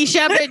Kiki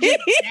Shepard just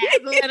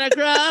dabbling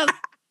across.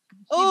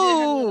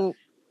 Ooh.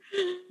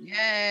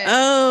 Yeah.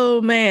 Oh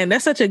man,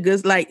 that's such a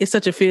good, it's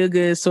such a feel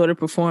good sort of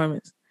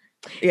performance.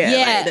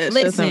 Yeah,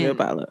 that's something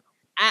about it.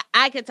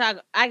 I could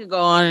go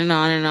on and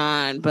on and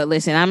on, but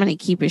listen, I'm gonna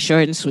keep it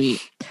short and sweet.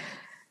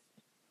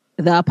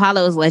 The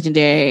Apollo is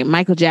legendary.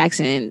 Michael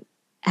Jackson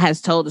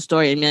has told the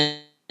story a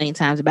million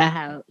times about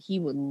how he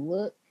would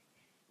look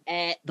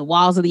at the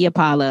walls of the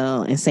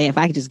Apollo and say, if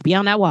I could just be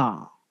on that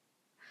wall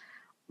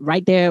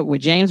right there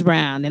with James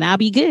Brown, then I'll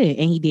be good.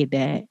 And he did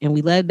that. And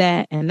we love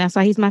that. And that's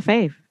why he's my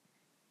fave.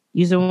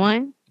 User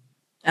one.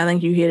 I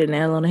think you hit it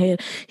nail on the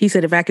head. He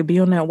said, if I could be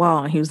on that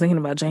wall, and he was thinking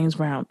about James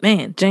Brown.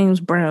 Man, James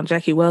Brown,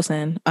 Jackie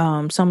Wilson,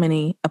 so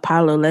many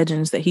Apollo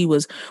legends that he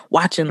was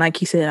watching. Like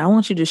he said, I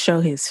want you to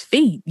show his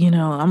feet.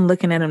 I'm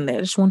looking at him there.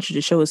 I just want you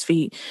to show his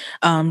feet.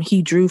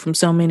 He drew from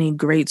so many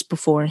greats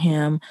before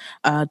him,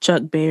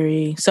 Chuck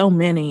Berry, so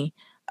many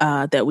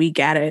that we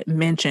gotta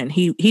mention.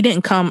 He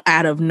didn't come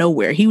out of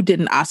nowhere. He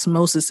didn't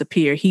osmosis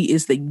appear. He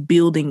is the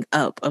building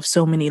up of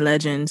so many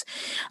legends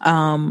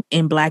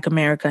in Black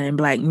America and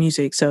Black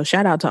music. So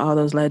shout out to all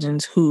those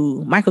legends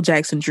who Michael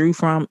Jackson drew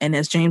from, and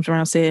as James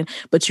Brown said,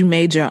 but you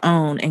made your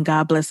own, and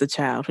God bless the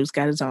child who's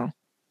got his own.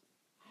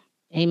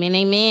 Amen,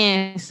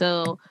 amen.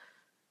 So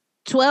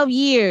 12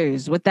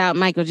 years without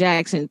Michael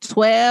Jackson,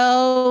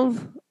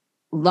 12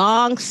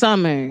 long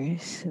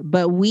summers,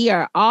 but we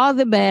are all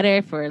the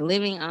better for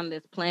living on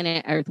this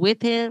planet Earth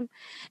with him.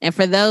 And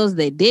for those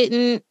that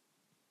didn't,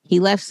 he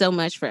left so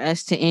much for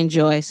us to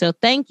enjoy. So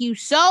thank you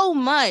so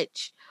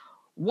much,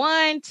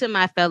 one, to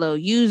my fellow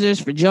users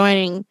for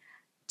joining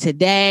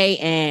today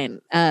and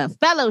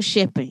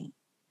fellowshipping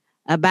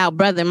about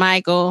Brother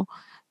Michael.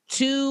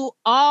 To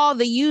all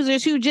the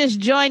users who just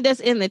joined us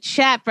in the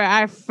chat for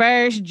our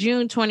first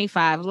June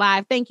 25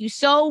 live. Thank you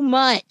so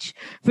much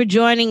for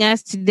joining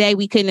us today.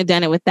 We couldn't have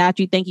done it without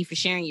you. Thank you for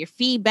sharing your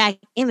feedback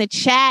in the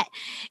chat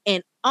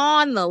and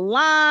on the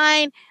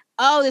line.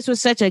 Oh, this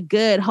was such a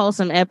good,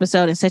 wholesome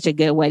episode and such a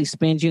good way to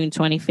spend June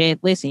 25th.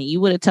 Listen,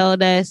 you would have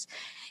told us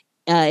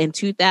in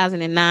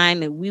 2009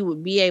 that we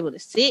would be able to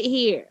sit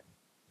here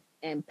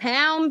and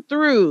pound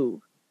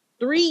through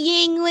 3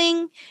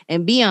 Yingling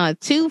and be on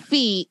 2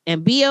 feet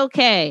and be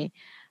okay.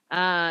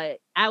 I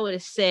would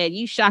have said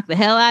you shocked the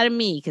hell out of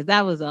me because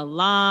that was a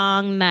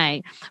long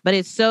night. But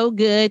it's so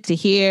good to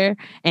hear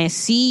and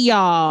see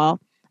y'all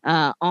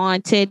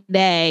on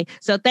today.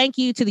 So thank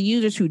you to the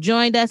users who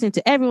joined us and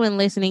to everyone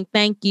listening.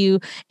 Thank you.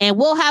 And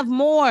we'll have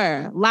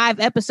more live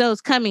episodes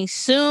coming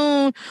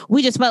soon.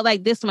 We just felt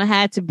like this one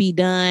had to be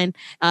done.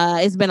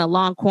 It's been a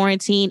long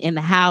quarantine in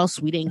the house.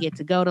 We didn't get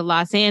to go to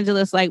Los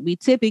Angeles like we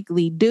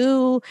typically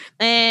do.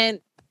 And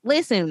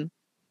listen,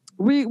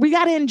 we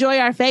got to enjoy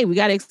our faith. We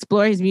got to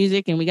explore his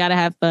music and we got to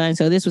have fun.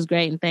 So this was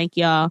great. And thank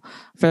y'all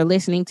for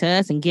listening to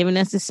us and giving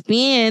us the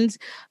spins.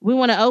 We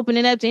want to open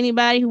it up to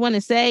anybody who want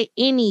to say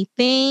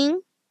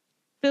anything.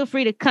 Feel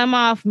free to come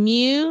off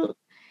mute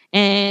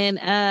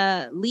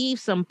and leave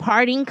some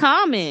parting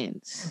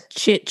comments.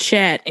 Chit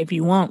chat if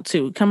you want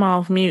to. Come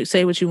off mute.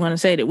 Say what you want to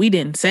say that we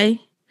didn't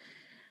say.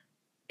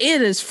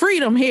 It is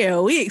freedom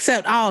here. We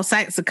accept all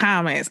types of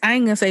comments. I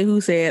ain't gonna say who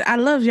said. I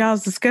love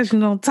y'all's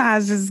discussion on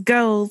Taj's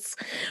goals,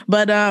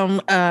 but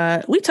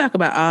we talk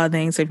about all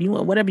things. If you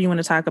want, whatever you want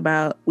to talk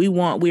about,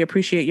 we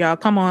appreciate y'all.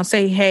 Come on,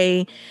 say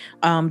hey,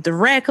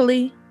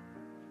 directly.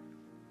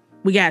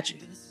 We got you.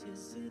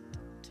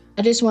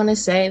 I just want to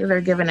say that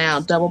they're giving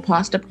out double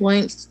pasta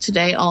points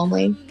today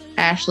only.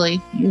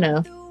 Ashley, you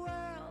know.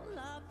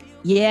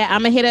 Yeah,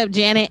 I'm gonna hit up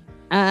Janet.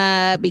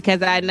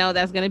 Because I know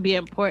that's going to be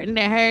important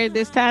to her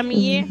this time of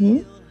year. Mm-hmm.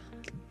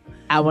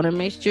 I want to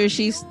make sure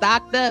she's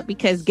stocked up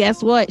because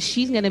guess what?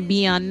 She's going to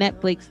be on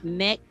Netflix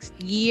next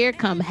year.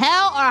 Come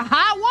hell or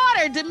high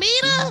water,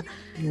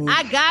 Demeter.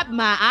 I got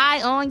my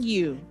eye on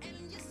you.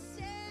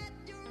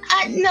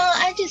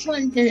 I just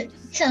wanted to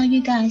tell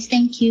you guys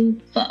thank you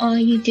for all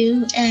you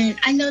do. And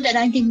I know that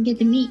I didn't get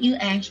to meet you,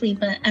 Ashley,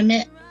 but I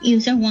met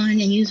User 1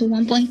 and User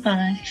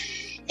 1.5.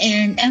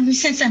 And ever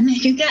since I met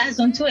you guys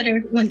on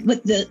Twitter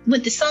with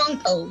the song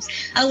post,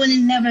 I would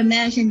have never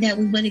imagined that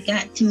we would have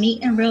got to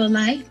meet in real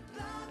life.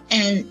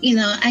 And, you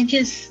know, I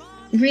just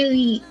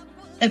really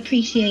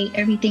appreciate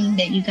everything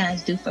that you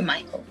guys do for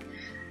Michael.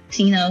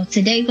 So, you know,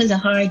 today was a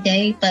hard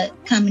day, but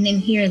coming in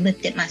here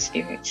lifted my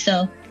spirit.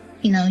 So,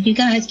 you know, you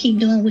guys keep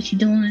doing what you're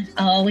doing.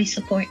 I'll always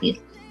support you.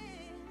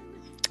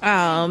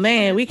 Oh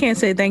man, we can't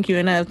say thank you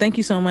enough. Thank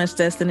you so much,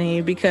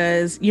 Destiny,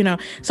 because, you know,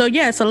 so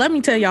let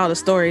me tell y'all the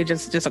story,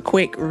 just a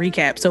quick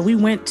recap. So we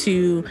went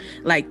to,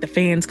 like, the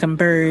fans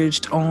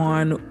converged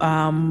on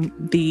LA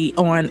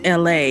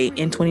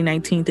in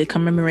 2019 to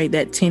commemorate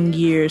that 10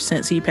 years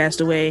since he passed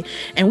away.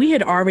 And we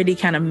had already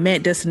kind of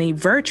met Destiny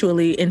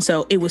virtually, and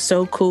so it was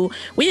so cool.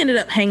 We ended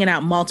up hanging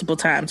out multiple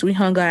times. We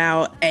hung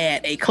out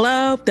at a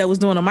club that was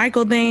doing a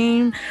Michael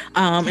theme,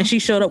 and she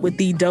showed up with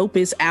the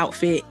dopest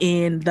outfit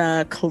in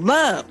the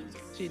club.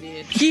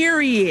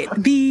 Period.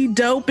 The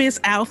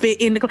dopest outfit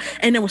in the club.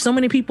 And there were so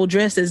many people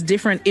dressed as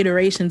different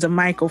iterations of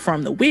Michael,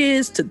 from the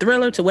Wiz to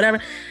Thriller to whatever.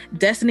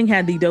 Destiny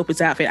had the dopest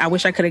outfit. I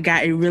wish I could have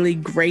got a really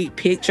great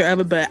picture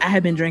of it, but I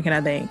had been drinking,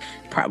 I think,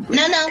 probably.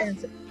 No.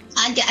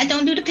 I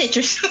don't do the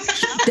pictures.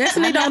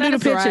 Destiny don't do the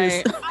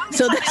pictures. Right.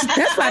 So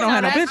that's why I don't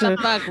have no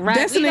pictures. Right.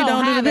 Destiny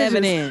don't do the pictures.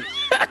 Evidence.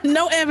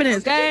 No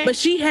evidence. Okay. But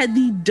she had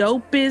the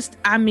dopest,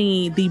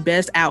 the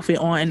best outfit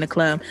on in the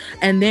club.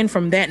 And then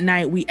from that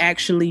night, we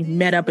actually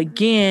met up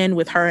again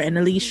with her and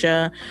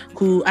Alicia,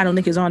 who I don't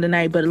think is on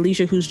tonight, but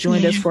Alicia, who's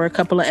joined us for a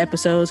couple of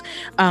episodes.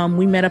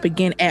 We met up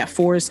again at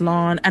Forest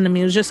Lawn. And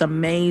it was just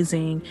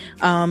amazing.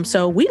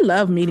 So we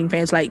love meeting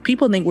fans. Like,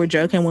 people think we're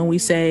joking when we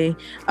say,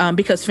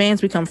 because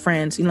fans become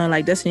friends, you know,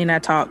 like Destiny and I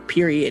talk,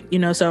 period. You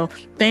know, so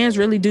fans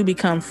really do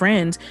become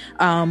friends.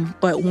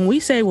 But when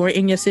we say we're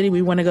in your city,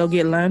 we want to go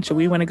get lunch, or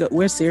we want to go,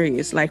 we're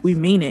serious. Like, we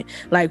mean it.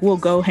 Like, we'll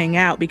go hang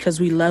out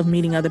because we love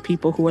meeting other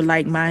people who are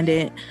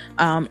like-minded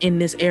in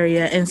this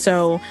area. And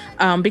so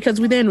because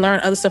we then learn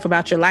other stuff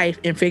about your life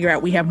and figure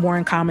out we have more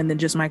in common than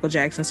just Michael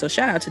Jackson. So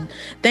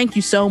thank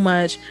you so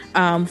much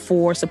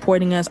for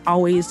supporting us,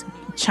 always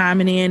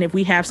chiming in. If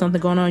we have something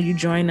going on, you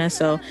join us.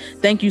 So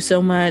thank you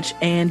so much.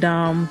 And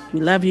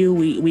we love you.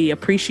 We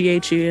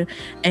appreciate you.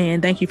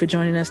 And thank you for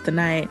joining us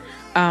tonight.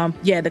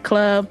 The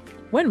club.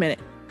 Wait a minute.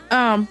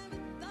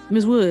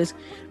 Ms. Woods,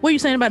 what are you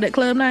saying about that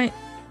club night?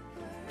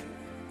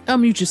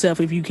 Unmute yourself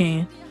if you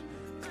can.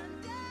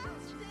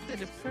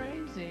 It's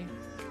crazy.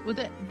 Well,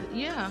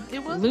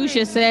 it was. Lucia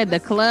crazy. said the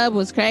club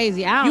was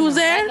crazy. I don't You was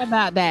know there?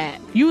 About that.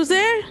 You was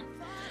there?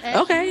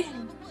 Actually, Okay.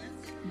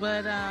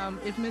 But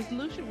if Miss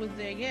Lucia was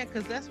there, yeah,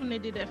 because that's when they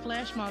did that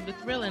flash mob to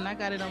Thriller, and I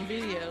got it on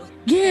video.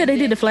 Yeah, they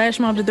did the flash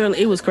mob to Thriller.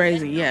 It was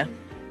crazy. Yeah.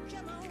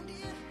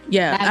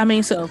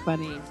 That's so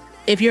funny.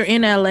 If you're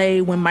in LA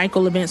when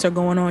Michael events are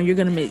going on, you're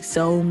going to meet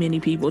so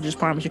many people. Just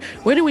promise you.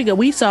 Where did we go?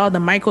 We saw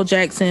the Michael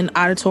Jackson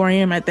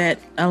auditorium at that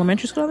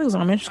elementary school. I think it was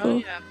elementary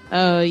school.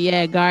 Oh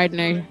yeah,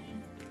 Gardner.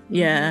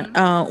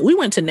 Yeah. We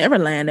went to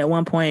Neverland at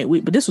one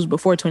point. But this was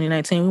before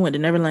 2019. We went to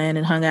Neverland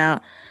and hung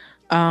out.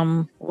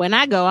 When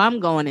I go, I'm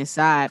going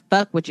inside.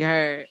 Fuck what you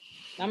heard.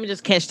 I'm gonna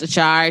just catch the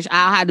charge.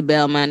 I'll have the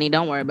bail money.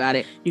 Don't worry about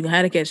it. You can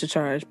have to catch the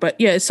charge. But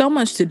yeah, it's so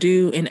much to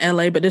do in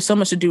LA, but there's so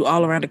much to do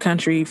all around the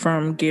country,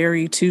 from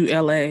Gary to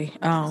LA,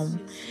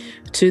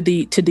 to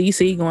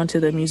DC, going to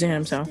the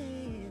museum. So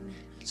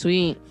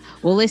sweet.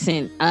 Well,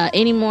 listen,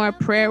 any more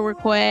prayer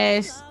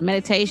requests,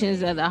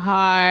 meditations of the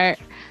heart?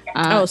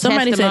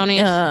 Somebody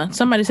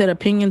said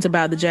opinions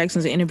about the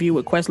Jacksons' interview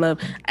with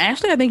Questlove.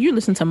 Actually, I think you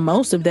listened to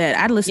most of that.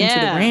 I listened to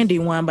the Randy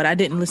one, but I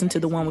didn't listen to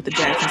the one with the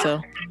Jacksons.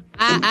 So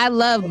I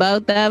love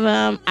both of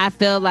them. I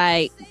feel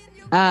like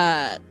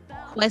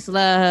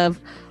Questlove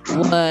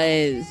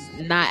was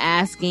not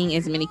asking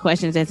as many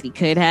questions as he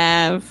could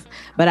have,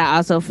 but I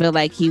also feel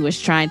like he was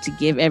trying to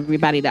give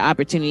everybody the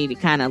opportunity to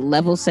kind of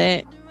level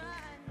set.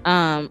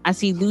 I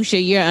see Lucia,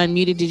 you're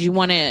unmuted. Did you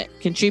want to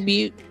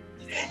contribute?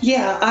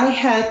 Yeah, I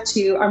had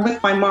to. I'm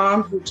with my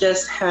mom who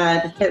just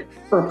had hip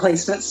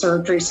replacement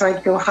surgery, so I had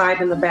to go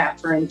hide in the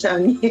bathroom to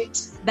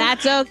unmute.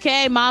 That's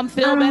okay. Mom,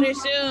 feel better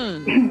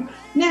soon.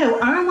 No,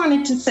 I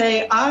wanted to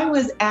say I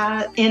was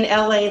in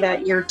LA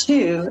that year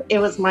too. It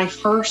was my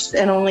first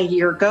and only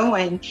year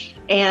going,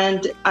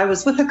 and I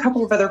was with a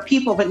couple of other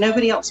people, but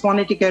nobody else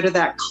wanted to go to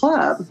that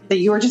club that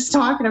you were just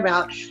talking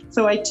about.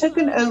 So I took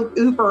an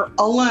Uber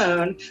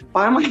alone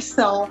by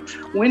myself,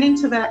 went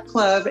into that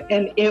club,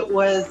 and it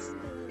was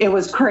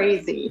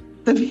crazy.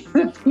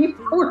 The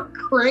people were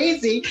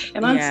crazy,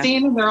 and I'm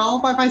standing there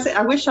all by myself.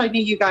 I wish I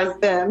knew you guys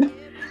then.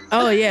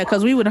 Oh yeah,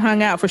 because we would have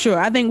hung out for sure.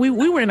 I think we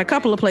were in a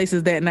couple of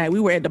places that night. We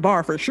were at the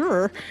bar for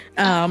sure,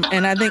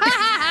 and I think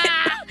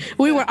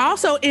we were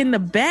also in the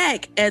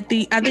back at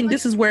the. I think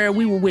this is where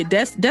we were with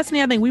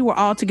Destiny. I think we were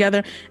all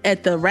together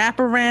at the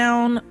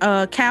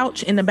wraparound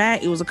couch in the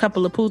back. It was a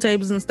couple of pool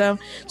tables and stuff.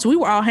 So we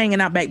were all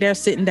hanging out back there,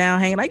 sitting down,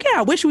 hanging. Like, yeah,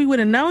 I wish we would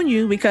have known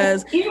you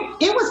because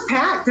it was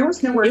packed. There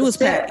was nowhere to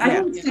sit. Packed, yeah. I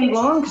didn't stay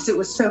long because it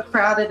was so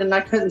crowded and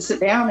I couldn't sit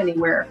down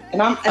anywhere. And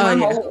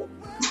I'm old.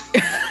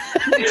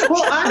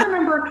 Well, I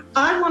remember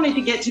I wanted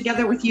to get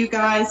together with you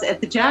guys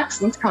at the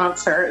Jacksons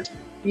concert.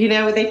 You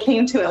know, they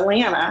came to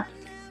Atlanta.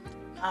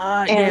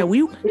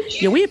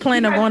 We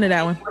planned on going to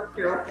that one.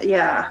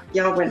 Yeah,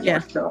 y'all went to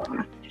North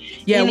Carolina.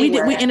 Yeah,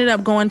 anyway. we ended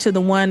up going to the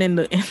one in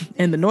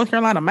the North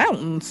Carolina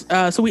mountains.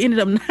 So we ended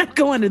up not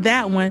going to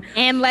that one.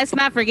 And let's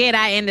not forget,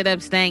 I ended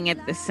up staying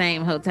at the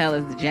same hotel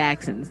as the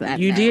Jacksons that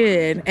You night.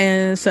 did,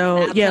 and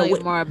so I'll tell you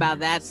more about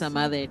that some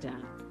other time.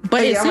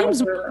 But it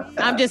seems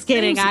I'm just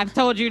kidding. I've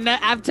told you.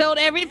 I've told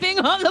everything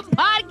on the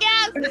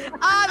podcast.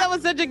 Oh, that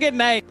was such a good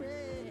night.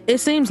 It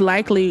seems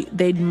likely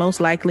they'd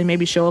most likely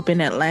maybe show up in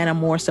Atlanta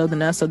more so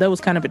than us. So that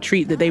was kind of a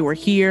treat that they were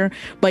here.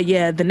 But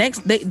yeah,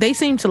 they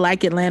seem to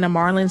like Atlanta.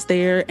 Marlon's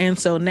there, and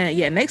so now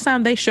next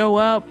time they show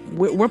up,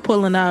 we're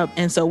pulling up,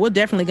 and so we're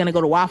definitely gonna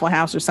go to Waffle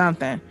House or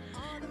something.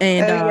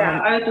 And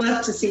I'd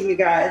love to see you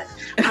guys.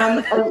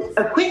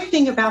 A quick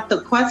thing about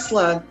the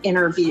Questlove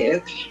interview.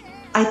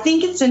 I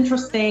think it's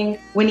interesting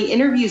when he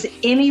interviews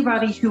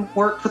anybody who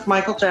worked with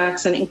Michael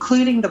Jackson,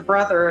 including the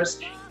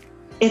brothers.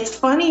 It's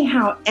funny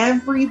how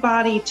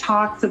everybody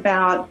talks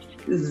about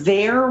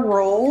their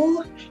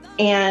role,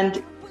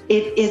 and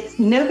it's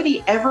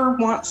nobody ever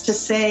wants to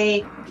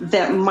say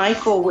that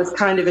Michael was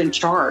kind of in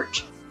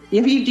charge. Do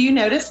you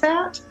notice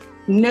that?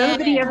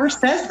 Nobody ever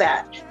says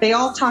that. They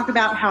all talk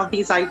about how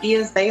these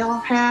ideas they all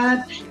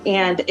had,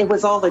 and it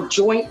was all a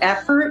joint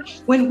effort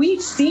when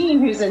we've seen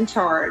who's in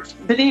charge.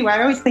 But anyway,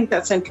 I always think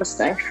that's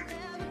interesting.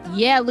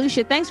 Yeah,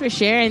 Lucia, thanks for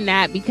sharing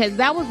that, because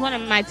that was one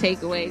of my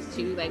takeaways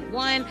too. Like,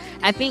 one,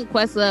 I think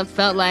Questlove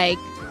felt like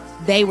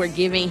they were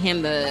giving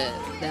him the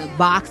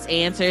box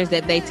answers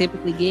that they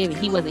typically give.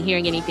 He wasn't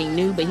hearing anything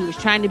new, but he was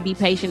trying to be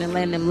patient and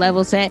letting them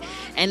level set.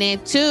 And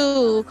then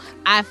two,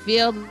 I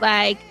feel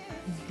like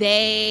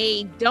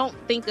they don't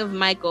think of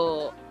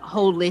Michael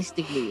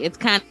holistically. It's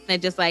kind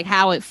of just like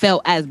how it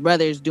felt as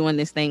brothers doing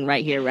this thing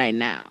right here, right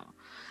now.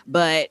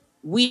 But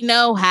we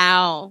know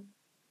how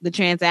the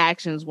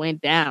transactions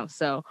went down.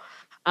 So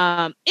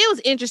it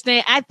was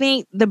interesting. I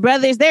think the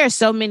brothers, there are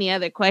so many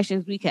other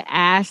questions we could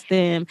ask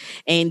them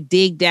and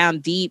dig down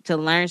deep to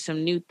learn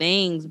some new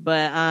things.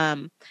 But,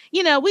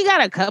 we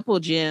got a couple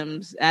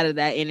gems out of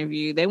that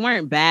interview. They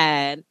weren't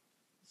bad.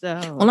 So,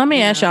 well, let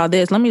me ask y'all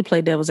this. Let me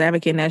play devil's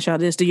advocate and ask y'all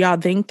this. Do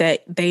y'all think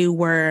that they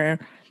were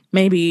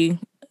maybe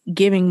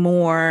giving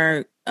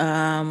more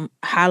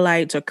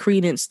highlights or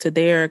credence to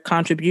their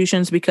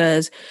contributions?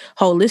 Because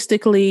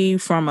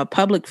holistically, from a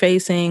public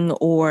facing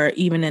or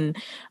even in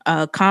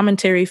a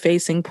commentary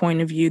facing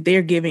point of view,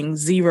 they're giving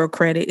zero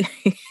credit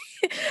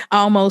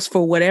almost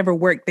for whatever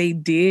work they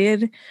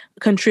did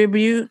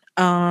contribute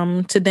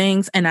to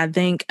things. And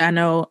I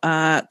know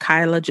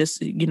Kyla,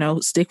 just,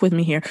 stick with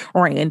me here,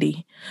 or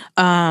Andy,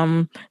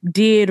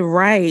 did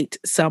write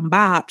some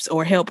bops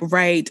or help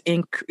write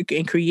and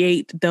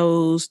create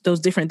those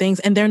different things.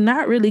 And they're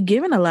not really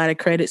given a lot of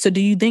credit. So do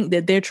you think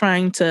that they're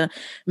trying to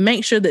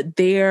make sure that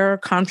their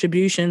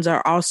contributions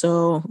are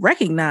also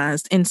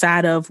recognized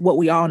inside of what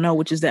we all know,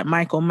 which is that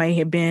Michael may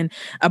have been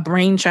a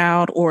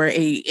brainchild or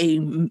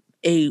a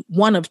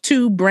one of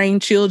two brain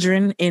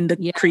children in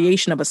the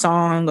creation of a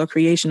song or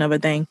creation of a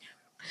thing?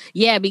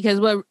 Yeah, because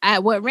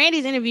what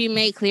Randy's interview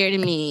made clear to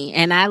me,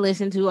 and I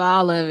listened to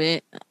all of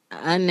it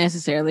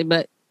unnecessarily,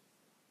 but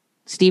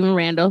Stephen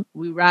Randall,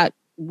 we rock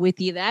with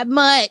you that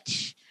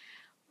much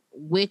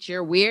with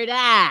your weird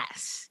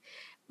ass.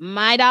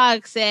 My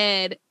dog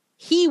said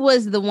he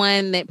was the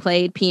one that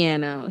played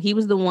piano. He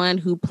was the one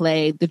who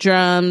played the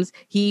drums.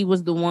 He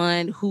was the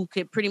one who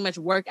could pretty much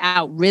work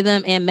out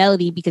rhythm and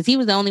melody because he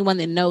was the only one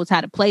that knows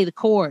how to play the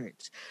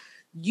chords.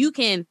 You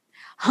can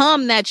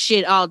hum that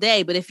shit all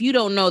day, but if you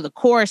don't know the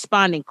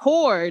corresponding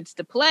chords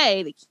to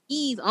play, the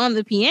keys on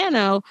the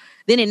piano,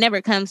 then it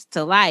never comes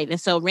to life.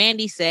 And so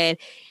Randy said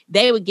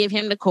they would give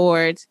him the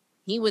chords.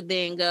 He would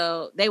then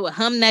go, they would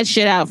hum that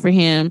shit out for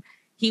him.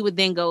 He would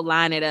then go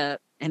line it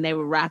up and they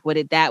would rock with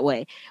it that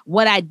way.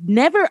 What I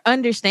never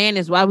understand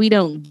is why we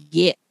don't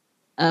get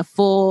a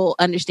full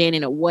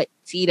understanding of what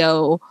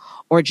Tito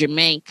or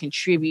Jermaine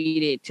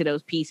contributed to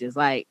those pieces.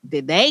 Like,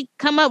 did they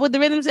come up with the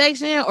rhythm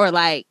section, or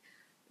like,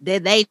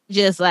 did they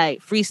just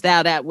like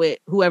freestyle that with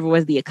whoever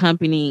was the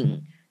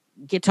accompanying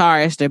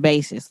guitarist or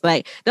bassist?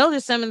 Like, those are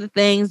some of the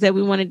things that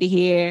we wanted to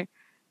hear.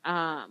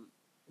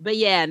 But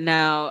yeah,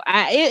 no,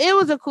 it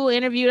was a cool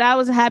interview. I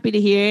was happy to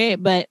hear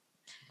it, but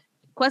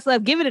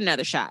Questlove, give it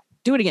another shot.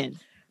 Do it again.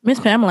 Miss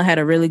Pamela had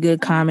a really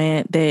good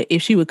comment that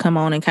if she would come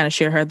on and kind of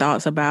share her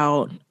thoughts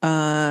about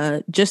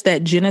just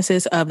that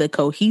genesis of the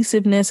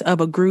cohesiveness of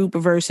a group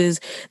versus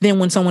then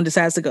when someone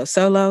decides to go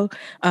solo,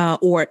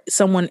 or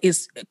someone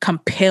is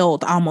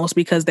compelled almost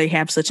because they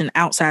have such an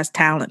outsized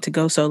talent to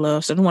go solo.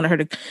 So I wanted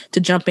her to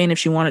jump in if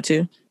she wanted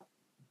to.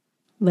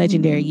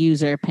 Legendary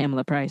user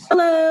Pamela Price.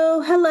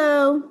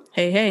 Hello.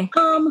 Hey.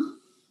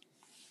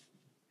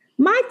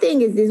 My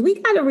thing is this: we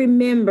got to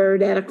remember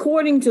that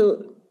according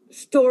to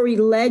story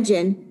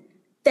legend,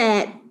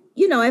 that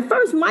at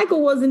first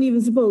Michael wasn't even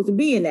supposed to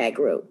be in that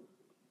group,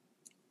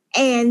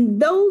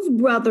 and those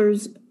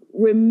brothers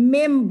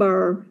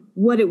remember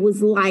what it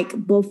was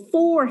like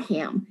before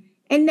him,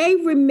 and they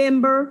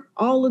remember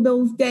all of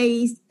those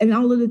days and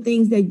all of the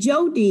things that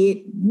Joe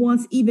did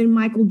once even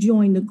Michael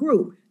joined the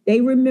group.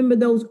 They remember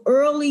those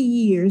early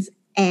years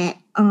at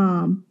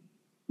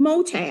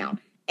Motown.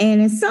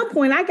 And at some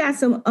point, I got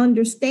some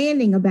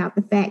understanding about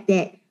the fact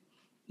that,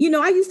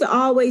 I used to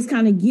always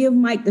kind of give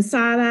Mike the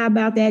side eye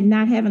about that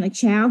not having a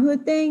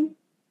childhood thing.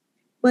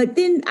 But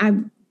then I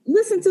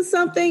listened to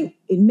something,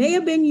 it may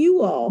have been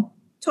you all,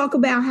 talk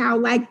about how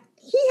like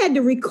he had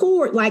to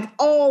record like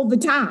all the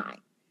time.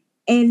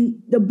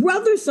 And the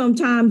brothers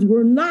sometimes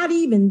were not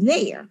even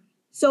there.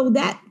 So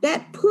that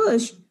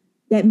push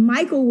that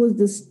Michael was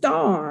the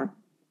star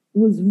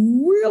was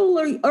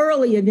really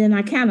earlier than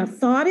I kind of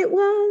thought it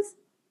was.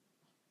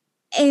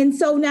 And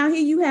so now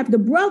here you have the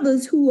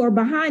brothers who are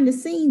behind the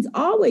scenes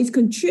always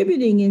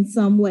contributing in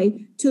some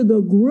way to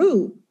the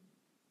group,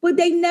 but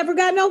they never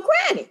got no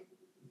credit.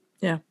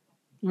 Yeah.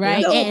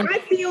 Right. So I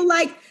feel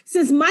like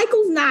since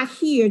Michael's not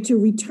here to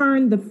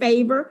return the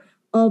favor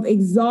of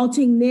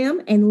exalting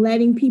them and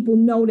letting people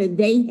know that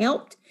they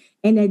helped,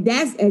 and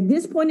that's at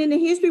this point in the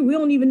history, we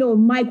don't even know if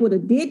Mike would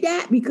have did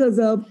that because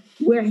of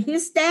where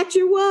his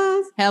stature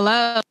was.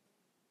 Hello.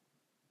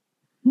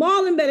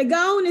 Marlon better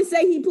go on and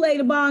say he played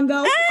the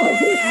bongo.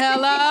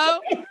 Hello.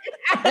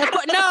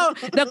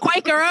 The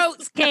Quaker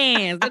Oats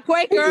cans. The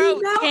Quaker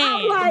Oats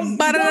cans.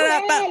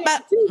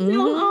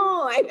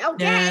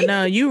 Okay. Yeah,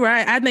 no, you're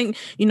right. I think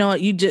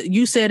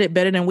you said it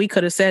better than we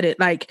could have said it.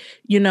 Like,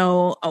 we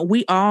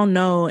all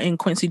know, and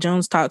Quincy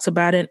Jones talks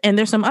about it, and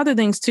there's some other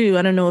things too.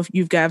 I don't know if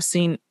you guys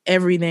seen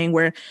everything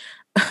where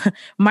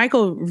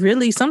Michael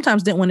really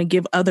sometimes didn't want to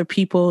give other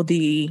people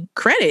the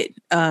credit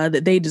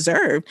that they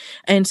deserve.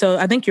 And so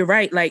I think you're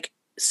right. Like,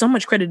 so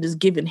much credit is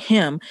given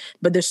him,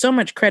 but there's so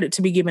much credit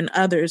to be given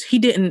others. He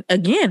did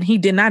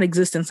not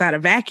exist inside a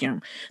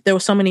vacuum. There were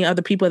so many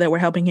other people that were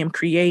helping him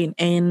create.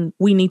 And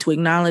we need to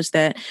acknowledge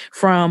that,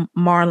 from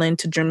Marlon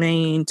to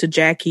Jermaine to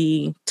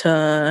Jackie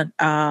to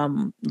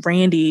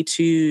Randy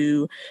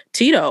to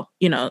Tito,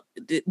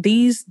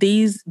 these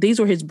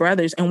were his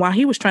brothers. And while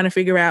he was trying to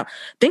figure out,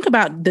 think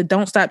about the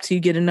Don't Stop Till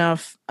You Get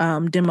Enough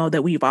demo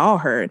that we've all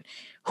heard.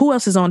 Who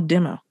else is on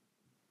demo?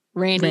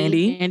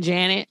 Randy and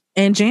Janet.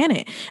 And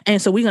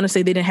so we're gonna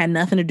say they didn't have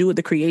nothing to do with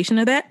the creation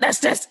of that.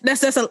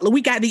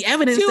 We got the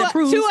evidence that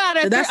proves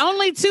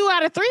only 2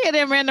 out of 3 of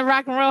them are in the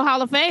Rock and Roll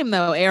Hall of Fame,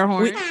 though. Air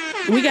horn.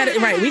 We got it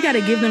right. We got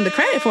to give them the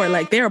credit for it.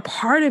 Like, they're a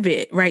part of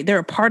it, right? They're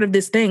a part of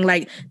this thing.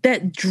 Like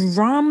that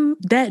drum,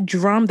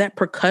 that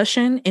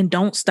percussion, and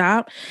Don't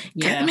Stop.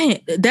 Yeah, man,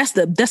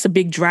 that's a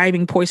big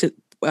driving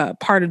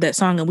part of that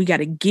song, and we got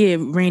to give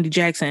Randy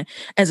Jackson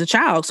as a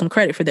child some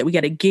credit for that. We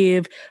got to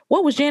give,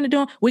 what was Janet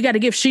doing? We got to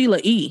give Sheila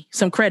E.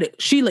 some credit.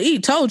 Sheila E.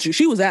 told you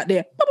she was out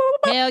there.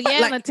 Hell yeah,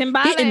 like, the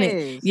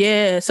timbales.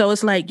 Yeah, so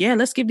it's like, yeah,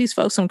 let's give these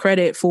folks some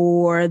credit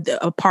for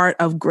a part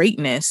of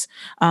greatness.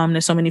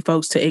 There's so many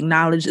folks to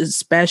acknowledge,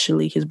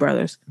 especially his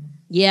brothers.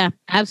 Yeah,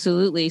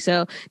 absolutely.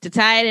 So to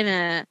tie it in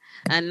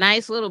a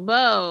nice little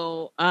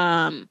bow,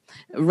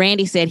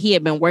 Randy said he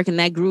had been working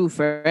that groove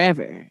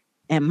forever,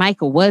 and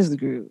Michael was the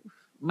groove.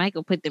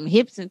 Michael put them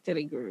hips into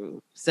the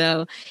groove.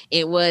 So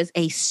it was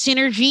a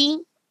synergy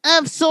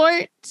of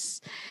sorts.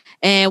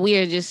 And we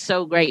are just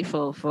so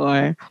grateful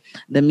for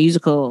the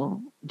musical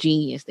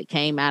genius that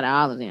came out of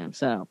all of them.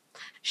 So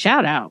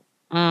shout out.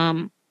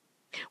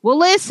 Well,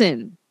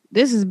 listen,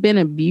 this has been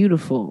a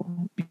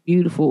beautiful,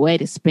 beautiful way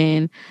to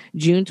spend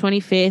June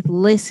 25th.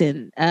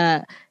 Listen,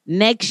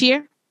 next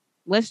year,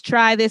 let's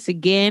try this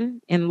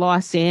again in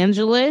Los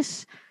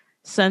Angeles,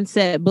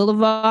 Sunset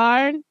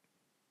Boulevard.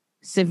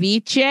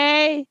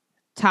 Ceviche,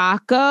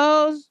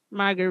 tacos,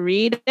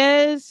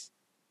 margaritas.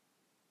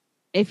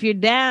 If you're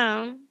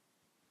down,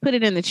 put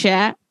it in the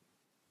chat,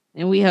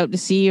 and we hope to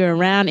see you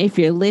around. If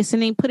you're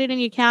listening, put it in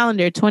your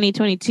calendar.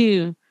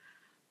 2022.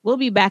 We'll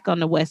be back on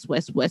the West on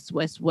the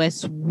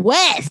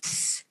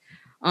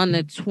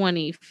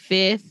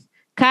 25th.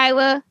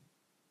 Kyla,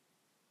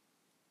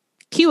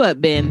 cue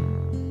up Ben,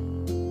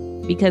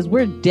 because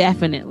we're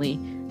definitely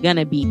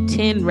gonna be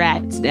 10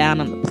 rats down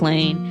on the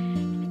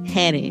plane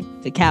heading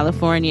to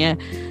California.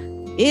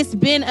 It's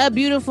been a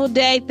beautiful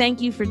day. Thank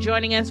you for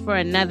joining us for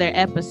another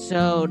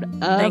episode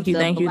of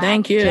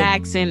Black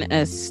Jackson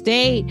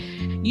Estate.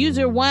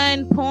 User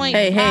 1.5.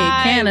 Hey,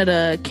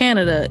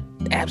 Canada,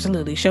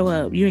 absolutely show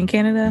up. You in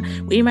Canada?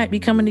 We might be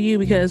coming to you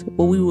because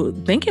we were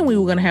thinking we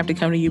were going to have to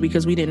come to you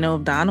because we didn't know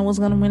if Donna was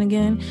going to win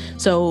again.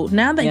 So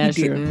now that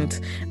you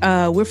didn't,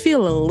 we're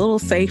feeling a little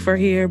safer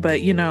here.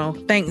 But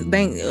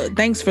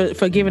thanks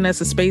for giving us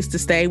a space to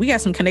stay. We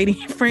got some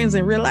Canadian friends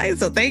in real life,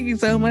 so thank you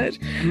so much.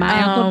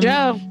 My Uncle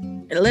Joe.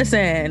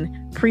 Listen,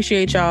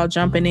 appreciate y'all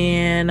jumping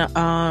in.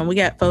 We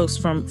got folks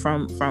from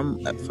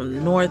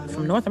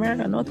North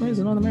America.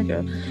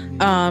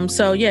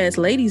 So yeah, it's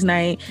ladies'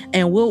 night,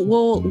 and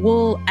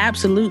we'll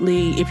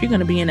absolutely, if you're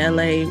gonna be in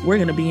LA, we're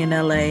gonna be in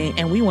LA,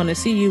 and we want to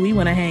see you. We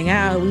want to hang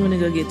out. We want to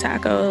go get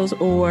tacos,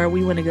 or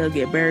we want to go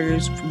get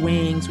burgers,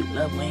 wings. We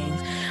love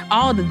wings,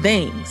 all the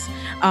things.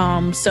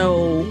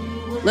 So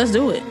let's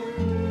do it.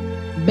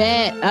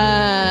 Bet.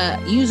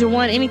 User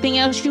 1, anything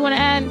else you want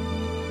to add?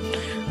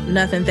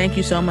 Nothing. Thank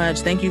you so much.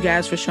 Thank you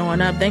guys for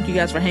showing up. Thank you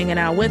guys for hanging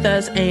out with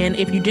us. And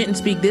if you didn't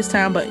speak this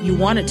time, but you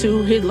wanted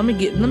to, here, let me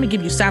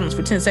give you silence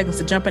for 10 seconds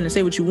to jump in and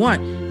say what you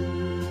want.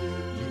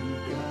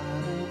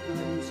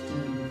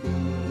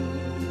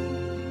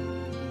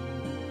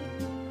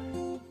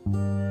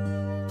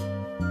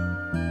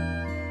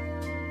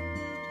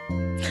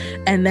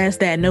 And that's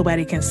that.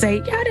 Nobody can say,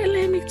 y'all didn't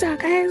let me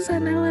talk. I had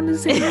something I wanted to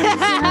say.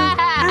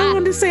 I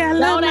wanted to say I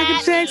love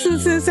Michael Jackson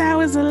since I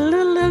was a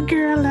little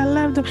girl. I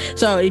loved him.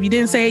 So if you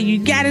didn't say it,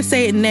 you got to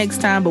say it next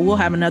time, but we'll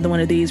have another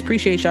one of these.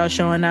 Appreciate y'all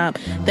showing up.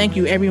 Thank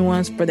you,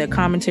 everyone, for their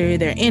commentary,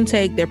 their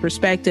intake, their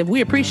perspective. We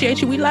appreciate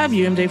you. We love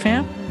you, MJ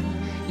fam.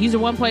 User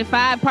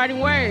 1.5, parting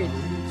words.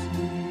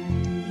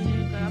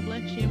 God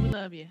bless you. We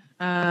love you.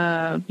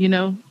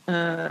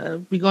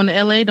 We going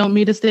to LA. Don't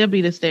meet us there,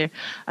 beat us there.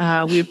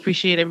 We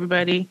appreciate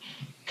everybody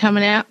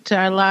coming out to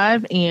our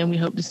live, and we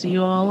hope to see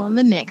you all on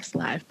the next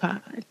live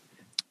pod.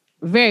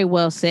 Very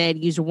well said,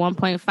 user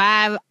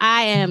 1.5.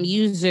 I am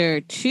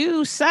user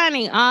 2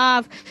 signing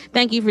off.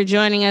 Thank you for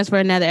joining us for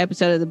another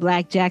episode of the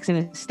Black Jackson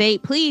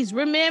Estate. Please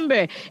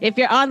remember, if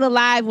you're on the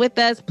live with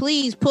us,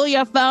 please pull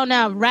your phone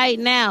out right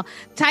now.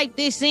 Type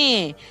this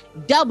in,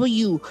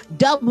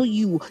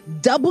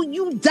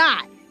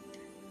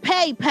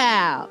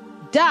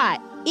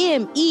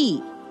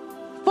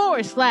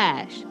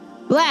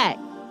 www.paypal.me/Black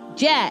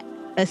Jack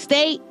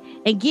Estate,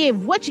 and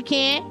give what you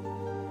can,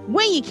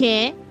 when you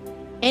can.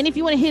 And if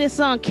you want to hit us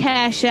on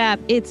Cash App,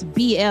 it's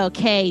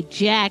BLK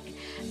Jack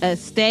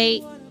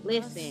Estate.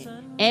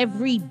 Listen,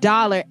 every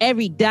dollar,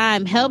 every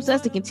dime helps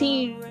us to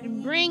continue to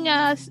bring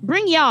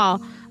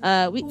y'all.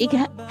 It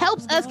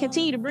helps us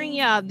continue to bring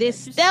y'all this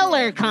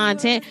stellar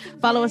content.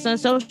 Follow us on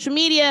social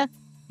media,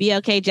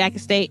 BLK Jack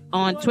Estate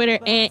on Twitter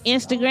and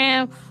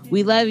Instagram.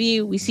 We love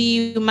you. We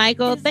see you,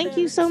 Michael. Thank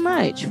you so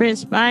much for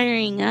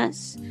inspiring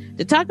us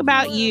to talk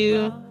about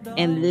you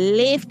and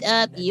lift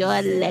up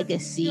your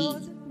legacy.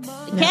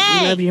 Okay.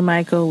 We love you,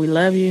 Michael. We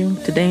love you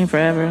today and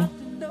forever.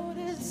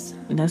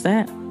 And that's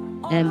that.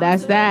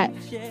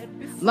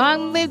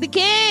 Long live the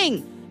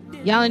king.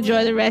 Y'all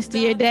enjoy the rest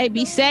of your day.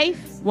 Be safe.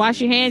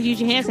 Wash your hands. Use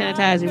your hand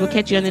sanitizer. We'll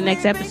catch you on the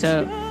next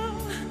episode.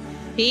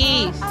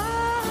 Peace.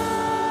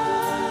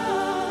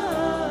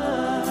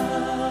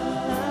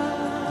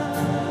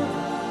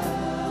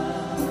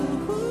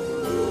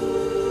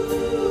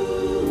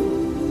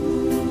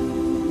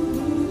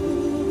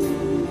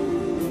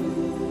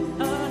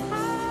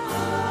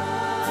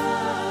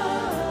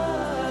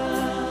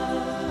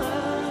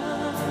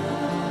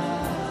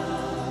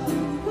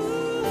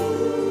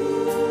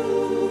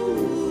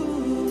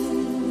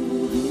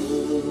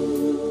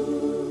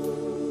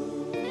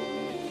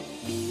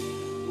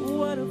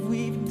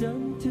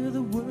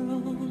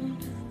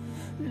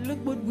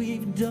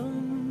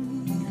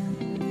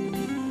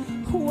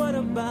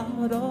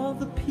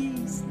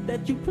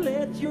 You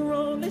pledged your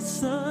only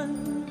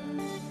son.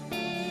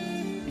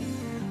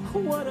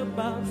 What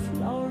about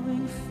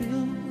flowering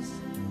fields?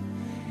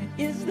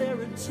 Is there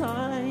a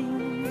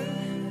time?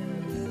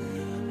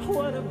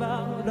 What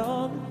about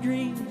all the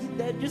dreams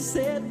that you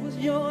said was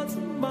yours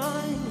and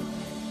mine?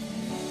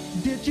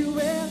 Did you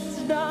ever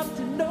stop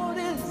to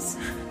notice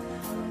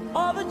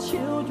all the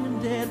children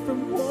dead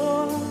from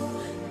war?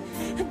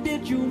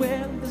 Did you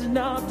ever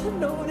stop to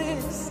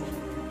notice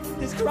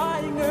this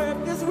crying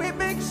earth as we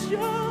make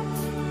sure?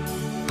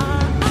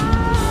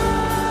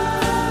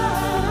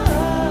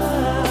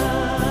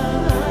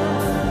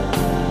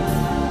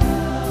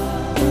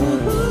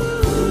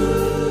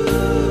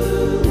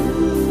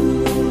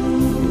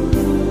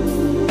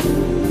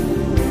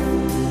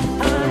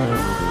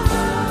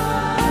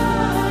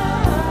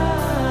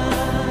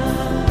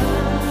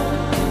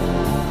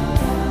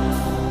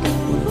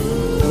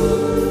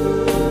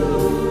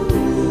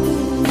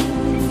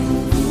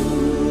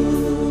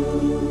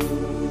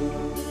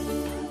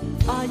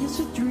 I used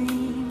to dream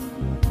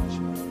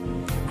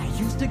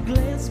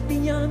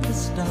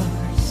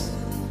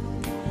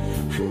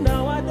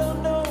Now I don't